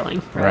about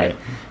scaling. Right.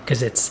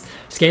 Because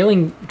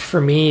scaling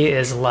for me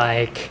is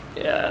like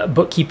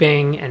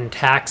bookkeeping and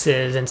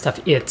taxes and stuff.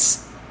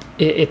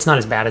 It's not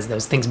as bad as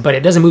those things, but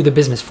it doesn't move the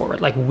business forward.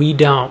 Like, we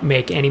don't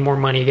make any more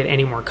money, get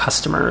any more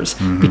customers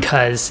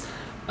because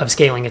of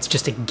scaling. It's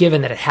just a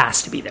given that it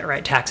has to be there,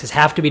 right? Taxes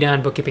have to be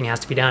done, bookkeeping has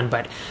to be done,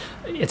 but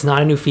it's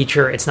not a new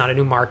feature, it's not a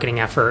new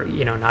marketing effort,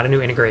 not a new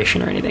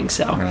integration or anything.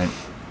 So,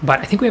 but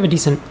I think we have a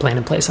decent plan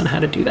in place on how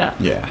to do that.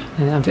 Yeah,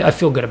 and I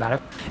feel good about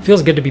it. It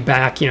feels good to be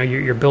back.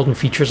 You're building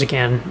features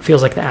again. It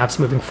feels like the app's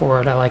moving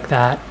forward. I like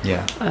that.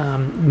 Yeah.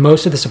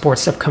 Most of the support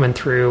stuff coming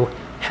through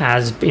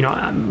has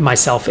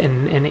myself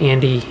and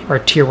Andy, our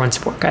tier 1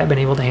 support guy, have been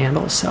able to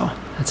handle, so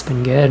that's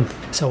been good.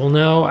 So we'll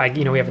know,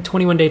 we have a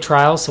 21-day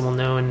trial, so we'll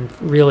know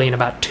in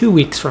about 2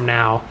 weeks from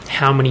now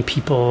how many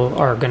people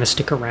are going to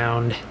stick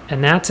around.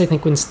 And that's, I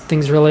think, when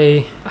things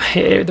really,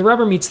 the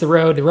rubber meets the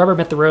road. The rubber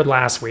met the road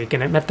last week,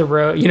 and it met the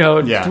road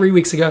 3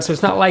 weeks ago, so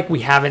it's not like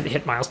we haven't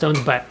hit milestones,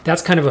 but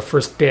that's kind of a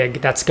first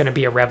that's going to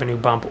be a revenue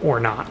bump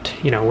or not.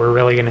 We're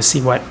really going to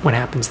see what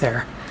happens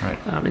there. Right.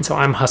 And so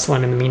I'm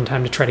hustling in the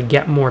meantime to try to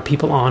get more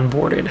people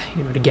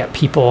onboarded, to get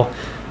people.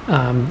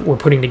 We're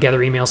putting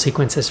together email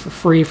sequences for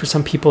free for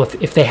some people.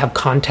 If they have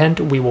content,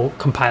 we will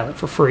compile it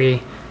for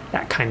free,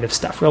 that kind of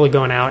stuff. Really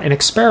going out and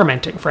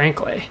experimenting,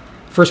 frankly.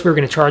 First, we were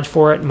going to charge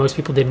for it, and most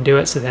people didn't do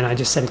it, so then I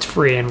just said it's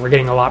free, and we're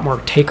getting a lot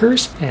more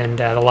takers. And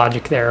the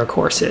logic there, of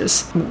course,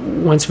 is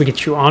once we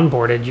get you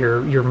onboarded,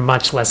 you're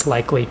much less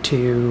likely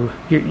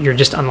you're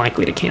just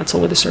unlikely to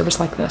cancel with a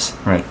service like this.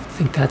 Right. I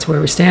think that's where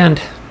we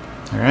stand.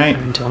 All right.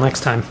 Until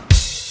next time.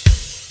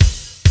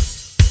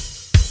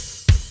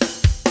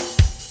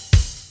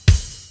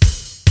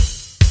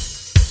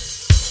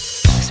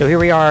 So here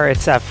we are.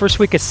 It's first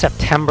week of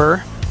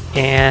September,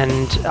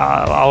 and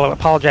I'll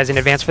apologize in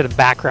advance for the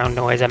background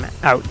noise. I'm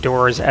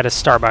outdoors at a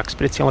Starbucks,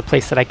 but it's the only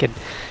place that I could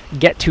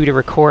get to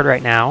record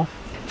right now.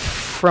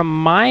 From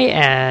my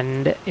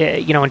end,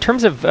 in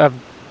terms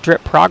of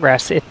drip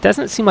progress, it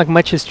doesn't seem like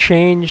much has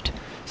changed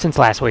since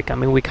last week. I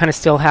mean, we kind of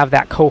still have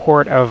that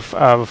cohort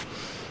of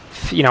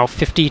 50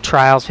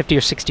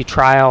 or 60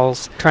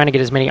 trials, trying to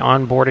get as many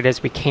onboarded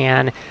as we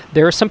can.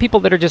 There are some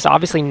people that are just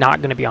obviously not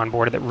going to be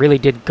onboarded that really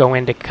did go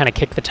in to kind of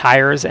kick the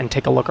tires and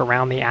take a look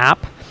around the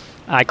app.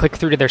 I click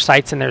through to their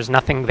sites and there's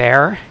nothing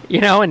there,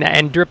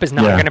 and Drip is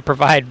not going to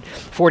provide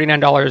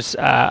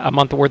 $49 a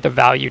month worth of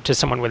value to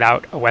someone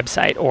without a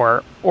website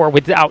or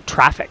without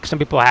traffic. Some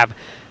people have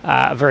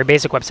a very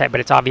basic website,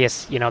 but it's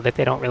obvious, that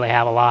they don't really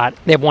have a lot.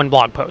 They have one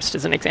blog post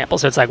as an example.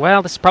 So it's like,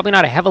 well, this is probably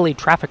not a heavily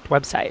trafficked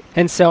website.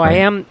 And so I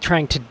am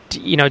trying to,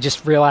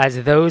 just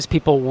realize those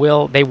people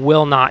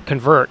will not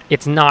convert.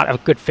 It's not a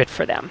good fit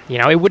for them.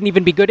 It wouldn't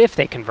even be good if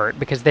they convert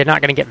because they're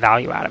not going to get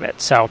value out of it.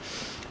 So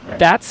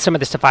that's some of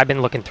the stuff I've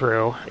been looking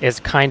through, is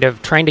kind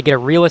of trying to get a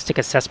realistic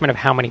assessment of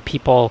how many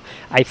people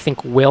I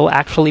think will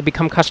actually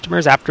become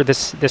customers after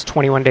this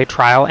 21-day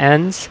trial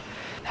ends.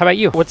 How about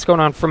you? What's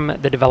going on from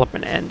the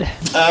development end?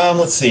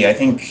 Let's see. I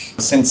think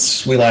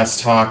since we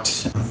last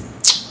talked,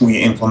 we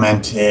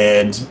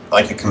implemented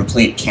like a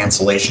complete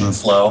cancellation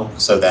flow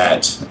so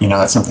that,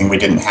 that's something we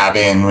didn't have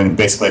when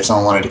basically if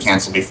someone wanted to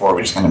cancel before,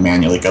 we just kind of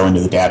manually go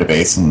into the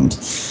database and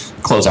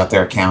close out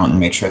their account and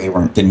make sure they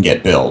didn't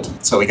get billed.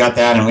 So we got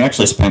that, and we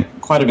actually spent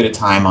quite a bit of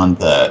time on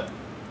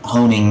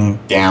honing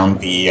down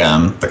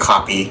the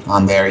copy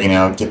on there,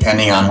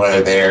 depending on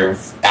whether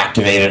they've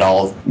activated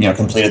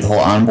completed the whole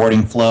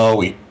onboarding flow.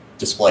 We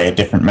display a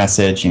different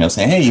message,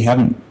 saying, hey, you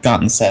haven't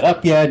gotten set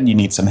up yet, you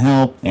need some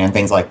help, and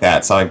things like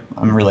that. So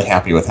I'm really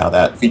happy with how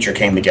that feature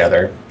came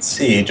together. Let's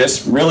see,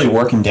 just really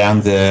working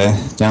down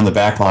the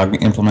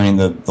backlog, implementing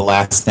the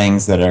last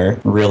things that are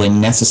really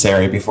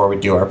necessary before we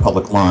do our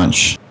public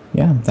launch.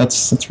 Yeah,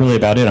 that's really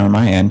about it on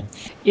my end.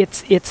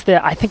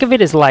 I think of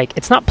it as like,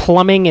 it's not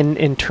plumbing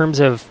in terms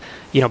of,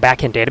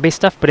 back-end database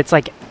stuff, but it's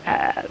like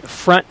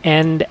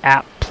front-end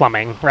app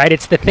plumbing, right?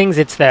 It's the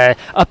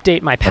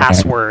update my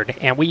password,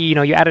 and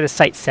you added a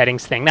site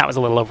settings thing. That was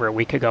a little over a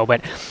week ago,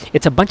 but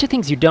it's a bunch of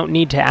things you don't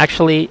need to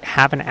actually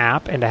have an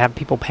app and to have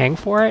people paying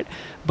for it,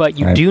 but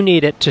you do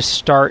need it to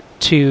start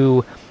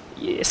to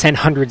send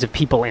hundreds of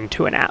people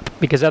into an app,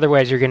 because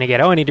otherwise you're going to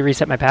get, I need to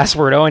reset my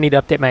password, I need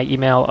to update my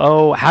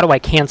email, how do I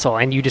cancel?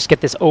 And you just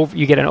get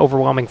you get an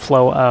overwhelming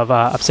flow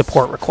of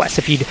support requests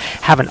if you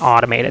haven't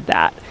automated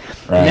that.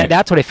 Right. And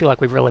that's what I feel like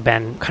we've really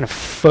been kind of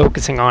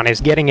focusing on,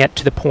 is getting it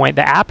to the point.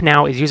 The app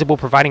now is usable,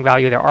 providing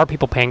value. There are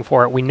people paying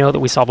for it. We know that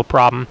we solve a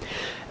problem.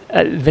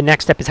 The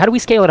next step is, how do we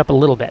scale it up a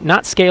little bit?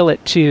 Not scale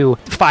it to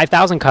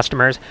 5,000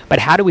 customers, but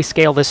how do we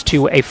scale this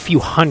to a few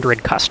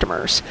hundred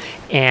customers?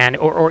 And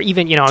or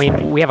even,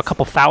 we have a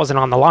couple thousand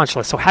on the launch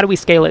list. So how do we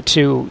scale it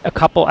to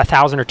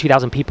 1,000 or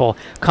 2,000 people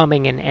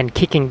coming and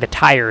kicking the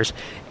tires,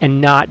 and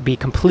not be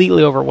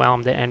completely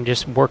overwhelmed and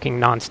just working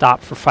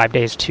nonstop for 5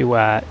 days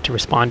to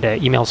respond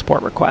to email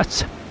support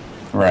requests?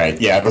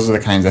 Right. Yeah, those are the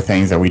kinds of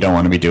things that we don't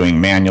want to be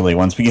doing manually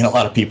once we get a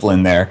lot of people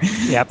in there.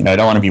 Yep. I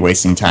don't want to be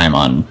wasting time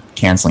on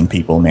canceling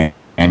people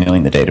manually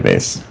in the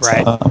database.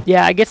 Right. So.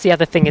 Yeah, I guess the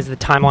other thing is the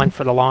timeline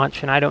for the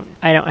launch, and I don't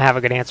have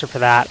a good answer for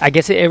that. I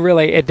guess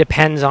it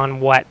depends on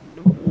what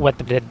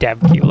the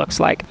dev queue looks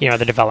like,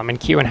 the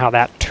development queue, and how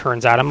that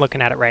turns out. I'm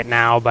looking at it right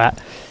now, but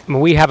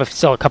we have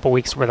still a couple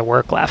weeks worth of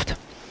work left.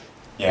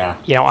 Yeah.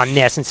 On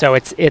this, and so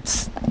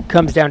it's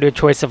comes down to a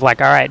choice of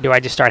like, all right, do I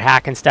just start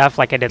hacking stuff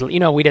like I did,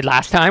 we did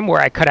last time,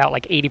 where I cut out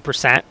like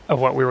 80% of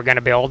what we were going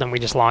to build and we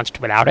just launched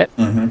without it,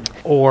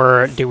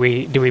 or do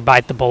we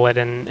bite the bullet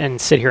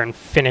and sit here and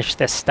finish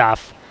this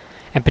stuff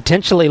and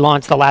potentially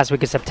launch the last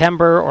week of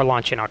September or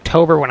launch in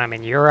October when I'm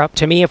in Europe?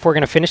 To me, if we're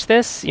going to finish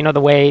this,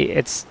 the way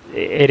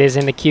it is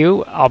in the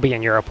queue, I'll be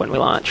in Europe when we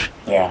launch.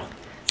 Yeah.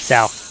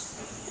 So,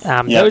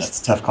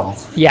 that's a tough call.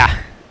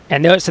 Yeah.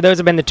 And those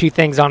have been the two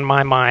things on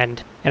my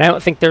mind. And I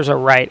don't think there's a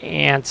right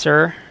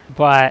answer,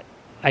 but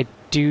I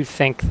do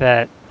think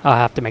that I'll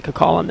have to make a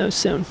call on those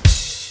soon.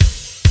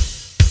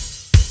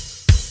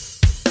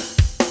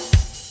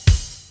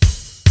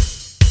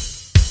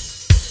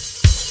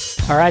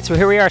 All right, so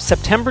here we are,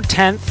 September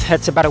 10th.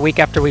 That's about a week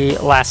after we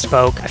last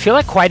spoke. I feel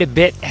like quite a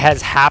bit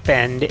has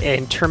happened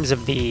in terms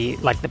of the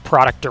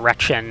product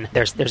direction.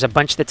 There's a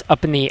bunch that's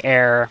up in the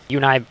air. You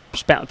and I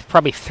spent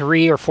probably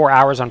 3 or 4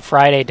 hours on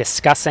Friday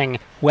discussing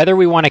whether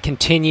we want to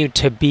continue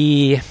to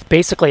be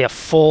basically a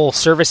full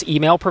service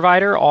email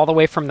provider, all the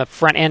way from the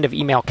front end of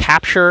email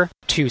capture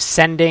to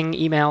sending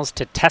emails,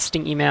 to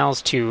testing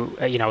emails, to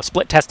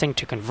split testing,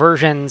 to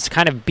conversions,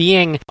 kind of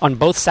being on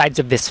both sides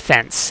of this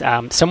fence.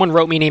 Someone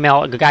wrote me an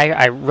email, a guy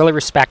I really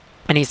respect,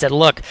 and he said,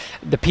 look,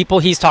 the people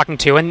he's talking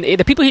to, and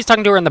the people he's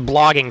talking to are in the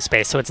blogging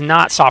space, so it's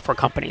not software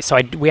companies, so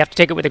we have to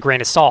take it with a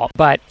grain of salt.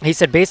 But he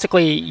said,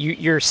 basically,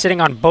 you're sitting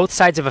on both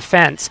sides of a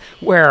fence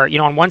where,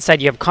 on one side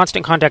you have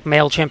Constant Contact,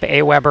 MailChimp,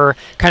 Aweber,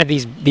 kind of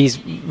these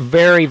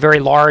very, very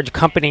large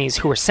companies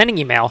who are sending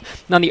email.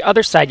 And on the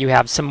other side, you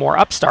have some more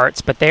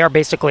upstarts, but they are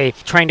basically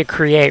trying to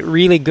create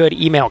really good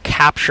email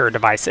capture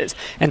devices.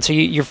 And so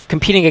you're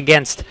competing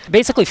against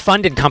basically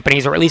funded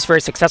companies, or at least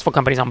very successful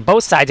companies on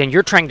both sides, and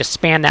you're trying to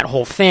span that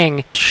whole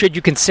thing. Should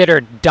you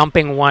consider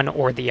dumping one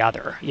or the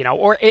other?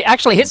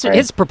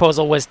 His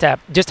proposal was to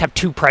just have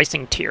 2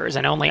 pricing tiers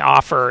and only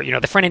offer,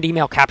 the front-end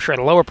email capture at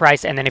a lower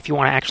price, and then if you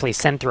want to actually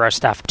send through our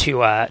stuff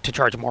to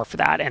charge more for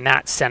that. And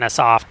that sent us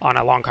off on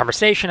a long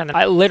conversation, and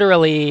then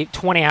literally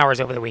 20 hours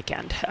over the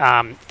weekend,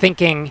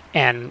 thinking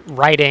and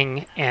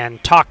writing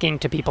and talking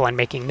to people and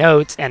making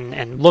notes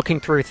and looking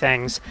through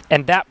things.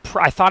 And that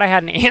I thought I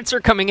had an answer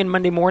coming in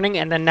Monday morning,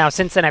 and then now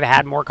since then I've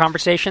had more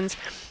conversations,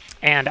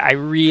 and I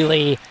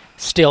really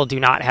still do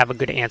not have a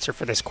good answer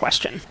for this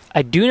question.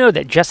 I do know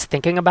that just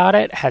thinking about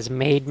it has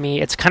made me,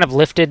 it's kind of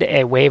lifted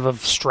a wave of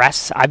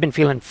stress. I've been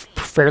feeling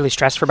fairly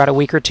stressed for about a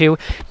week or two,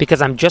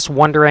 because I'm just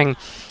wondering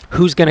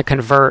who's going to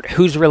convert,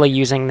 who's really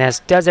using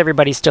this, does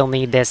everybody still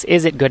need this,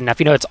 is it good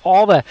enough? It's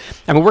all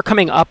we're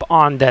coming up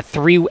on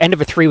the end of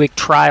a 3-week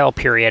trial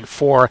period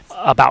for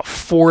about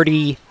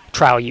 40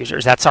 trial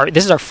users.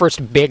 This is our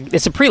first big,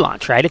 it's a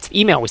pre-launch, right? It's the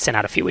email we sent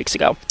out a few weeks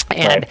ago.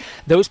 And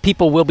those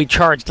people will be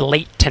charged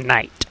late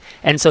tonight.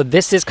 And so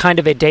this is kind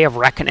of a day of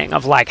reckoning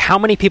of like, how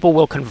many people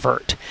will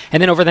convert?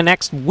 And then over the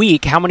next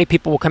week, how many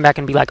people will come back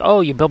and be like, oh,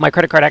 you billed my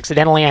credit card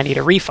accidentally, I need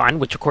a refund,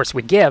 which of course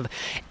we give.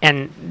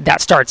 And that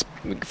starts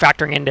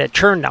factoring into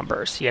churn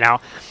numbers,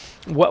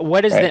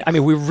 What is the,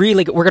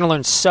 we're going to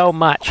learn so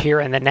much here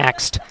in the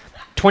next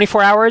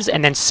 24 hours,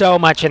 and then so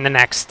much in the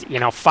next,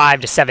 5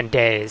 to 7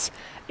 days,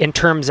 in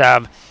terms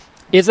of,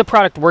 is the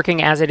product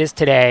working as it is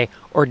today,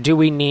 or do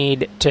we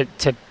need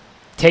to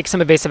take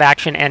some evasive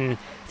action and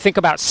think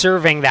about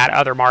serving that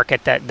other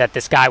market that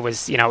this guy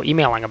was,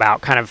 emailing about,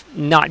 kind of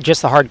not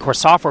just the hardcore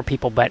software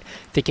people, but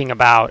thinking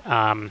about,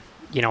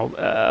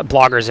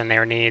 bloggers and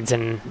their needs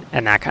and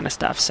that kind of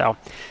stuff. So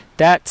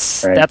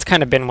that's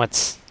kind of been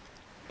what's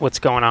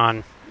going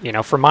on,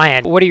 from my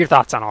end. What are your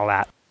thoughts on all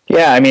that?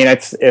 Yeah, I mean,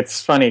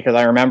 it's funny because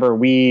I remember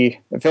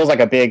it feels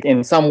like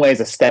in some ways,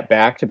 a step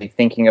back to be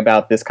thinking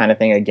about this kind of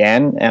thing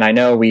again. And I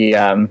know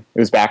it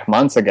was back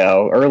months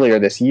ago, earlier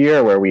this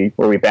year, where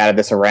we batted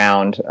this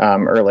around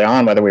early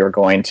on, whether we were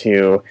going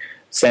to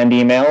send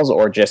emails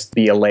or just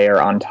be a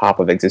layer on top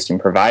of existing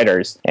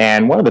providers.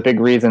 And one of the big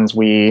reasons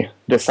we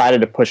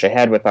decided to push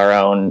ahead with our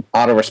own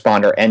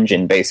autoresponder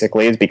engine,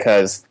 basically, is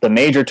because the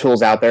major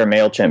tools out there,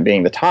 MailChimp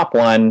being the top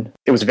one,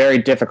 it was very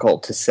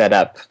difficult to set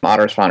up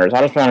autoresponders.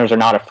 Autoresponders are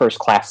not a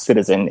first-class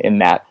citizen in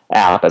that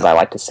app, as I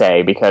like to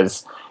say,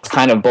 because it's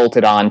kind of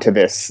bolted on to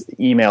this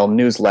email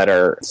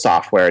newsletter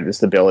software,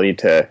 this ability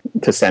to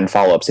send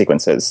follow-up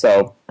sequences.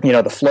 So,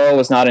 the flow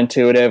was not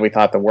intuitive. We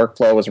thought the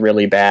workflow was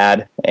really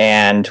bad.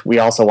 And we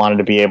also wanted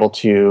to be able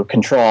to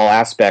control all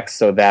aspects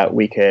so that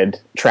we could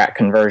track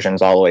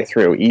conversions all the way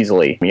through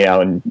easily,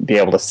 and be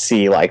able to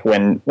see like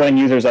when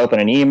users open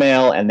an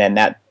email and then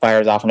that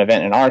fires off an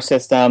event in our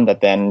system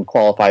that then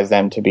qualifies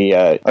them to be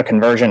a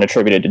conversion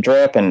attributed to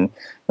Drip and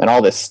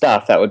all this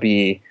stuff that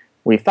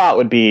we thought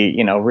would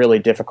be, really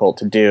difficult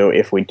to do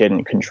if we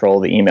didn't control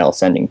the email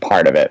sending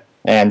part of it.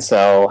 And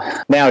so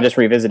now just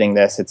revisiting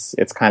this,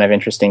 it's kind of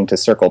interesting to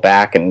circle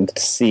back and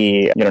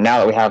see, now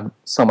that we have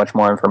so much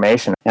more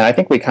information. And I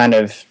think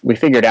we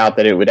figured out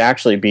that it would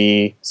actually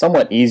be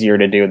somewhat easier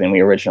to do than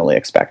we originally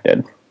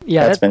expected.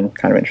 Yeah, that's been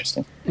kind of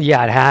interesting.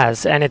 Yeah, it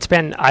has. And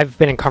I've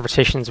been in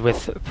conversations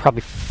with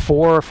probably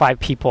 4 or 5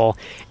 people,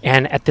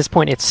 and at this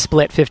point it's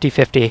split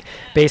 50-50.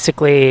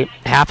 Basically,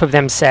 half of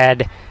them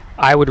said,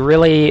 I would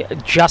really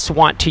just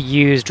want to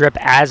use Drip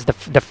as the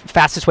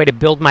fastest way to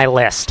build my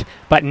list,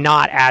 but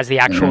not as the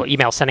actual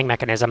email sending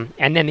mechanism.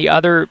 And then the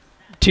other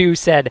 2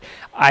 said,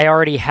 I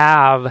already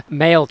have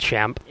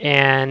MailChimp,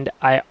 and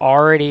I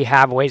already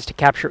have ways to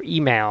capture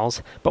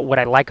emails, but what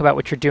I like about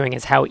what you're doing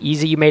is how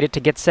easy you made it to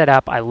get set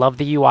up. I love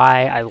the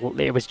UI.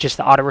 It was just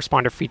the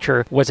autoresponder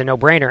feature was a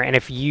no-brainer, and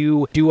if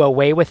you do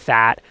away with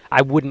that,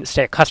 I wouldn't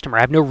stay a customer.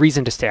 I have no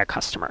reason to stay a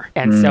customer.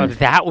 And so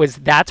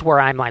that's where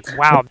I'm like,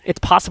 wow, it's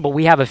possible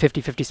we have a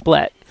 50-50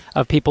 split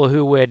of people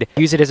who would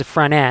use it as a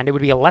front end. It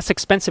would be a less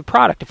expensive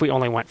product if we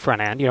only went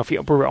front end, if we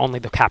were only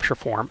the capture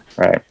form.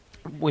 Right.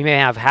 We may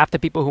have half the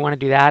people who want to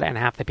do that and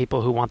half the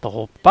people who want the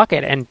whole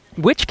bucket, in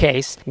which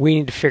case we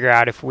need to figure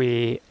out if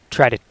we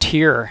try to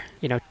tier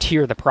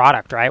the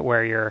product, right?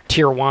 Where your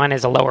tier 1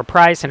 is a lower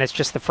price and it's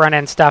just the front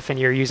end stuff and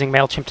you're using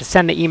MailChimp to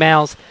send the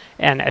emails,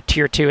 and a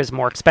tier 2 is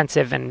more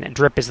expensive and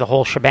Drip is the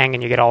whole shebang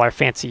and you get all our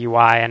fancy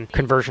UI and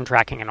conversion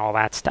tracking and all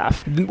that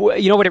stuff.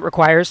 You know what it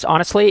requires,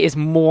 honestly, is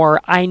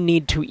I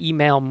need to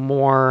email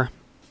more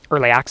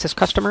early access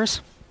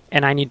customers.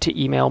 And I need to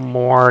email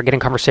more, get in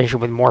conversation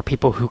with more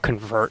people who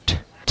convert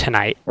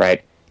tonight.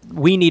 Right.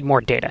 We need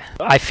more data.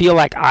 I feel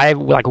like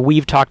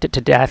we've talked it to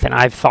death, and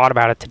I've thought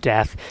about it to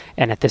death.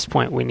 And at this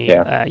point, we need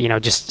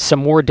just some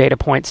more data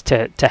points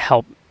to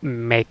help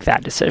make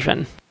that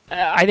decision.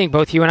 I think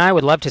both you and I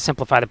would love to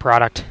simplify the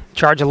product,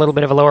 charge a little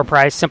bit of a lower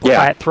price,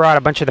 simplify it, throw out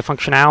a bunch of the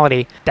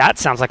functionality. That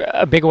sounds like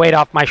a big weight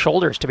off my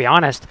shoulders, to be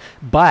honest.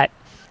 But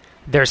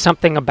there's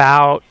something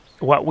about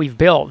what we've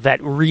built that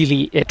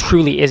it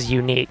truly is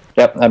unique.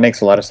 Yep, that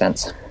makes a lot of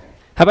sense.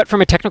 How about from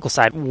a technical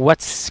side?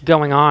 What's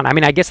going on? I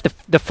mean, I guess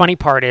the funny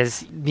part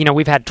is,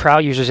 we've had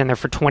trial users in there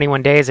for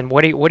 21 days, and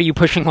what are you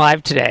pushing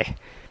live today?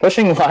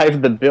 Pushing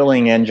live the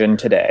billing engine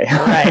today.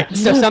 Right.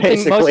 So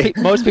something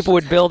most people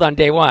would build on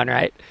day 1,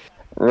 right?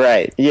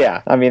 Right.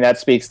 Yeah. I mean, that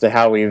speaks to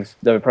how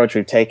the approach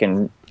we've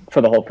taken for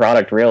the whole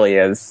product really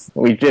is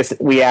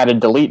we added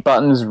delete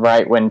buttons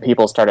right when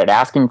people started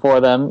asking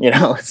for them,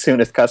 as soon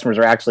as customers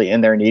are actually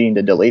in there needing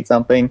to delete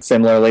something.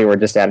 Similarly, we're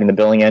just adding the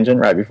billing engine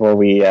right before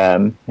we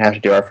have to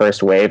do our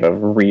first wave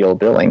of real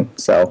billing.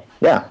 So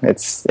yeah,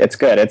 it's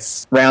good.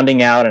 It's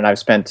rounding out, and I've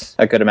spent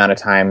a good amount of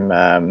time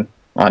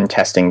on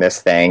testing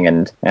this thing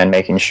and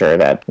making sure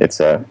that it's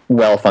a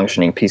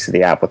well-functioning piece of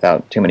the app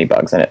without too many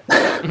bugs in it.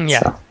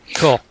 Yeah, so.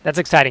 Cool. That's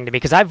exciting to me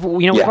because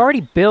we've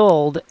already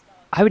billed,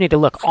 I would need to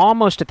look,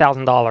 almost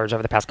 $1,000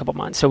 over the past couple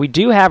months. So we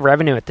do have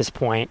revenue at this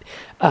point,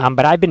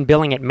 but I've been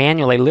billing it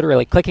manually,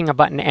 literally clicking a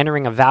button,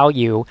 entering a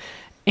value,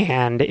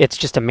 and it's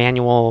just a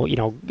manual,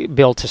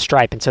 bill to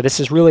Stripe. And so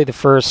this is really the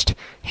first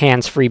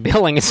hands-free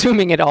billing,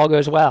 assuming it all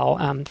goes well.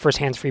 First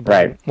hands-free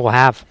billing we'll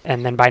have.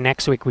 And then by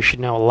next week, we should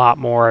know a lot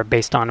more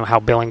based on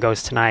how billing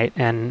goes tonight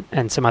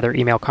and some other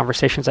email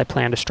conversations I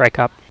plan to strike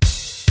up.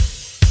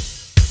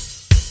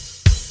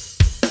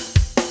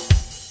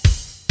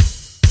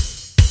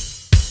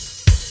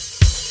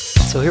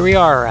 So here we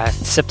are,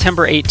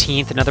 September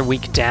 18th, another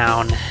week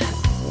down.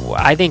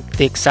 I think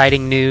the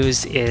exciting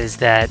news is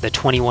that the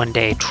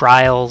 21-day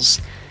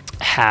trials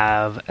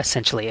have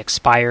essentially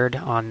expired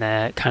on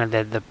the kind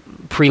of the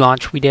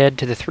pre-launch we did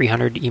to the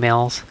 300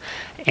 emails,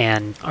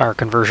 and our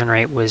conversion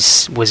rate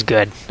was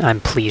good. I'm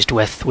pleased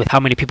with how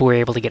many people were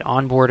able to get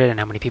onboarded and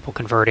how many people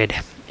converted,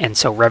 and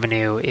so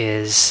revenue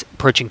is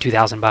approaching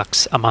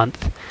 $2,000 a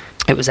month.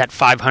 It was at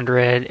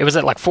 500. It was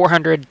at like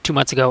 400 2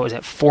 months ago. It was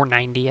at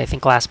 490, I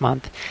think, last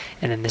month.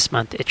 And then this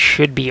month, it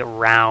should be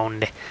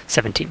around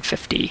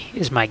 1750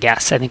 is my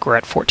guess. I think we're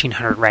at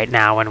 1400 right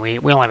now, and we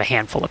only have a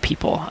handful of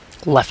people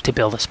left to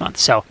bill this month.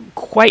 So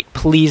quite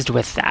pleased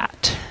with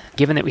that.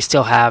 Given that we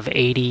still have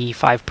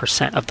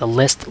 85% of the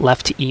list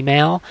left to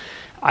email,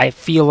 I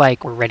feel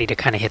like we're ready to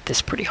kind of hit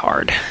this pretty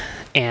hard.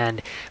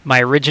 And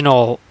my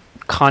original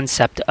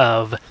concept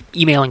of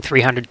emailing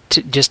 300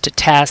 just to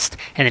test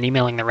and then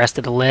emailing the rest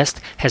of the list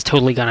has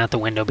totally gone out the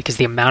window, because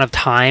the amount of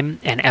time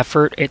and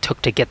effort it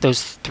took to get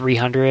those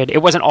 300,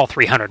 it wasn't all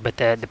 300, but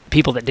the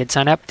people that did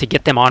sign up, to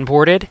get them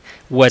onboarded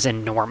was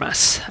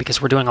enormous,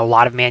 because we're doing a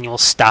lot of manual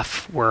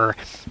stuff. We're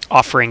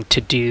offering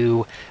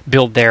to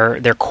build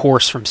their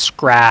course from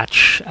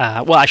scratch.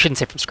 Well, I shouldn't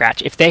say from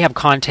scratch. If they have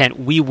content,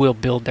 we will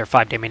build their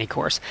 5-day mini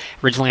course.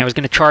 Originally, I was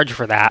going to charge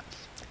for that,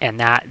 and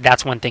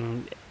that's one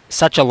thing.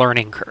 Such a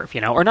learning curve,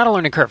 or not a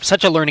learning curve,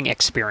 such a learning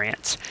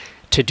experience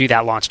to do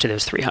that launch to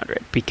those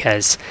 300,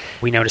 because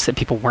we noticed that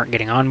people weren't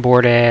getting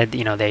onboarded.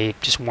 They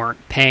just weren't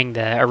paying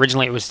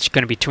originally it was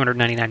going to be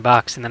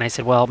 $299, and then I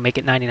said, well, make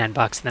it $99,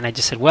 and then I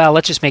just said, well,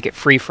 let's just make it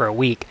free for a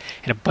week,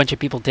 and a bunch of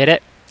people did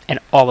it, and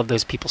all of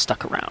those people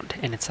stuck around.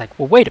 And it's like,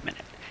 well, wait a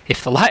minute.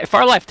 If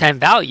our lifetime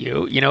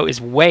value, is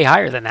way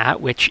higher than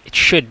that, which it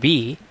should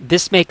be,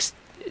 this makes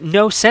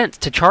no sense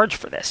to charge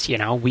for this.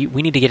 We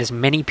need to get as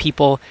many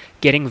people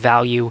getting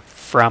value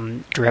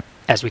from Drip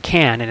as we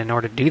can, and in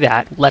order to do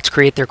that, let's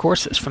create their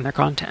courses from their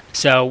content.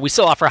 So we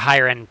still offer a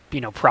higher end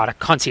product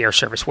concierge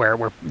service where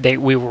we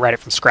will write it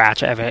from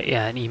scratch. I have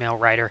an email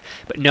writer,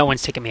 but no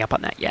one's taken me up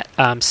on that yet.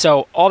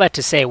 So all that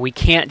to say, we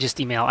can't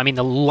just email. I mean,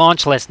 the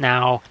launch list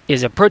now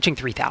is approaching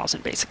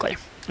 3,000 basically,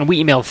 and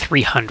we emailed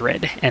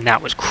 300, and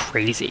that was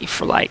crazy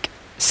for like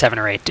 7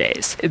 or 8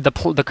 days.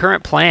 The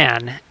current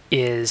plan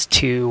is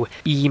to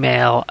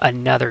email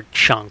another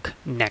chunk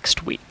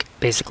next week,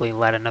 basically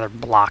let another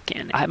block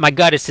in. My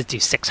gut is to do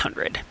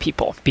 600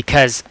 people,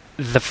 because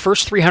the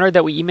first 300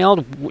 that we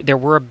emailed, there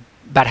were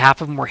about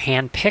half of them were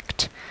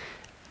hand-picked,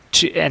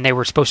 and they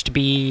were supposed to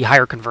be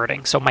higher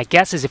converting. So my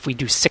guess is if we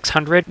do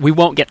 600, we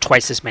won't get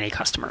twice as many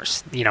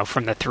customers,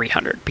 from the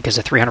 300, because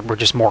the 300 were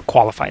just more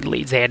qualified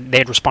leads. They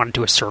had responded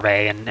to a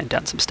survey and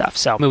done some stuff.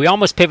 So we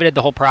almost pivoted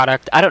the whole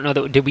product. I don't know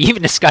did we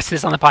even discuss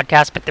this on the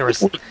podcast, but there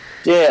was.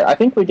 Yeah, I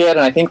think we did,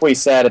 and I think we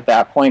said at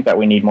that point that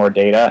we need more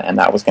data, and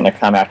that was going to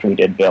come after we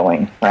did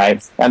billing,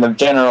 right? And the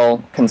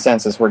general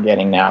consensus we're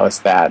getting now is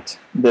that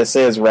this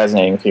is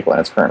resonating with people in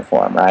its current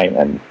form, right?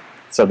 And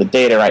so the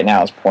data right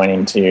now is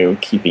pointing to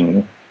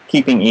keeping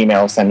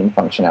email sending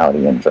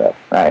functionality in Drip,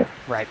 right?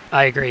 Right.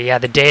 I agree. Yeah,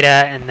 the data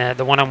and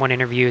the one-on-one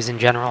interviews in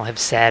general have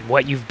said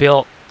what you've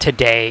built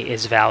today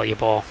is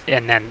valuable,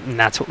 and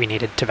that's what we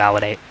needed to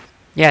validate.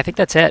 Yeah, I think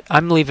that's it.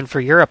 I'm leaving for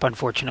Europe,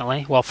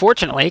 unfortunately. Well,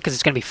 fortunately, because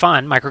it's going to be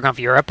fun, MicroConf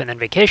Europe and then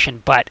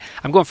vacation, but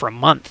I'm going for a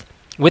month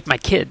with my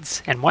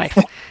kids and wife.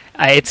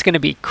 It's going to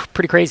be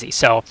pretty crazy.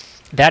 So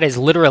that is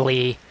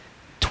literally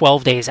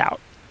 12 days out,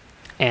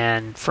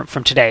 and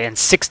from today, and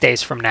 6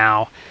 days from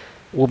now,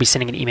 we'll be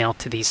sending an email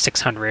to these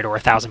 600 or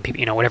 1,000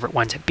 people, whatever it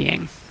winds up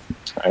being.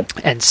 Right.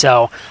 And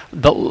so,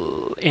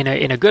 in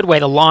a good way,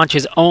 the launch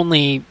is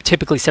only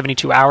typically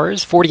 72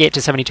 hours. 48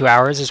 to 72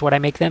 hours is what I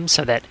make them,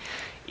 so that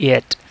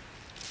it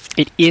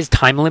is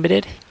time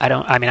limited.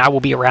 I will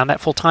be around that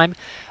full time,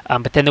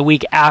 but then the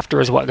week after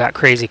is what got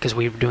crazy, because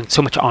we were doing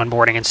so much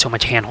onboarding and so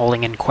much hand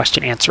holding and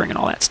question answering and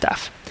all that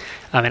stuff.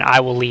 And I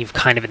will leave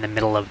kind of in the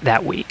middle of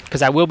that week,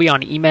 because I will be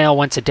on email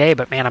once a day,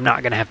 but man, I'm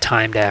not going to have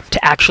time to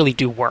actually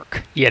do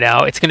work.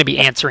 It's going to be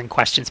answering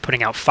questions,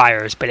 putting out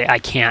fires, but I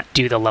can't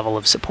do the level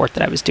of support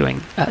that I was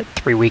doing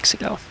 3 weeks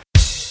ago.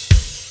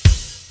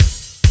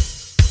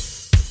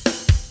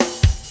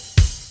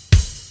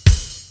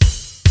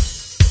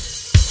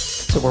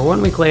 So we're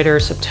 1 week later,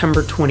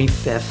 September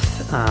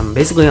 25th,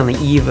 basically on the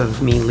eve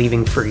of me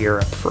leaving for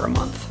Europe for a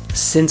month.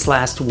 Since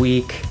last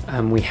week,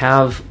 we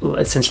have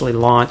essentially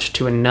launched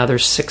to another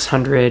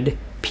 600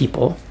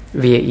 people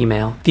via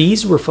email.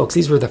 These were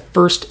the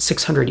first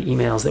 600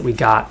 emails that we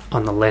got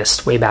on the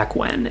list way back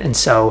when. And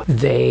so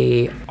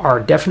they are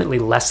definitely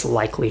less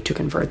likely to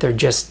convert. They're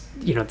just,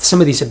 some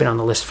of these have been on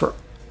the list for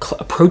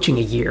approaching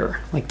a year,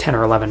 like 10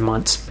 or 11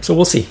 months. So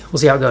we'll see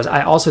how it goes.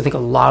 I also think a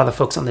lot of the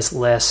folks on this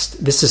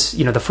list, this is,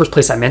 the first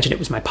place I mentioned it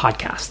was my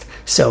podcast.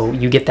 So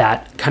you get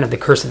that kind of the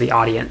curse of the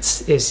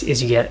audience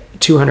is you get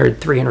 200,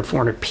 300,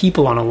 400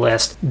 people on a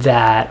list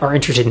that are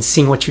interested in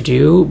seeing what you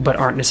do, but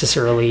aren't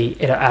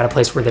necessarily at a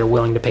place where they're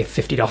willing to pay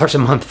 $50 a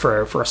month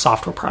for a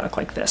software product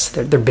like this.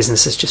 Their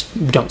businesses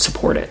just don't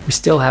support it. We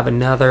still have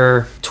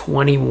another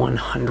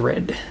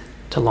 2,100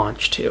 to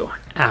launch to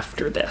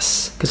after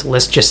this, because the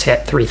list just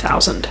hit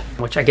 3,000,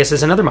 which I guess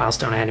is another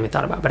milestone I hadn't even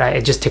thought about, but I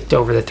just ticked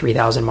over the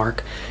 3,000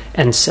 mark.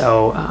 And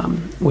so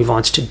we've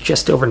launched to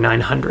just over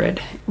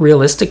 900.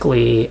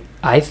 Realistically,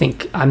 I'm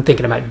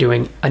thinking about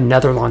doing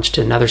another launch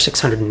to another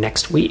 600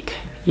 next week,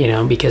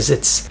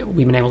 because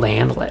we've been able to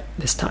handle it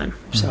this time.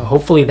 So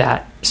hopefully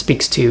that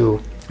speaks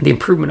to the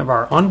improvement of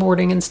our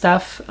onboarding and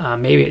stuff.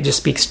 Maybe it just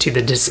speaks to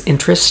the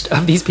disinterest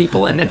of these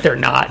people, and that they're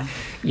not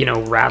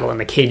rattling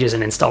the cages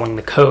and installing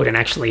the code and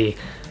actually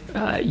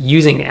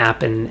using the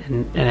app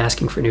and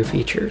asking for new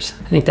features.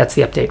 I think that's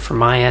the update from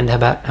my end. How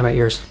about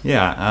yours?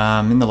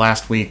 Yeah, in the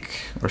last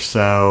week or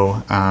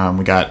so,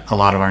 we got a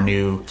lot of our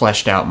new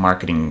fleshed out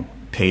marketing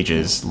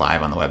pages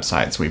live on the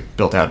website. So we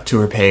built out a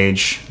tour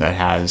page that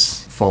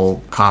has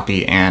full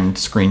copy and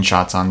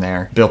screenshots on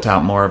there. Built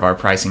out more of our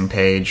pricing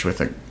page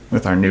with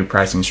our new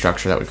pricing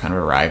structure that we've kind of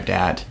arrived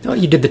at. Oh,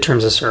 you did the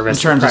terms of service.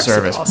 The terms of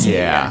service, policy.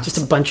 yeah. Just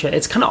a bunch of,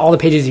 it's kind of all the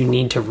pages you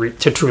need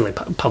to truly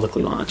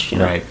publicly launch.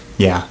 Right.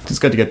 Yeah. It's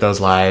good to get those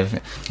live.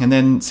 And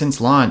then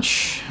since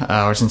launch,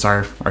 or since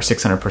our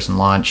 600-person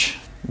launch,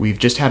 we've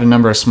just had a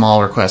number of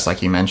small requests,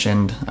 like you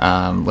mentioned.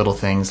 Little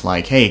things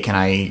like, hey, can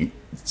I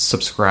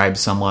subscribe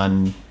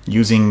someone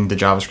using the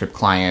JavaScript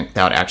client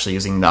without actually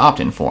using the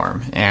opt-in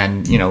form?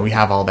 And, we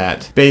have all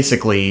that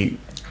basically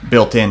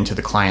built into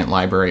the client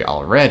library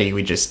already.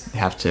 We just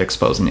have to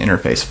expose an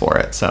interface for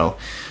it. So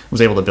I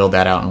was able to build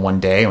that out in one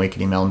day, and we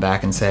could email them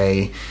back and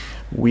say,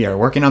 we are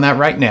working on that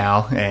right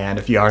now. And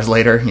a few hours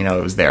later,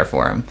 it was there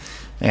for them.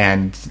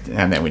 And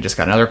then we just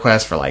got another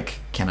request for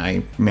can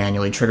I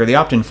manually trigger the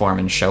opt-in form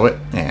and show it?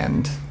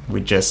 And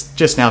we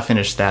just now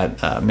finished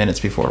that minutes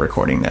before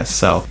recording this.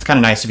 So it's kind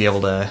of nice to be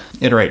able to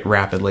iterate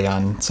rapidly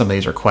on some of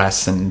these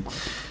requests, and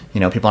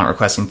people aren't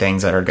requesting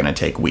things that are going to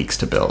take weeks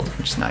to build,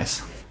 which is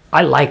nice.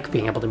 I like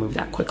being able to move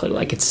that quickly.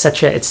 It's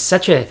such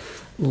a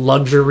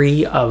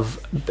luxury of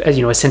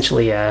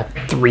essentially a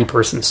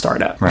 3-person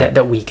startup, right,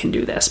 that we can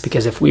do this,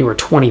 because if we were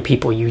 20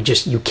 people, you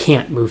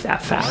can't move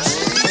that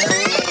fast.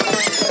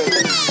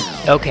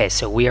 Okay,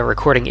 so we are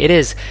recording. It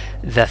is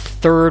the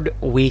 3rd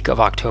week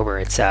of October.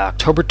 It's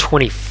October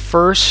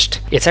 21st.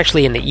 It's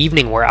actually in the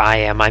evening where I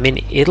am. I'm in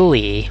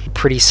Italy,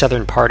 pretty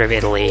southern part of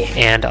Italy,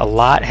 and a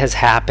lot has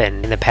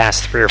happened in the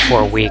past 3 or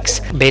 4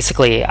 weeks.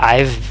 Basically,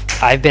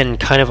 I've been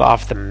kind of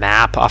off the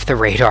map, off the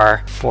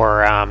radar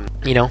for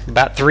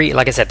about 3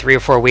 or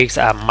 4 weeks.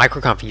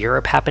 MicroConf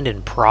Europe happened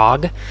in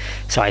Prague,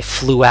 so I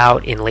flew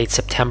out in late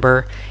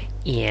September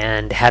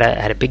and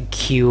had a big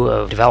queue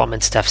of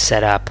development stuff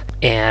set up,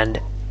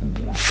 and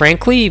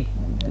frankly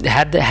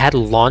had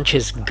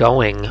launches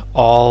going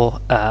all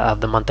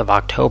of the month of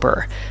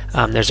October.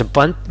 There's a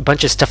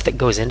bunch of stuff that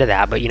goes into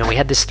that, but we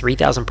had this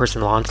 3,000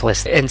 person launch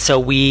list, and so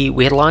we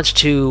had launched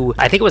to,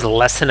 I think it was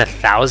less than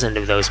 1,000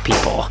 of those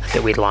people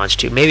that we'd launched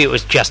to. Maybe it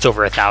was just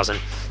over 1,000.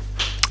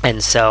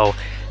 And so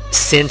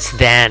since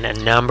then, a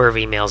number of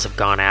emails have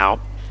gone out,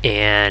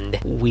 and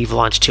we've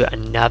launched to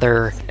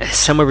another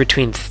somewhere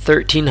between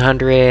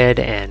 1,300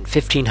 and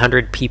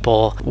 1,500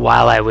 people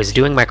while I was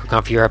doing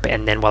MicroConf Europe,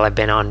 and then while I've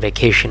been on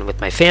vacation with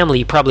my family.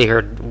 You probably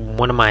heard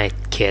one of my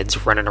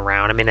kids running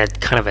around. I'm in a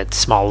kind of a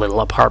small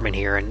little apartment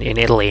here in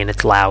Italy, and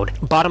it's loud.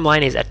 Bottom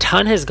line is, a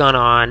ton has gone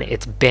on.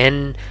 It's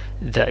been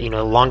the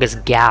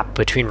longest gap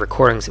between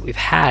recordings that we've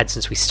had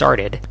since we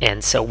started,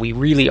 and so we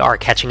really are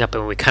catching up,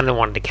 and we kind of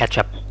wanted to catch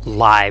up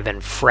live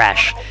and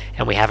fresh,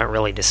 and we haven't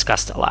really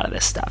discussed a lot of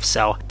this stuff.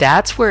 So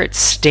that's where it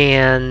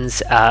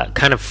stands,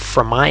 kind of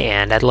from my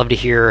end. I'd love to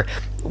hear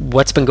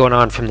what's been going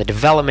on from the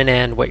development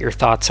end, what your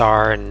thoughts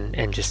are,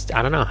 and just,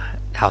 I don't know,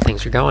 how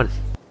things are going.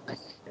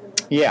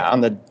 Yeah,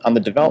 on the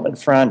development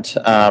front,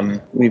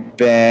 we've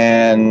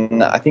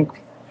been, I think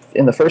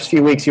in the first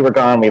few weeks you were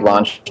gone, we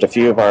launched a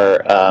few of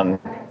our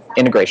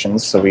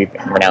integrations. So we're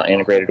now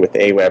integrated with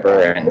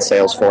Aweber and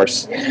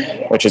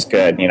Salesforce, which is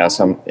good.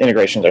 Some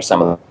integrations are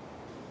some of them.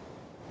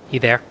 You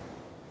there?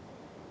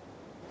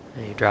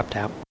 You dropped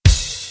out.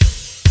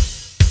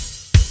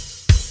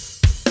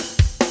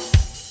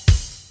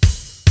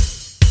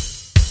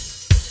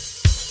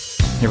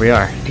 Here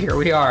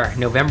we are,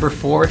 November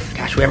 4th.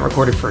 Gosh, we haven't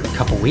recorded for a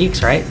couple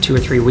weeks, right? 2 or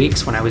 3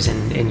 weeks when I was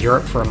in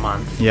Europe for a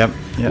month. Yep.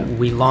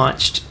 We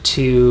launched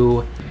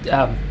to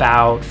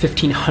about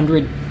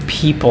 1,500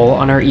 people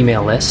on our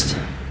email list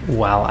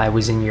while I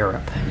was in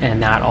Europe,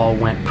 and that all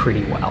went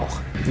pretty well.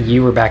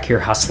 You were back here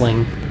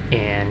hustling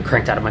and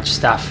cranked out a bunch of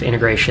stuff,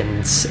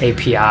 integrations,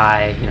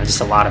 API,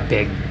 just a lot of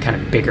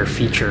bigger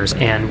features,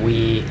 and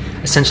we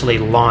essentially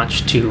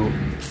launched to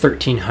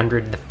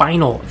 1,300, the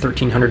final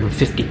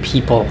 1,350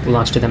 people. We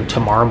launched to them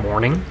tomorrow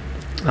morning.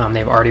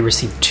 They've already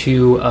received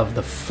 2 of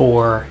the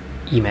 4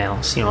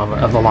 emails,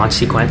 of the launch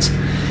sequence,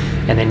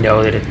 and they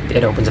know that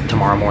it opens up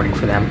tomorrow morning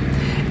for them.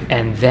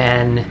 And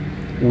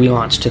then we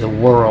launched to the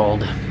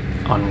world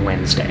on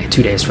Wednesday,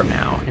 2 days from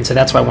now. And so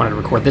that's why I wanted to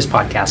record this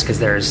podcast, because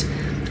there's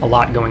a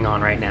lot going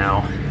on right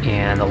now,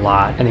 and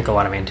I think a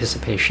lot of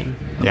anticipation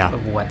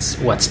of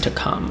what's to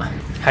come.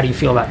 How do you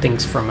feel about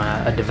things from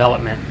a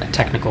development, a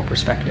technical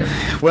perspective?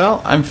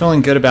 Well, I'm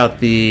feeling good about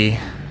the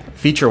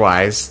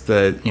feature-wise.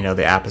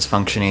 The app is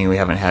functioning. We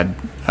haven't had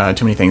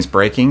too many things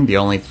breaking. The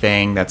only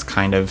thing that's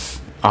kind of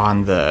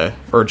on the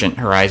urgent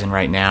horizon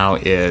right now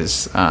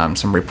is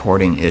some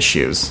reporting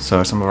issues.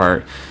 So some of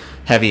our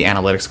heavy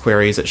analytics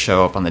queries that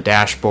show up on the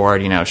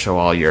dashboard, show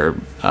all your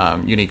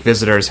unique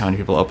visitors, how many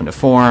people opened a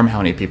form, how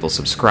many people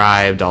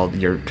subscribed, all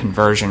your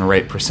conversion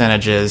rate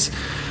percentages.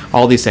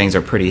 All these things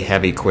are pretty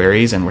heavy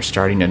queries, and we're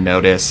starting to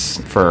notice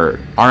for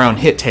our own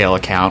HitTail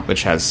account,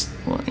 which has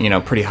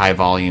pretty high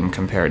volume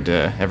compared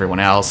to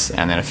everyone else,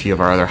 and then a few of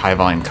our other high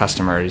volume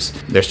customers,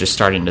 they're just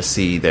starting to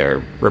see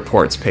their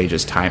reports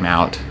pages time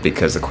out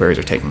because the queries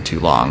are taking too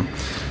long.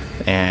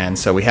 And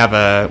so we've had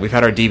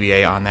our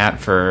DBA on that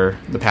for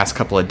the past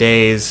couple of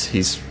days.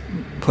 He's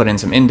put in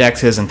some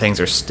indexes, and things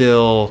are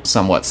still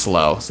somewhat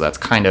slow. So that's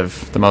kind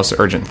of the most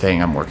urgent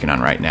thing I'm working on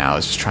right now,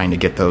 is just trying to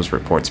get those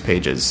reports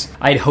pages.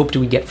 I'd hoped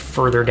we'd get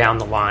further down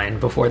the line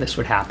before this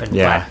would happen.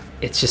 Yeah.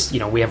 But it's just,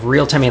 we have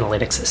real-time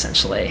analytics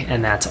essentially.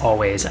 And that's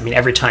always,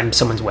 every time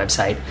someone's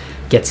website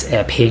gets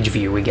a page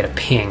view, we get a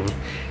ping,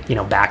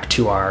 back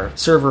to our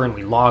server, and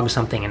we log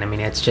something. And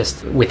it's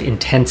just, with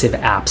intensive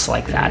apps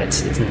like that,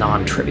 it's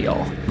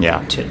non-trivial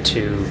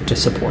to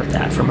support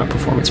that from a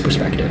performance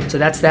perspective. So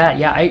that's that.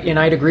 Yeah,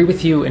 I'd agree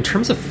with you. In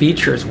terms of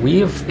features,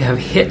 we have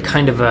hit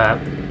kind of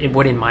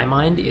what in my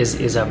mind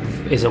is a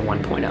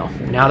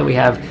 1.0. Now that we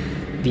have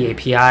the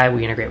API,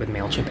 we integrate with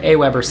MailChimp,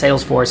 Aweber,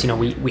 Salesforce.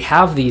 We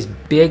have these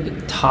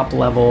big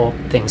top-level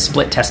things.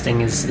 Split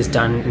testing is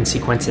done in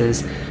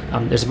sequences.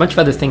 There's a bunch of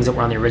other things that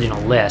were on the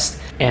original list,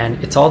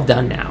 and it's all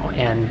done now.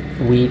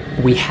 And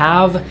we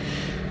have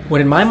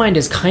what in my mind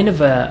is kind of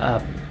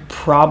a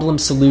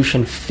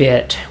problem-solution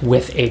fit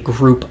with a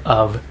group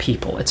of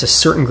people. It's a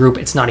certain group.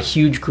 It's not a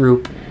huge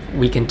group.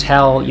 We can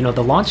tell,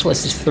 the launch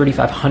list is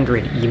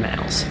 3,500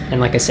 emails.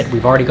 And like I said,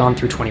 we've already gone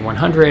through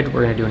 2,100.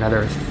 We're going to do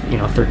another,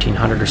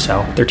 1,300 or so,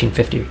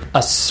 1,350.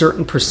 A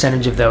certain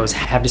percentage of those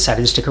have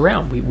decided to stick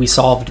around. We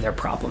solved their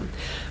problem.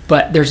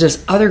 But there's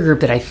this other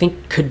group that I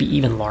think could be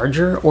even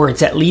larger, or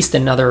it's at least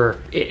another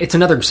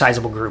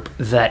sizable group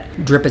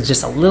that Drip is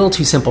just a little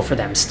too simple for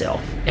them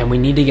still. And we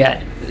need to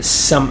get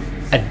some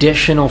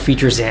additional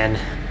features in,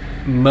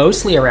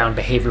 mostly around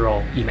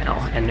behavioral email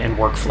and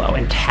workflow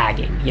and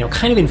tagging,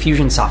 kind of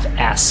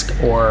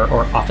Infusionsoft-esque or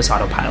Office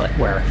Autopilot,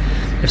 where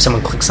if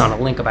someone clicks on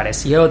a link about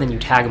SEO, then you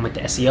tag them with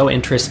the SEO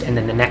interest, and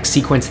then the next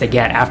sequence they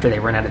get after they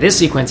run out of this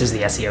sequence is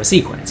the SEO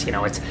sequence.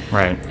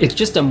 It's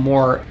just a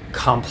more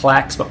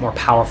complex but more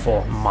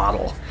powerful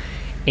model.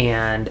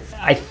 And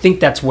I think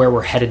that's where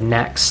we're headed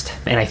next,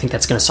 and I think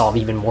that's going to solve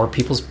even more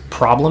people's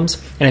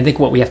problems. And I think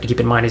what we have to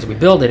keep in mind as we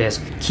build it is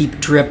keep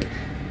Drip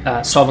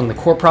solving the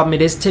core problem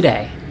it is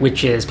today,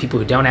 which is people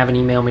who don't have an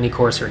email mini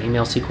course or an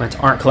email sequence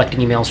aren't collecting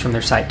emails from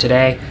their site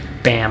today.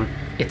 Bam,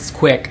 it's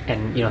quick,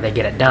 and they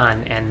get it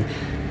done. And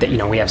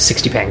we have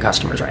 60 paying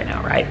customers right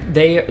now, right?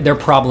 Their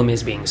problem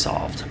is being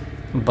solved.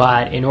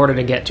 But in order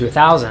to get to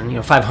 1,000,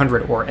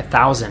 500 or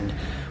 1,000,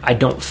 I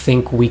don't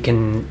think we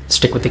can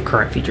stick with the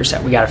current feature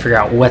set. We got to figure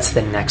out what's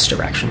the next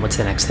direction, what's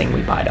the next thing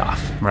we bite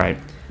off. Right.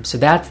 So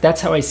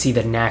that's how I see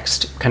the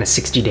next kind of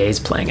 60 days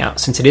playing out.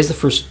 Since it is the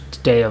first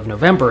day of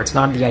November, it's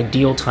not the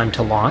ideal time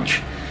to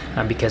launch,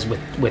 because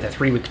with a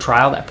 3-week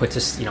trial, that puts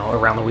us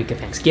around the week of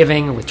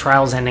Thanksgiving. With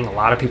trials ending, a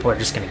lot of people are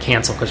just going to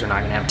cancel because they're not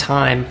going to have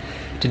time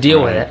to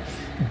deal with it.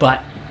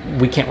 But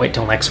we can't wait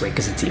till next week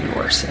because it's even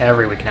worse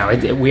every week now.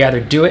 We either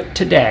do it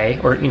today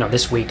or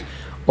this week,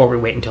 or we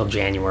wait until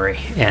January.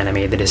 And I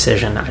made the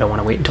decision I don't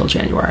want to wait until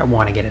January. I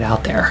want to get it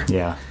out there.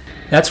 Yeah,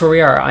 that's where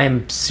we are. I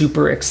am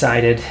super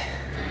excited,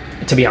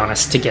 to be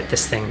honest, to get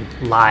this thing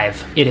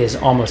live. It is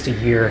almost a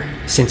year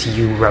since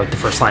you wrote the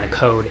first line of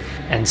code,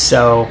 and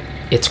so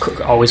it's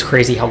always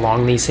crazy how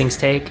long these things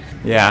take.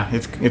 Yeah,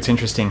 it's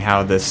interesting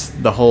how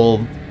the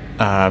whole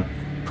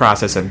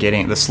process of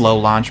getting the slow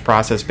launch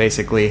process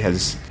basically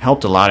has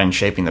helped a lot in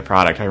shaping the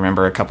product. I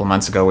remember a couple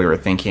months ago we were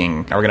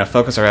thinking, are we going to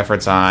focus our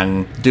efforts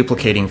on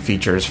duplicating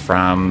features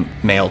from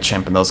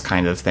MailChimp and those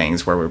kinds of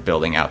things where we're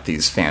building out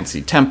these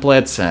fancy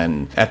templates,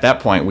 and at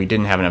that point we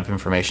didn't have enough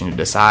information to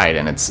decide,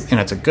 and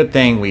it's a good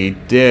thing we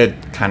did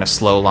kind of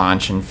slow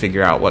launch and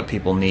figure out what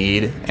people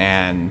need.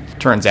 And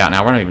turns out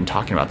now we're not even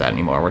talking about that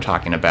anymore. We're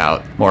talking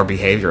about more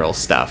behavioral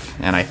stuff,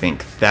 and I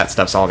think that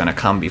stuff's all going to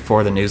come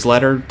before the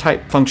newsletter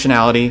type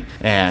functionality.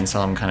 And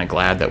so I'm kind of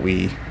glad that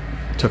we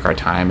took our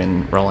time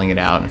in rolling it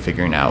out and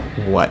figuring out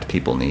what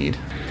people need.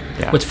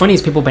 Yeah. What's funny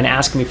is people have been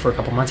asking me for a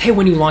couple months, hey,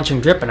 when are you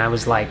launching Drip? And I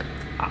was like,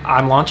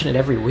 I'm launching it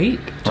every week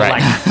to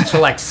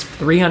like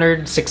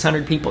 300,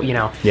 600 people,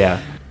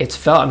 Yeah. It's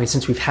felt,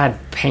 since we've had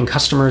paying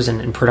customers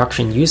and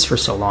production use for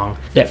so long,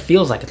 that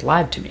feels like it's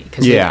live to me.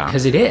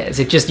 Because it is.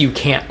 It just, you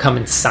can't come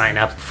and sign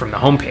up from the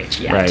homepage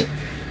yet. Right.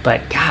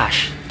 But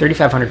gosh,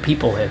 3,500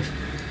 people have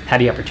had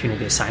the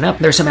opportunity to sign up.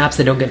 There's some apps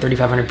that don't get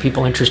 3,500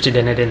 people interested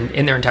in it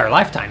in their entire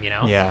lifetime,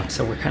 Yeah.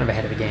 So we're kind of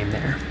ahead of the game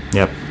there.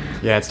 Yep.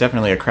 Yeah, it's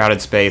definitely a crowded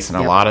space, and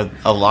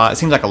it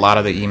seems like a lot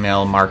of the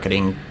email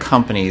marketing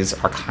companies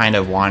are kind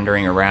of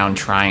wandering around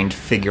trying to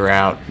figure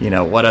out,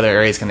 what other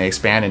areas can they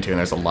expand into, and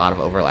there's a lot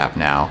of overlap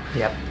now.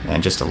 Yep.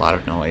 And just a lot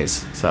of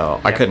noise. So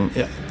I couldn't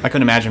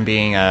imagine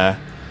being a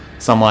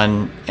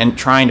someone and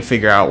trying to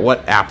figure out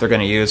what app they're going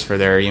to use for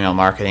their email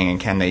marketing, and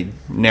can they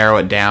narrow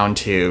it down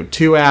to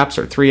 2 apps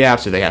or 3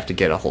 apps, or they have to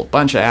get a whole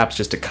bunch of apps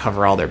just to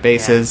cover all their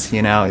bases.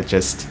 You know,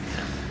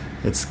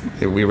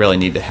 we really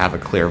need to have a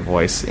clear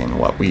voice in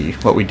what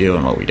we do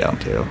and what we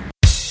don't do.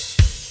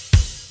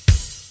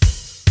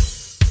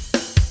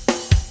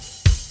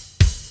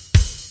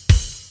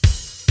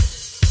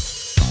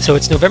 So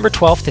it's November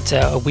 12th. It's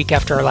a week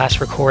after our last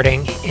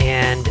recording,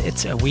 and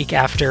it's a week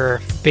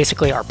after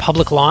basically our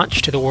public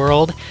launch to the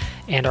world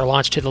and our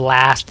launch to the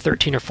last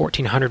 13 or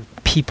 1400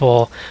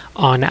 people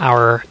on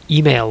our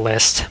email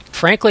list.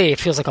 Frankly, it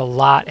feels like a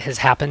lot has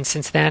happened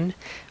since then.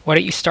 Why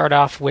don't you start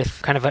off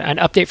with kind of an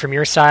update from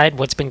your side,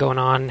 what's been going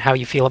on, how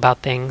you feel about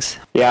things?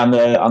 Yeah,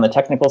 on the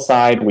technical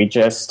side, we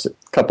just a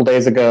couple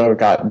days ago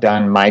got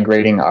done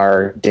migrating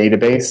our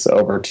database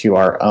over to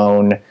our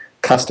own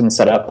custom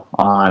setup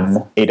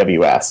on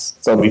AWS.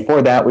 So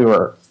before that, we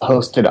were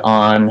hosted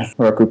on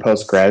Heroku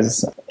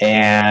Postgres,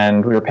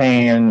 and we were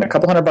paying a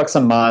couple $100 a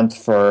month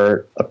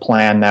for a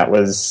plan that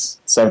was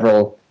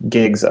several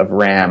gigs of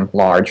RAM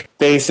large.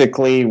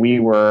 Basically, we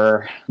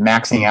were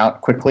maxing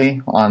out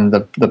quickly on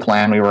the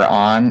plan we were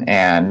on,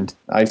 and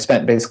I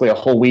spent basically a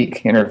whole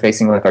week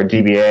interfacing with our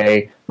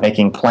DBA,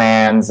 making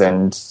plans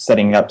and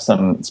setting up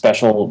some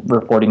special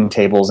reporting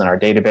tables in our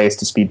database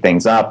to speed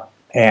things up.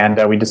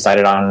 And we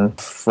decided on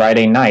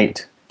Friday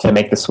night to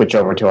make the switch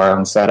over to our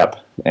own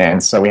setup.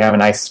 And so we have a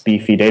nice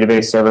beefy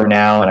database server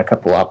now and a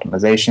couple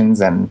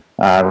optimizations, and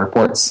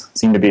reports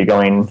seem to be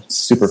going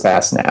super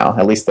fast now,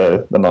 at least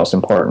the most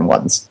important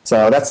ones.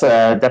 So that's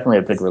definitely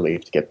a big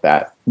relief to get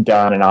that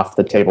done and off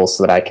the table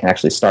so that I can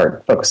actually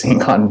start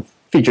focusing on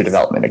feature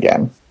development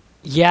again.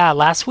 Yeah,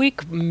 last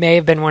week may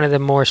have been one of the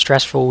more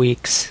stressful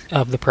weeks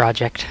of the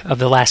project of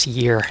the last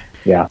year.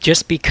 Yeah.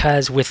 Just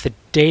because with the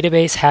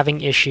database having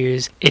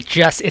issues,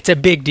 it's a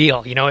big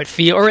deal. You know,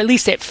 or at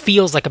least it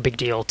feels like a big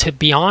deal. To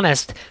be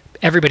honest,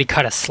 everybody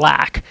cut us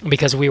slack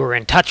because we were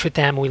in touch with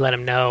them. We let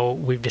them know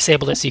we've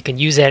disabled it so you can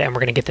use it, and we're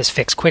going to get this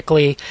fixed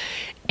quickly.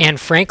 And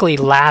frankly,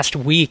 last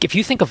week, if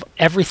you think of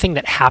everything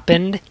that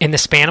happened in the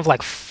span of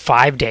like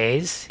 5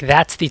 days,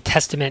 that's the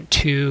testament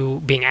to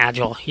being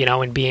agile, you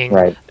know, and being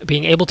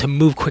able to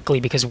move quickly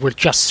because we're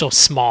just so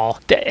small.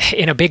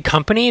 In a big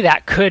company,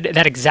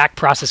 that exact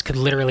process could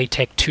literally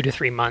take 2 to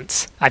 3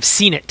 months. I've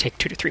seen it take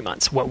 2 to 3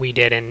 months, what we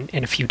did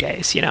in a few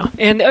days, you know.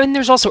 And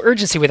there's also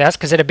urgency with us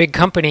because at a big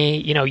company,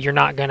 you know, you're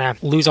not going to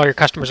lose all your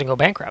customers and go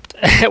bankrupt.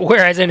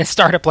 Whereas in a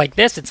startup like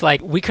this, it's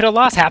like we could have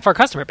lost half our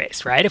customer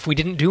base, right? If we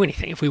didn't do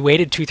anything. If we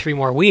waited 2-3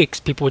 more weeks,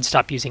 people would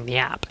stop using the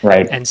app.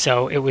 Right. And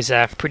so it was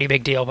a pretty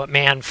big deal. But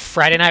man,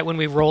 Friday night when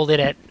we rolled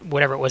it at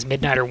whatever it was,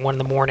 midnight or 1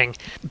 a.m,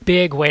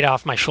 big weight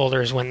off my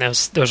shoulders when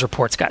those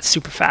reports got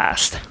super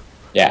fast.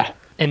 Yeah.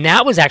 And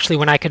that was actually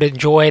when I could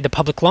enjoy the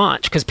public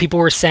launch because people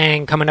were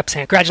coming up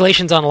saying,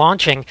 congratulations on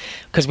launching,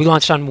 because we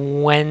launched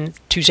on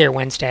Tuesday or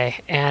Wednesday.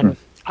 And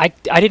I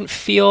didn't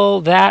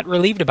feel that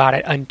relieved about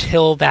it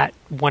until that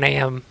 1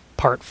 a.m.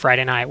 part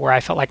Friday night where I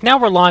felt like now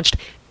we're launched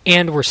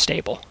and we're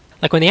stable.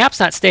 Like when the app's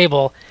not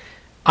stable,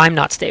 I'm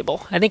not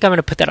stable. I think I'm going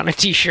to put that on a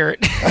t-shirt.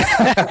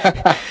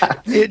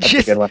 That's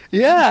a good one.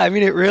 Yeah, I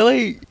mean,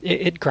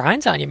 it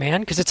grinds on you,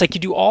 man, because it's like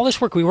you do all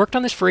this work. We worked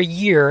on this for a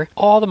year,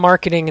 all the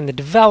marketing and the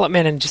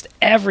development and just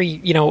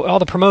all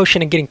the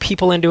promotion and getting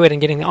people into it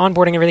and getting the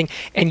onboarding and everything.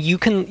 And you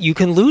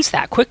can lose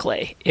that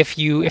quickly if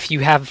you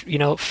have,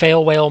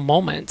 fail whale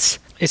moments.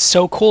 It's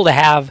so cool to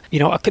have,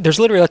 there's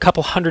literally a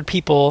couple hundred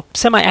people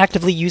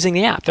semi-actively using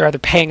the app. They're either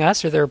paying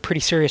us or they're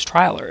pretty serious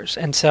trialers.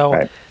 And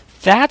so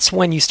that's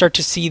when you start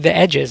to see the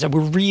edges.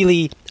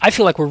 I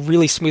feel like we're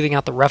really smoothing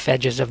out the rough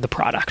edges of the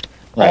product.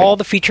 Right. All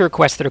the feature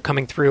requests that are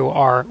coming through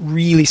are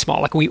really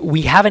small. Like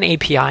we have an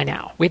API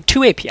now. We have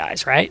 2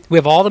 APIs, right? We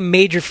have all the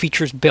major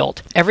features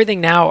built.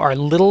 Everything now are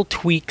little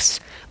tweaks,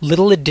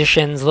 little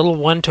additions, little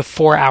 1 to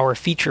 4 hour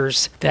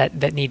features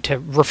that need to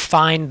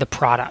refine the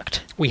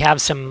product. We have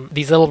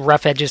these little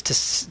rough edges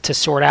to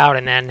sort out,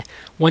 and then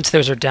once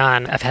those are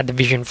done, I've had the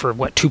vision for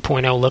what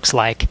 2.0 looks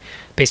like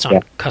based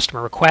on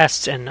customer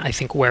requests and I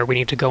think where we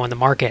need to go in the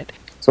market.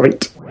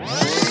 Sweet.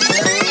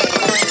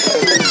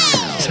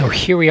 So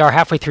here we are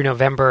halfway through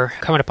November,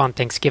 coming up on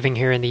Thanksgiving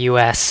here in the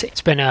U.S.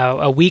 It's been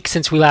a week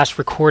since we last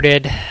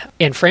recorded,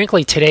 and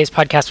frankly, today's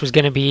podcast was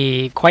going to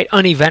be quite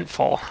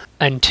uneventful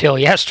until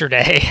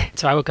yesterday.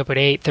 So I woke up at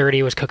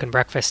 8:30, was cooking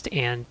breakfast,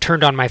 and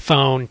turned on my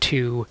phone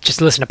to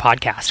just listen to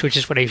podcasts, which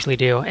is what I usually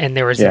do. And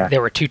there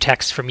were 2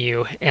 texts from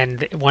you,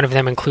 and one of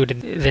them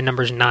included the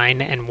numbers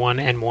 9 and 1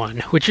 and 1,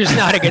 which is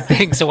not a good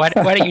thing. So why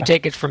don't you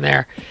take it from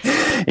there?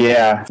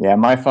 Yeah,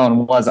 my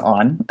phone was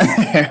on,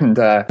 and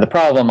the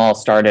problem all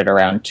started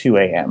around 2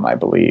 a.m., I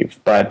believe.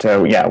 But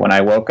when I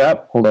woke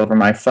up, pulled over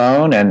my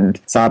phone, and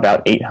saw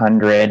about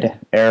 800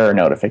 error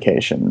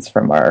notifications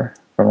from our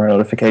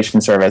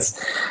notification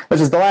service, which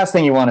is the last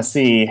thing you want to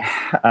see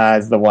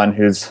as the one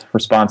who's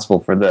responsible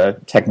for the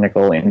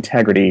technical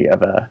integrity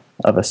of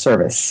a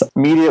service.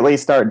 Immediately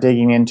start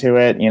digging into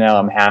it.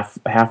 I'm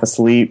half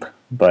asleep,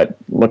 but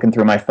looking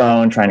through my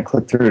phone, trying to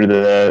click through to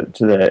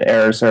the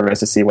error service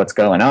to see what's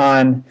going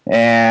on,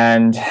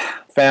 and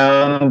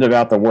found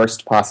about the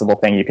worst possible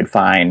thing you could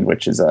find,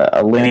 which is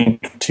a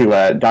link to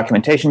a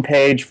documentation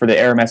page for the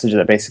error message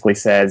that basically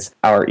says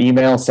our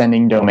email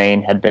sending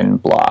domain had been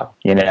blocked.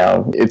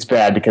 It's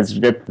bad because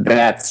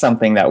that's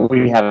something that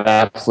we have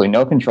absolutely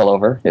no control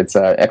over. It's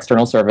an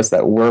external service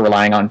that we're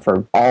relying on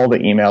for all the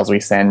emails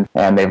we send,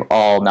 and they've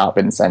all not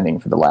been sending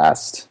for the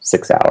last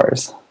 6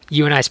 hours.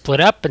 You and I split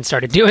up and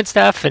started doing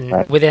stuff,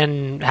 and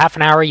within half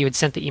an hour you had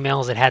sent the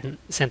emails that hadn't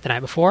sent the night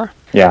before.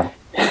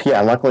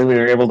 Yeah, luckily we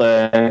were able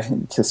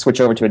to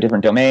switch over to a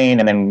different domain,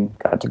 and then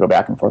got to go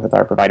back and forth with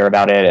our provider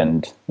about it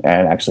and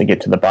actually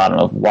get to the bottom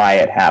of why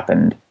it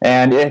happened.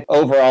 And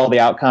overall, the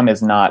outcome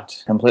is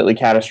not completely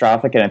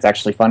catastrophic, and it's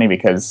actually funny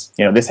because,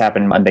 this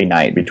happened Monday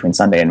night between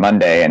Sunday and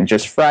Monday, and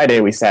just Friday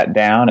we sat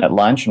down at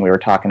lunch and we were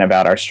talking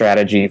about our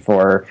strategy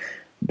for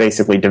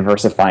basically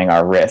diversifying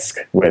our risk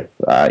with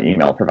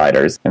email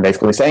providers, and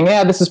basically saying,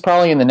 this is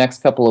probably in the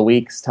next couple of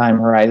weeks time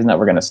horizon that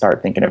we're going to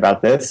start thinking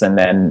about this. And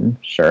then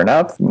sure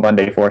enough,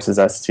 Monday forces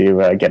us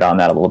to get on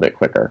that a little bit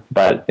quicker,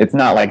 but it's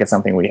not like it's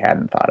something we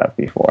hadn't thought of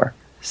before.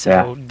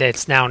 So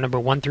it's now number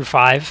 1 through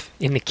 5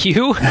 in the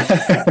queue,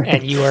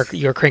 and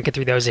you're cranking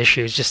through those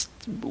issues, just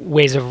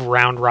ways of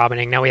round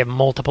robining. Now we have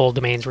multiple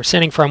domains we're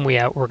sending from.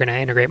 We're going to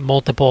integrate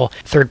multiple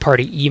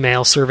third-party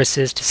email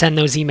services to send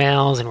those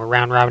emails, and we're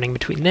round robining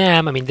between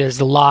them. I mean, there's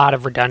a lot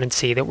of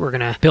redundancy that we're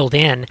going to build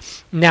in.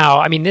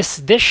 Now, I mean,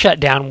 this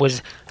shutdown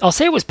was, I'll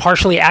say it was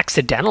partially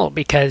accidental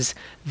because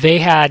they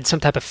had some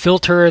type of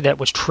filter that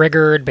was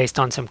triggered based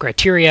on some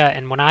criteria,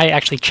 and when I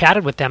actually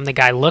chatted with them, the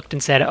guy looked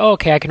and said,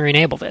 okay, I can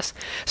re-enable this.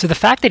 So the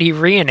fact that he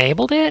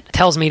re-enabled it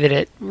tells me that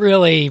it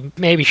really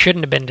maybe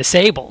shouldn't have been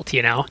disabled,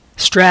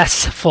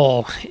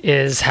 Stressful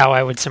is how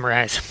I would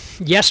summarize.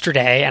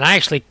 Yesterday, and I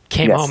actually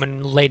came home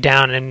and laid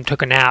down and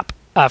took a nap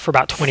for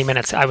about 20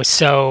 minutes. I was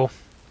so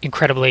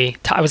incredibly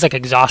I was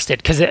exhausted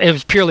because it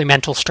was purely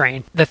mental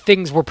strain. The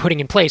things we're putting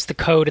in place, the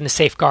code and the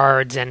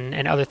safeguards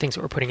and other things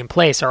that we're putting in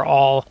place are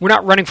all, we're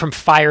not running from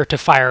fire to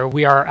fire.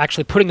 We are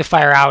actually putting the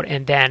fire out,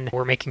 and then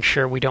we're making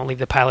sure we don't leave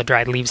the pile of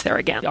dried leaves there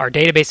again. Our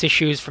database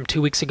issues from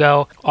 2 weeks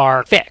ago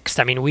are fixed.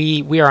 I mean,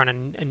 we are on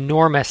an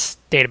enormous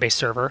database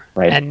server.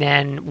 Right. And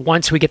then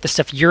once we get the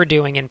stuff you're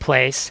doing in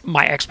place,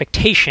 my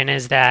expectation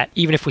is that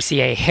even if we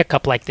see a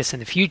hiccup like this in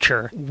the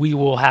future, we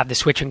will have the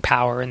switching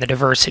power and the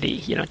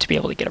diversity, to be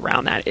able to get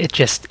around that. It's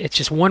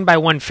just one by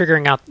one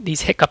figuring out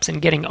these hiccups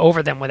and getting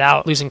over them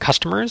without losing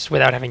customers,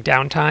 without having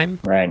downtime.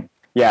 Right.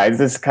 Yeah, it's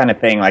this kind of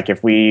thing. Like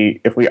if we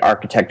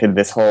architected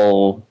this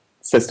whole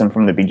system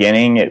from the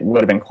beginning, it would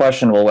have been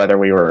questionable whether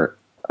we were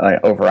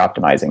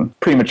over-optimizing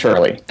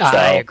prematurely.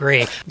 I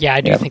agree. Yeah,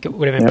 I do think it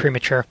would have been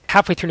premature.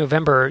 Halfway through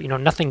November,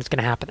 nothing's going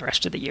to happen the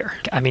rest of the year.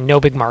 I mean, no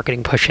big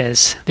marketing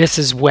pushes. This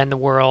is when the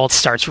world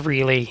starts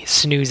really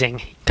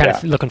snoozing, kind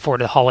of looking forward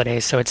to the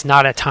holidays. So it's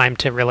not a time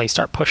to really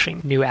start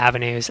pushing new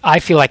avenues. I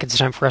feel like it's a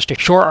time for us to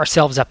shore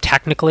ourselves up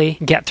technically,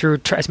 get through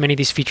as many of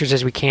these features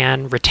as we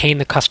can, retain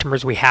the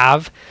customers we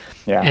have.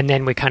 Yeah. And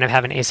then we kind of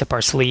have an ace up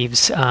our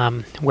sleeves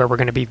where we're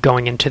going to be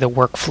going into the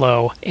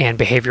workflow and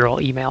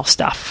behavioral email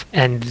stuff.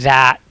 And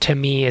that, to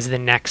me, is the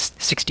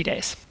next 60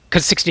 days.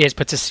 Because 60 days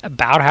puts us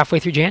about halfway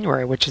through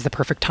January, which is the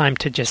perfect time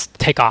to just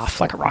take off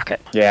like a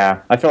rocket.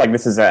 Yeah, I feel like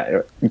this is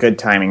a good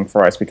timing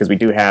for us because we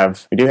do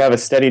have a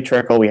steady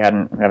trickle. We have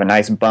a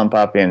nice bump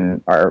up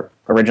in our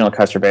original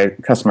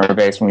customer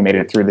base when we made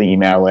it through the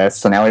email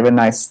list. So now we have a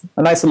nice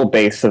little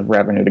base of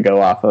revenue to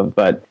go off of.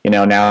 But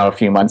now a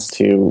few months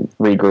to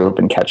regroup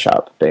and catch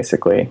up,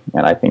 basically.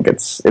 And I think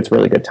it's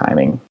really good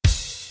timing.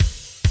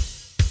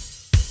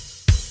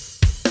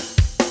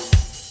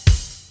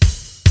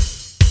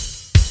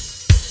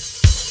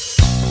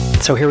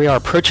 So here we are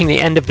approaching the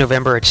end of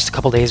November. It's just a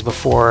couple days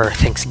before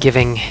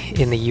Thanksgiving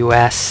in the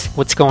U.S.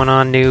 What's going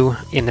on new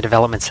in the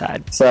development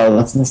side?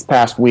 So this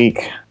past week,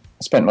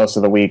 I spent most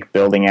of the week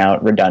building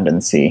out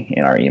redundancy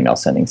in our email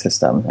sending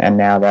system. And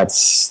now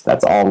that's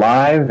all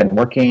live and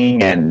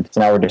working. And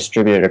so now we're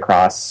distributed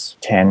across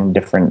 10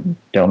 different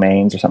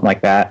domains or something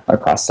like that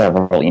across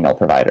several email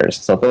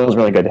providers. So it feels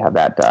really good to have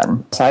that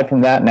done. Aside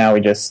from that, now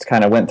we just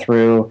kind of went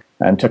through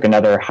and took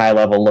another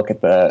high-level look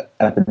at the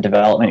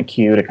development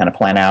queue to kind of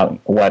plan out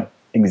what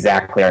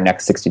exactly our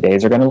next 60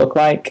 days are going to look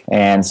like.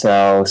 And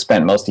so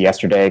spent most of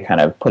yesterday kind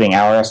of putting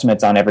our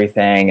estimates on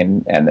everything,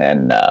 and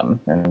then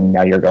and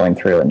now you're going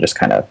through and just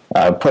kind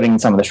of putting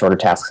some of the shorter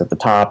tasks at the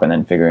top and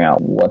then figuring out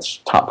what's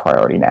top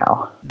priority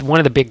now. One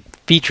of the big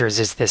features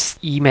is this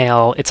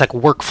email. It's like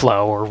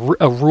workflow or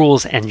a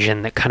rules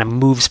engine that kind of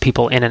moves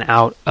people in and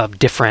out of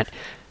different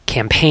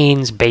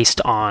campaigns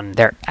based on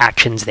their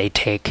actions they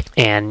take,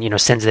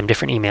 and sends them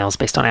different emails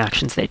based on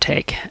actions they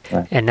take.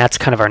 Right. And that's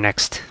kind of our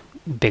next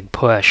big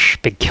push,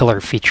 big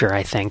killer feature.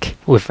 I think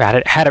we've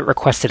had it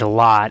requested a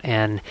lot,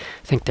 and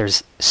I think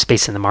there's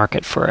space in the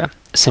market for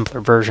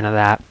simpler version of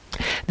that.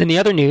 Then the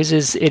other news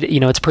is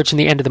it's approaching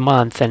the end of the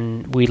month,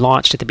 and we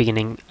launched at the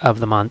beginning of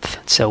the month.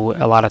 So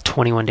a lot of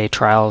 21-day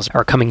trials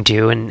are coming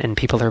due, and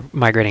people are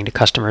migrating to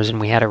customers.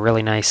 And we had a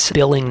really nice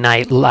billing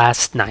night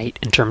last night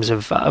in terms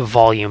of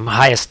volume,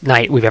 highest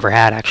night we've ever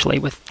had actually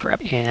with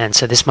Drip. And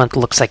so this month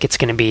looks like it's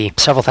going to be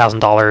several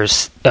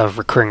 $1,000s of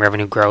recurring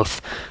revenue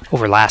growth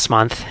over last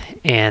month,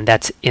 and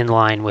that's in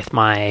line with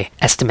my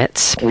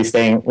estimates. Are we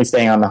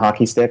staying on the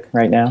hockey stick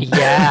right now?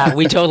 Yeah,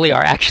 we totally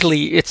are.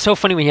 Actually, it's so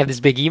funny when you have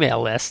this big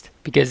email list,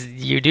 because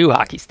you do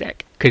hockey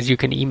stick, because you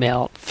can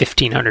email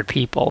 1,500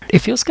 people. It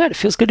feels good. It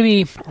feels good to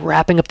be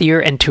wrapping up the year,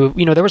 and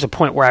there was a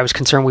point where I was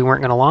concerned we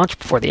weren't going to launch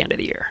before the end of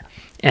the year.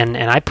 And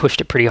I pushed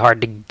it pretty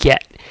hard to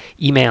get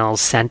emails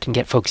sent and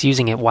get folks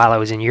using it while I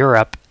was in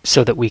Europe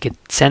so that we could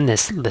send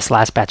this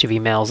last batch of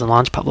emails and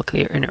launch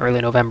publicly in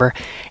early November.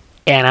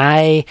 And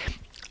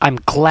I'm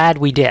glad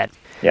we did.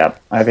 Yeah,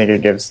 I think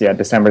it gives,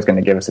 December's going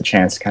to give us a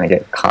chance to kind of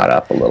get caught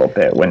up a little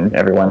bit when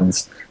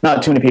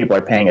not too many people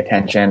are paying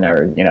attention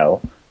or,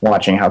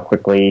 watching how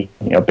quickly,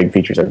 big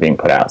features are being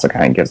put out. So it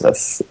kind of gives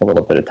us a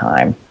little bit of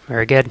time.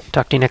 Very good.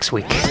 Talk to you next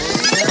week.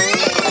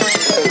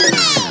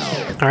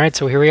 All right,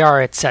 so here we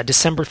are. It's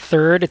December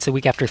 3rd. It's the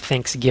week after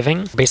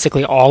Thanksgiving.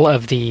 Basically, all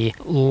of the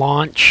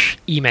launch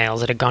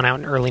emails that had gone out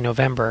in early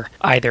November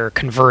either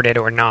converted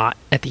or not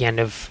at the end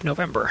of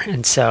November.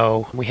 And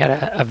so we had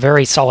a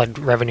very solid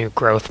revenue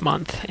growth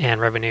month,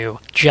 and revenue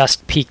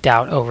just peaked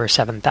out over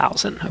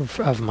 7,000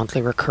 of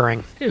monthly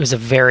recurring. It was a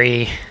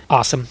very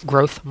awesome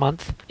growth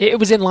month. It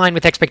was in line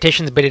with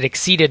expectations, but it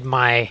exceeded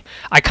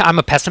I'm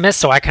a pessimist,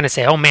 so I kind of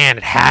say, oh man,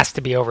 it has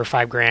to be over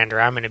 $5,000 or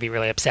I'm going to be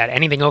really upset.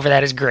 Anything over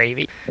that is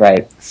gravy.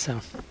 Right.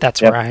 So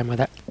that's where I am with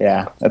it.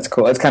 Yeah, that's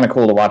cool. It's kind of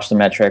cool to watch the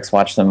metrics,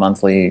 watch the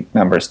monthly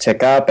numbers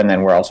tick up, and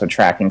then we're also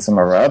tracking some of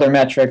our other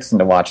metrics, and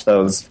to watch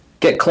those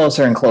get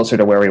closer and closer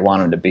to where we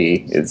want them to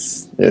be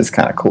is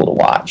kind of cool to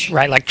watch.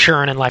 Right, like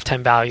churn and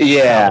lifetime value.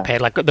 Yeah. Paid.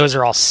 Like those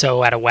are all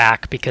so out of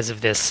whack because of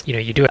this.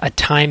 You do a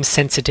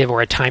time-sensitive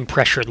or a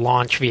time-pressured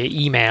launch via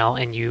email,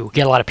 and you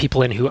get a lot of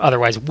people in who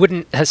otherwise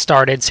wouldn't have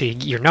started, so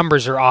your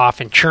numbers are off,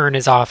 and churn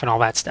is off, and all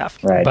that stuff.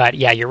 Right. But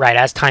yeah, you're right.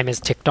 As time has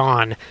ticked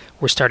on,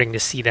 we're starting to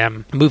see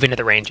them move into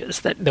the ranges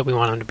that we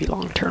want them to be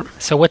long-term.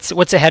 So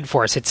what's ahead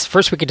for us? It's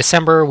first week of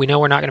December. We know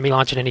we're not going to be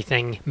launching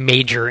anything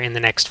major in the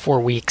next 4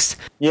 weeks.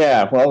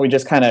 Yeah, well,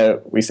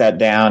 we sat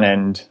down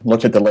and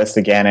looked at the list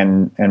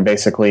again and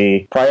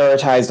basically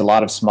prioritized a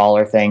lot of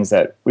smaller things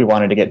that we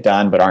wanted to get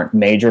done but aren't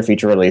major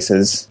feature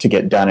releases to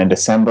get done in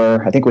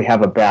December. I think we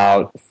have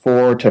about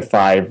 4 to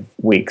 5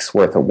 weeks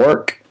worth of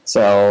work.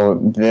 So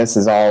this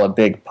is all a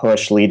big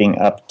push leading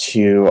up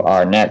to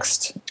our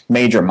next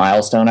major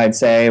milestone, I'd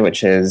say,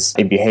 which is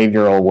a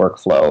behavioral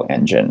workflow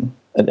engine.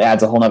 It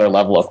adds a whole other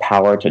level of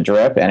power to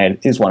Drip, and it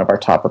is one of our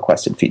top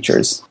requested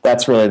features.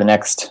 That's really the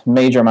next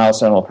major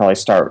milestone. We'll probably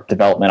start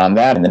development on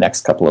that in the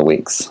next couple of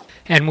weeks.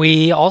 And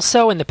we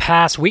also, in the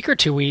past week or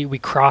two, we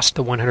crossed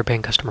the 100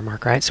 paying customer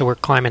mark, right? So we're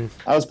climbing.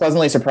 I was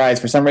pleasantly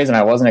surprised. For some reason,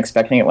 I wasn't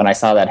expecting it when I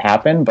saw that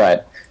happen,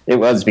 but it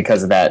was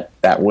because of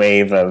that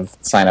wave of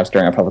signups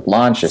during our public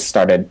launch. Just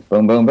started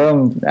boom, boom,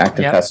 boom.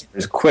 Active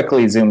customers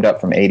quickly zoomed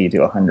up from 80 to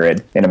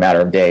 100 in a matter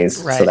of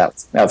days. Right. So that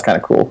was kind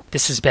of cool.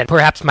 This has been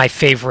perhaps my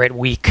favorite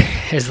week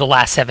is the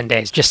last 7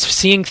 days. Just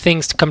seeing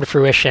things come to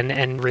fruition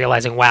and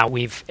realizing, wow,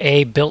 we've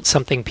A, built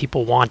something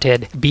people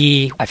wanted.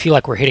 B, I feel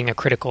like we're hitting a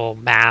critical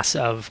mass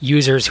of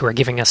users who are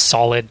giving us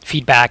solid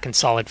feedback and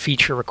solid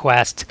feature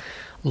requests.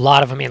 A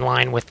lot of them in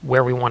line with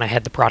where we want to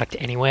head the product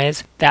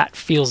anyways. That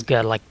feels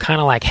good,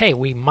 kind of like, hey,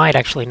 we might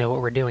actually know what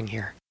we're doing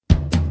here.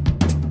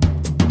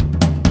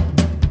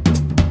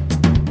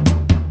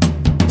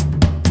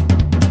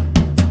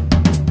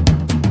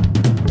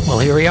 Well,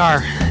 here we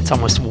are. It's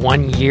almost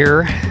 1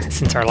 year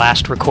since our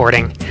last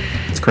recording.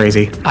 It's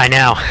crazy. I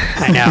know.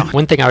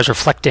 One thing I was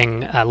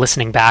reflecting,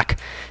 listening back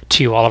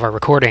to all of our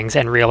recordings,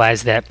 and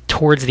realized that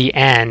towards the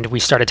end, we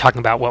started talking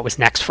about what was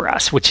next for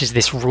us, which is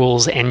this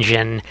rules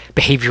engine,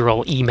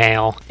 behavioral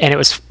email. And it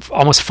was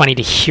almost funny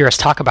to hear us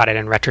talk about it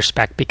in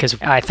retrospect, because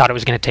I thought it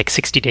was going to take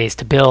 60 days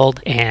to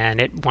build,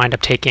 and it wound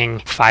up taking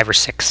 5 or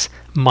 6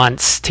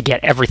 months to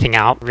get everything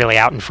really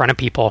out in front of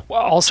people.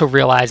 Also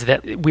realized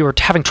that we were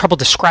having trouble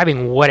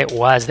describing what it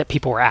was that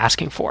people were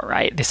asking for,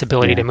 right? This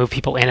ability to move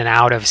people in and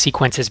out of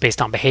sequences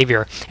based on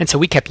behavior. And so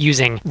we kept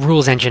using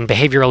rules engine,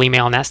 behavioral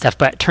email, and that stuff,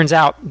 but it turns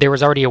out there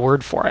was already a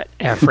word for it,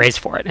 a phrase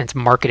for it, and it's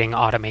marketing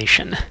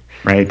automation.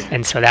 Right.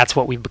 And so that's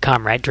what we've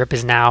become, right? Drip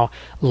is now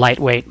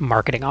lightweight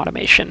marketing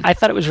automation. I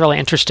thought it was really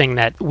interesting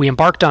that we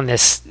embarked on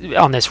this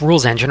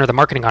rules engine, or the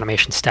marketing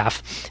automation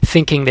stuff,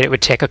 thinking that it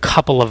would take a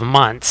couple of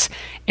months,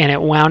 and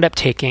it wound up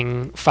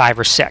taking 5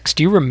 or 6.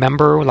 Do you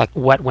remember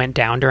what went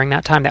down during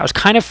that time? That was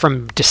kind of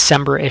from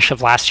December-ish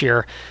of last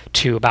year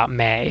to about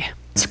May.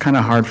 It's kind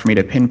of hard for me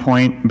to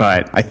pinpoint,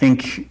 but I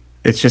think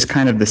it's just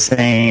kind of the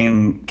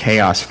same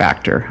chaos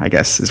factor, I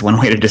guess, is one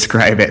way to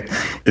describe it.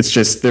 It's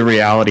just the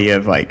reality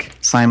of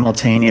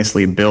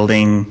simultaneously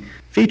building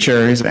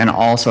features and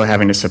also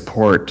having to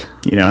support,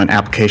 an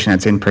application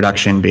that's in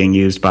production being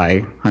used by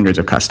hundreds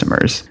of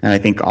customers. And I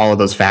think all of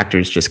those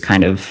factors just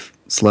kind of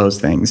slows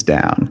things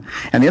down.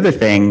 And the other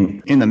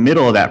thing, in the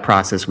middle of that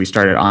process, we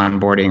started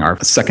onboarding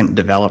our second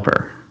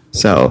developer.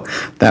 So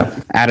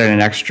that added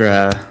an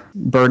extra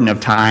burden of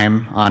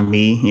time on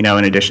me. In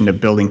addition to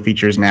building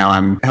features, now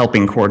I'm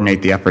helping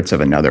coordinate the efforts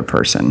of another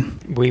person.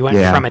 We went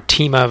from a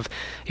team of,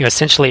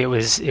 essentially it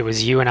was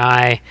you and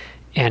I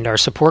and our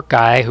support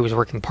guy who was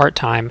working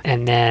part-time,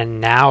 and then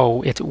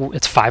now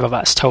it's 5 of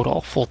us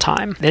total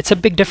full-time. It's a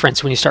big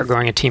difference when you start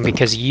growing a team,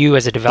 because you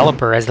as a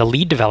developer, as the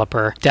lead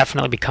developer,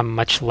 definitely become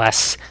much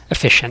less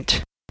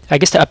efficient. I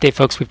guess to update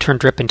folks, we've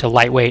turned Drip into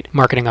lightweight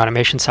marketing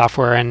automation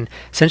software, and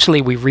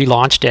essentially we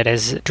relaunched it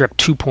as Drip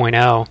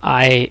 2.0.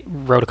 I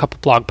wrote a couple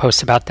blog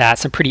posts about that,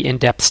 some pretty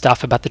in-depth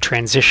stuff about the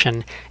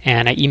transition,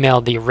 and I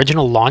emailed the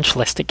original launch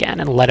list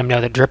again and let them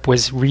know that Drip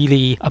was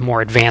really a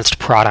more advanced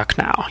product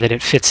now, that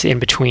it fits in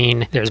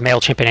between. There's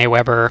MailChimp and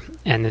Aweber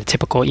and the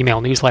typical email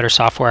newsletter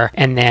software,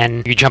 and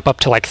then you jump up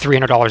to like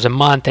 $300 a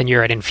month and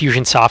you're at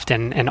Infusionsoft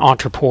and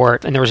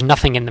Entreport, and there was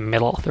nothing in the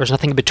middle. There was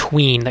nothing in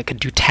between that could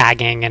do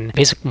tagging and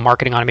basic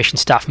marketing automation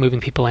stuff,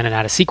 moving people in and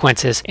out of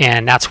sequences,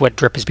 and that's what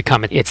Drip has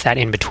become. It's that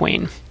in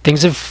between.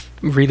 Things have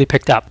really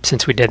picked up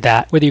since we did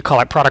that. Whether you call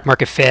it product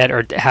market fit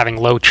or having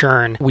low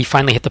churn, we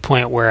finally hit the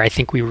point where I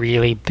think we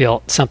really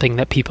built something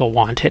that people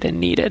wanted and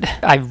needed.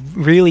 I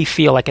really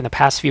feel like in the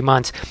past few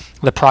months,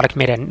 the product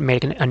made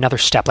another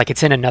step, like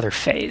it's in another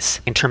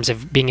phase in terms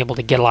of being able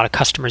to get a lot of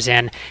customers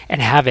in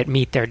and have it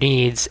meet their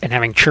needs and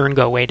having churn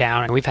go way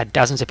down. And we've had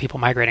dozens of people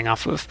migrating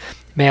off of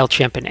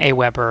MailChimp and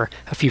Aweber,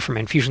 a few from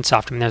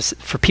Infusionsoft.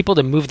 For people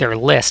to move their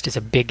list is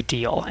a big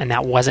deal, and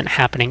that wasn't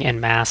happening en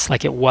masse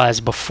like it was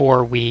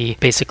before we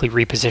basically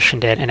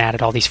repositioned it and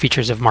added all these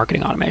features of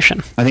marketing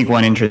automation. I think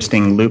one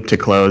interesting loop to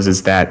close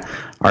is that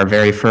our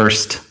very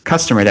first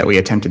customer that we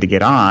attempted to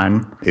get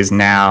on is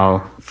now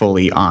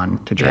fully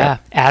on to Drip. Yeah,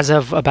 as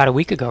of about a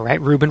week ago,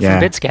 right? Ruben from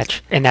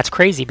BidSketch. And that's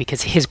crazy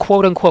because his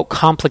quote-unquote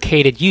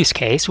complicated use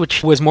case,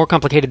 which was more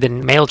complicated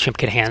than MailChimp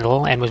could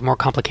handle and was more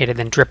complicated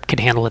than Drip could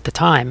handle at the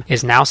time,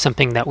 is now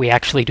something that we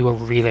actually do a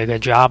really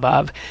good job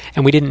of.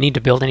 And we didn't need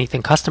to build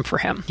anything custom for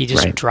him. He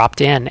just dropped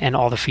in and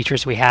all the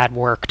features we had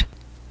worked.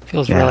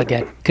 Feels really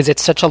good because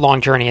it's such a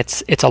long journey.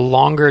 It's a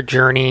longer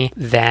journey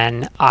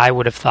than I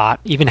would have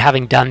thought. Even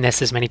having done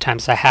this as many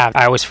times as I have,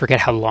 I always forget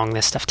how long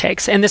this stuff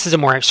takes. And this is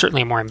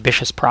certainly a more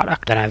ambitious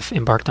product than I've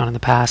embarked on in the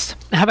past.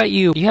 How about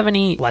you? Do you have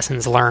any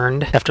lessons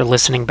learned after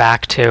listening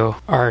back to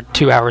our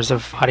 2 hours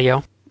of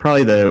audio?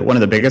 Probably one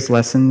of the biggest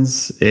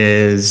lessons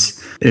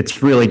is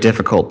it's really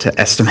difficult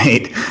to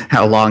estimate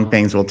how long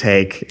things will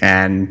take,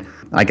 and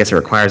I guess it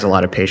requires a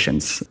lot of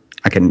patience.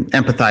 I can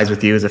empathize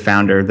with you as a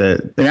founder.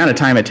 The amount of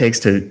time it takes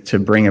to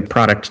bring a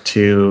product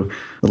to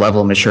the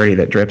level of maturity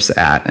that Drip's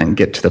at and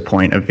get to the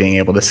point of being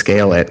able to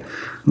scale it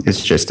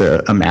is just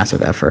a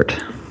massive effort.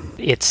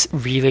 It's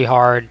really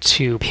hard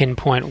to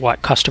pinpoint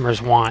what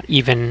customers want,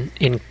 even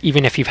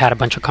if you've had a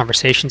bunch of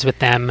conversations with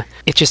them.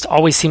 It just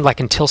always seemed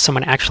like until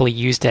someone actually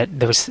used it,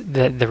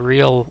 the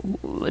real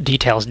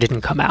details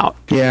didn't come out.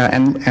 Yeah,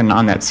 and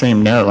on that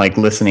same note, like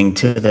listening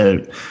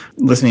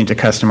to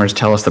customers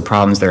tell us the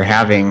problems they're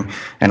having,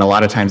 and a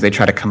lot of times they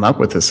try to come up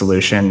with a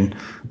solution,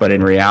 but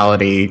in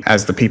reality,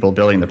 as the people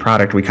building the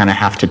product, we kind of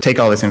have to take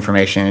all this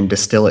information and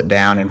distill it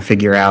down and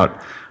figure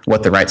out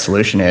what the right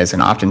solution is,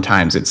 and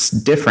oftentimes it's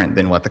different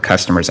than what the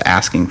customer's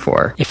asking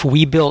for. If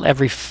we built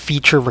every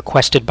feature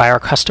requested by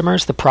our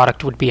customers, the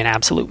product would be an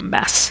absolute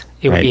mess.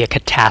 It would be a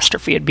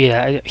catastrophe. It'd be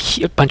a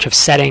bunch of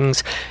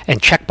settings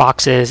and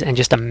checkboxes and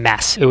just a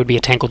mess. It would be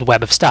a tangled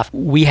web of stuff.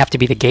 We have to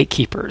be the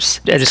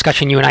gatekeepers. A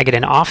discussion you and I get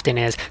in often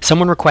is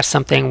someone requests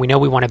something, we know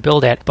we want to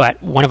build it,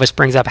 but one of us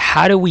brings up,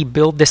 how do we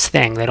build this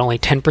thing that only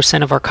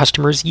 10% of our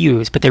customers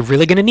use, but they're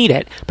really going to need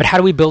it, but how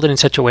do we build it in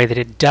such a way that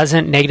it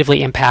doesn't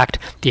negatively impact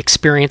the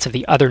experience of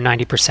the other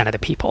 90% of the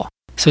people?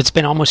 So it's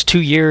been almost 2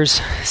 years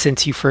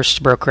since you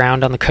first broke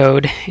ground on the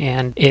code,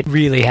 and it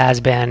really has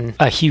been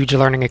a huge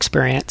learning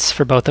experience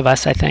for both of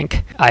us, I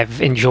think.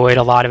 I've enjoyed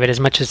a lot of it as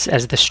much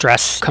as the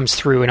stress comes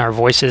through in our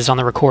voices on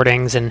the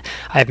recordings, and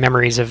I have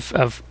memories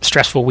of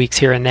stressful weeks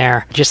here and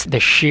there. Just the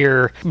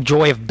sheer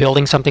joy of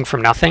building something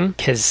from nothing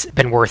has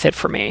been worth it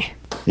for me.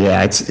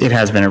 Yeah, it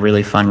has been a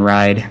really fun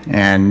ride,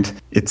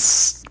 and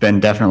it's been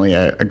definitely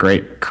a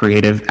great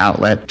creative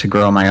outlet to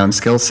grow my own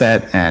skill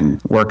set and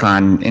work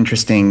on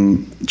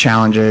interesting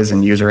challenges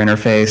and user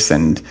interface,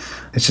 and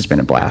it's just been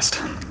a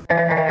blast.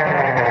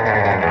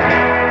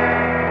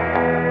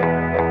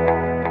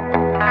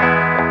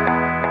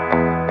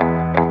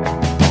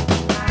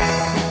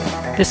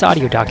 This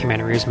audio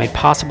documentary is made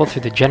possible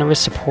through the generous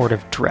support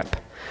of Drip.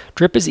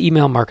 Drip is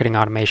email marketing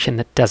automation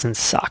that doesn't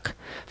suck.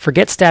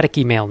 Forget static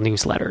email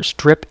newsletters.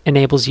 Drip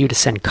enables you to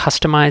send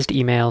customized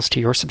emails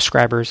to your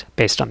subscribers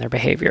based on their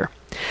behavior.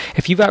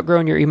 If you've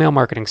outgrown your email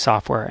marketing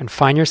software and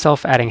find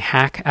yourself adding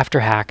hack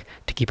after hack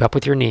to keep up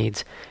with your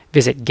needs,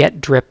 visit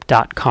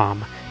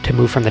getdrip.com to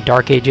move from the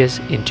dark ages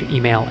into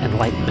email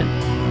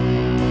enlightenment.